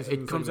 but I haven't seen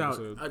it the comes second out.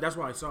 episode. That's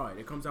why I saw it.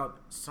 It comes out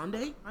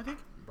Sunday, I think.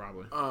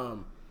 Probably.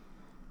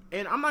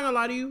 And I'm not gonna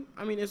lie to you.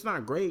 I mean, it's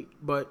not great,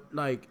 but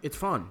like, it's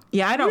fun.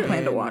 Yeah, I don't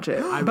plan to watch it,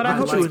 but I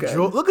hope you it's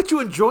enjoy, good. look at you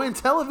enjoying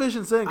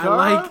television,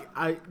 Sankara.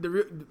 I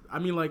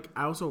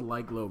also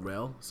like Lil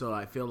Rel, so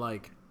I feel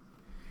like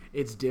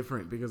it's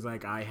different because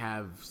like I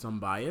have some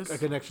bias. A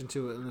connection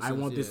to it. In a I sense,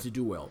 want this to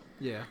do well.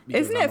 Yeah.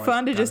 Because Isn't I'm it like,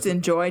 fun to just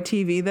enjoy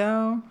TV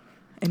though,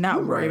 and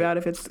not worry right. about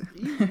if it's?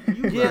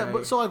 Yeah,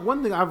 but so like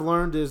one thing I've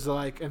learned is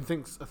like, and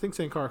I think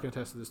Sankara can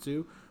attest to this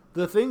too.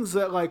 The things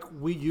that like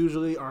we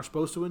usually are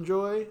supposed to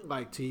enjoy,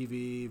 like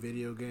TV,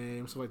 video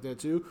games, stuff like that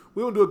too,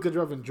 we don't do a good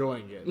job of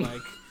enjoying it.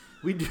 Like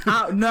we do.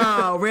 Oh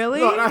no,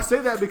 really? No, and I say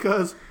that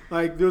because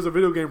like there was a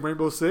video game,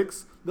 Rainbow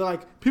Six. They're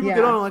like people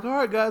get on like, all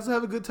right, guys,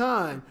 have a good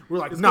time. We're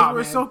like, nah,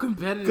 we're man. so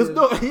competitive.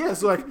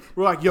 So like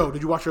we're like, yo,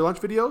 did you watch your lunch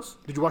videos?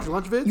 Did you watch your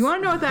lunch vids? You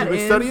wanna know what that you been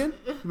is? studying?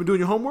 You been doing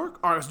your homework?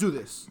 All right, let's do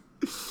this.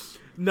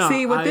 No,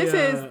 See, what this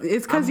is,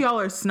 it's because y'all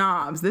are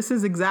snobs. This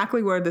is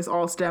exactly where this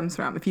all stems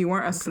from. If you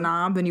weren't a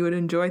snob, then you would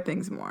enjoy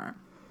things more.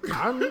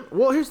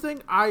 Well, here's the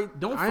thing.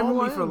 Don't I am fault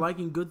who me I for am.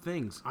 liking good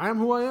things. I am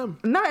who I am.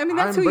 No, I mean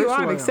that's who you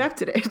are. I've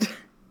accepted it.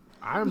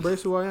 I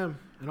embrace who I am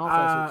in all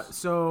facets.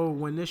 So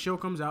when this show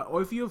comes out,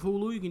 or if you have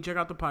Hulu, you can check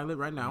out the pilot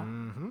right now.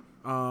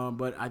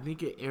 But I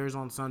think it airs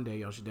on Sunday.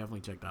 Y'all should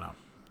definitely check that out.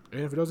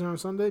 And if it doesn't air on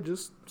Sunday,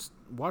 just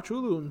watch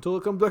Hulu until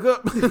it comes back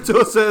up. Until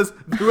it says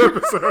new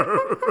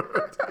episode.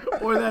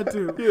 Or that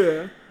too.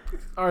 Yeah.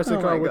 All right, so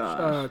Oh my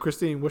gosh.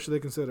 Christine, what should they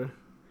consider?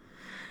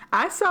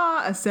 I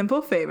saw A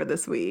Simple Favor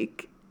this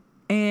week,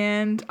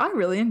 and I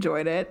really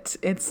enjoyed it.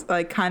 It's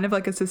like kind of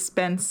like a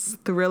suspense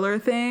thriller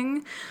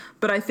thing,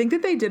 but I think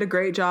that they did a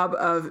great job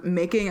of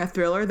making a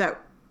thriller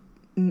that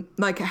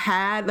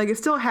it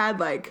still had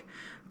like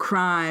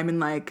crime and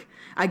like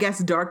I guess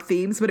dark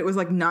themes, but it was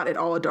like not at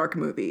all a dark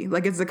movie.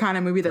 Like it's the kind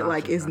of movie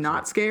that is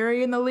not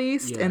scary in the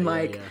least, and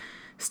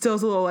still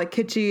is a little like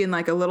kitschy and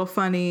like a little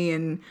funny,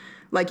 and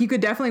like you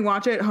could definitely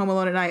watch it home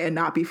alone at night and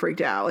not be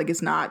freaked out. Like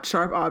it's not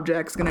sharp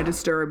objects gonna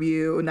disturb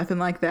you, nothing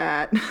like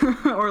that,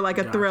 or like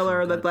a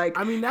thriller that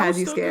has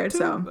you scared.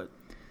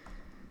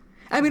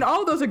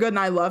 All of those are good, and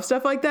I love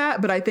stuff like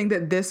that. But I think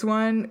that this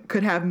one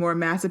could have more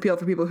mass appeal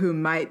for people who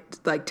might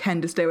like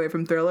tend to stay away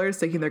from thrillers,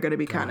 thinking they're going to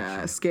be kind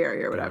of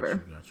scary or whatever.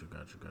 Gotcha.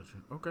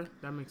 Okay,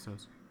 that makes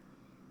sense.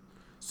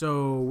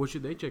 So, what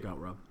should they check out,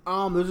 Rob?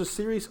 There's a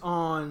series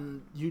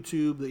on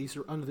YouTube,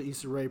 under the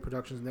Issa Rae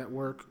Productions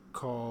Network,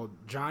 called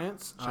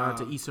Giants. Shout out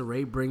to Issa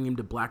Rae, bringing him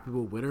to Black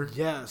People with her.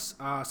 Yes,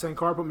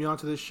 Sankara put me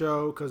onto this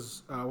show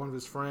because one of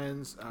his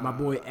friends, my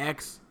boy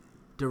X,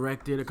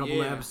 directed a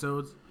couple of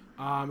episodes.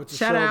 It's a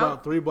show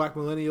about 3 black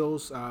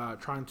millennials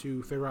trying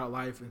to figure out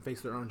life and face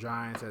their own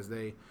giants as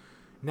they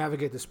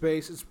navigate the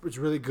space. It's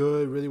really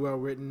good, really well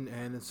written,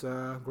 and it's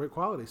great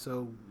quality.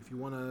 So if you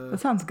want to, that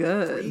sounds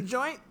good. Free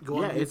joint, go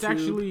on YouTube. It's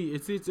actually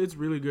it's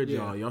really good,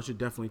 y'all. Y'all should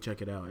definitely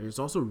check it out. And it's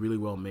also really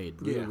well made,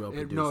 really well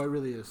produced. No, it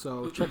really is.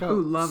 So check out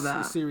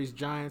the series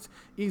Giants.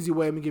 Easy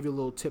way. Let me give you a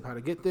little tip how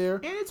to get there,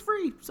 and it's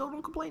free, so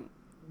don't complain.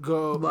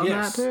 Go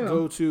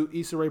to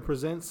Issa Rae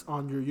Presents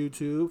on your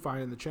YouTube. Find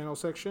it in the channel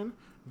section.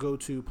 Go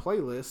to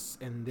playlists,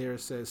 and there it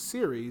says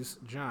series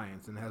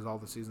Giants, and it has all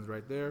the seasons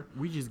right there.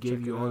 We just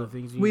gave you all the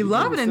things you We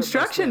love an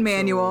instruction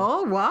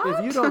manual. What?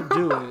 If you don't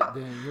do it,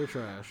 then you're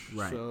trash.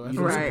 Right. So you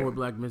don't support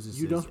black businesses.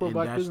 You don't support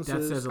black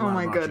businesses. That says a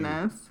lot about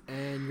goodness. You.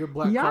 And your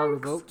black card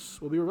revoked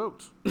will be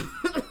revoked.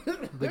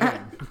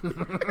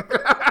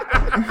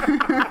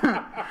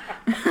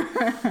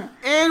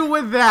 And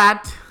with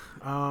that,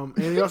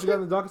 anything else you got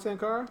in the docket,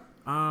 Sankara?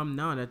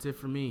 No, that's it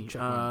for me.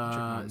 Check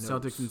my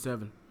Celtics in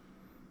 7.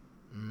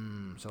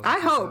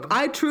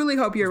 I truly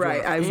hope you're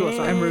right. I'm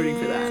rooting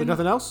for that. So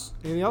nothing else?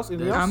 Anything else?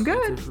 I'm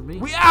good. That's it for me.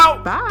 We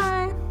out.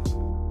 Bye.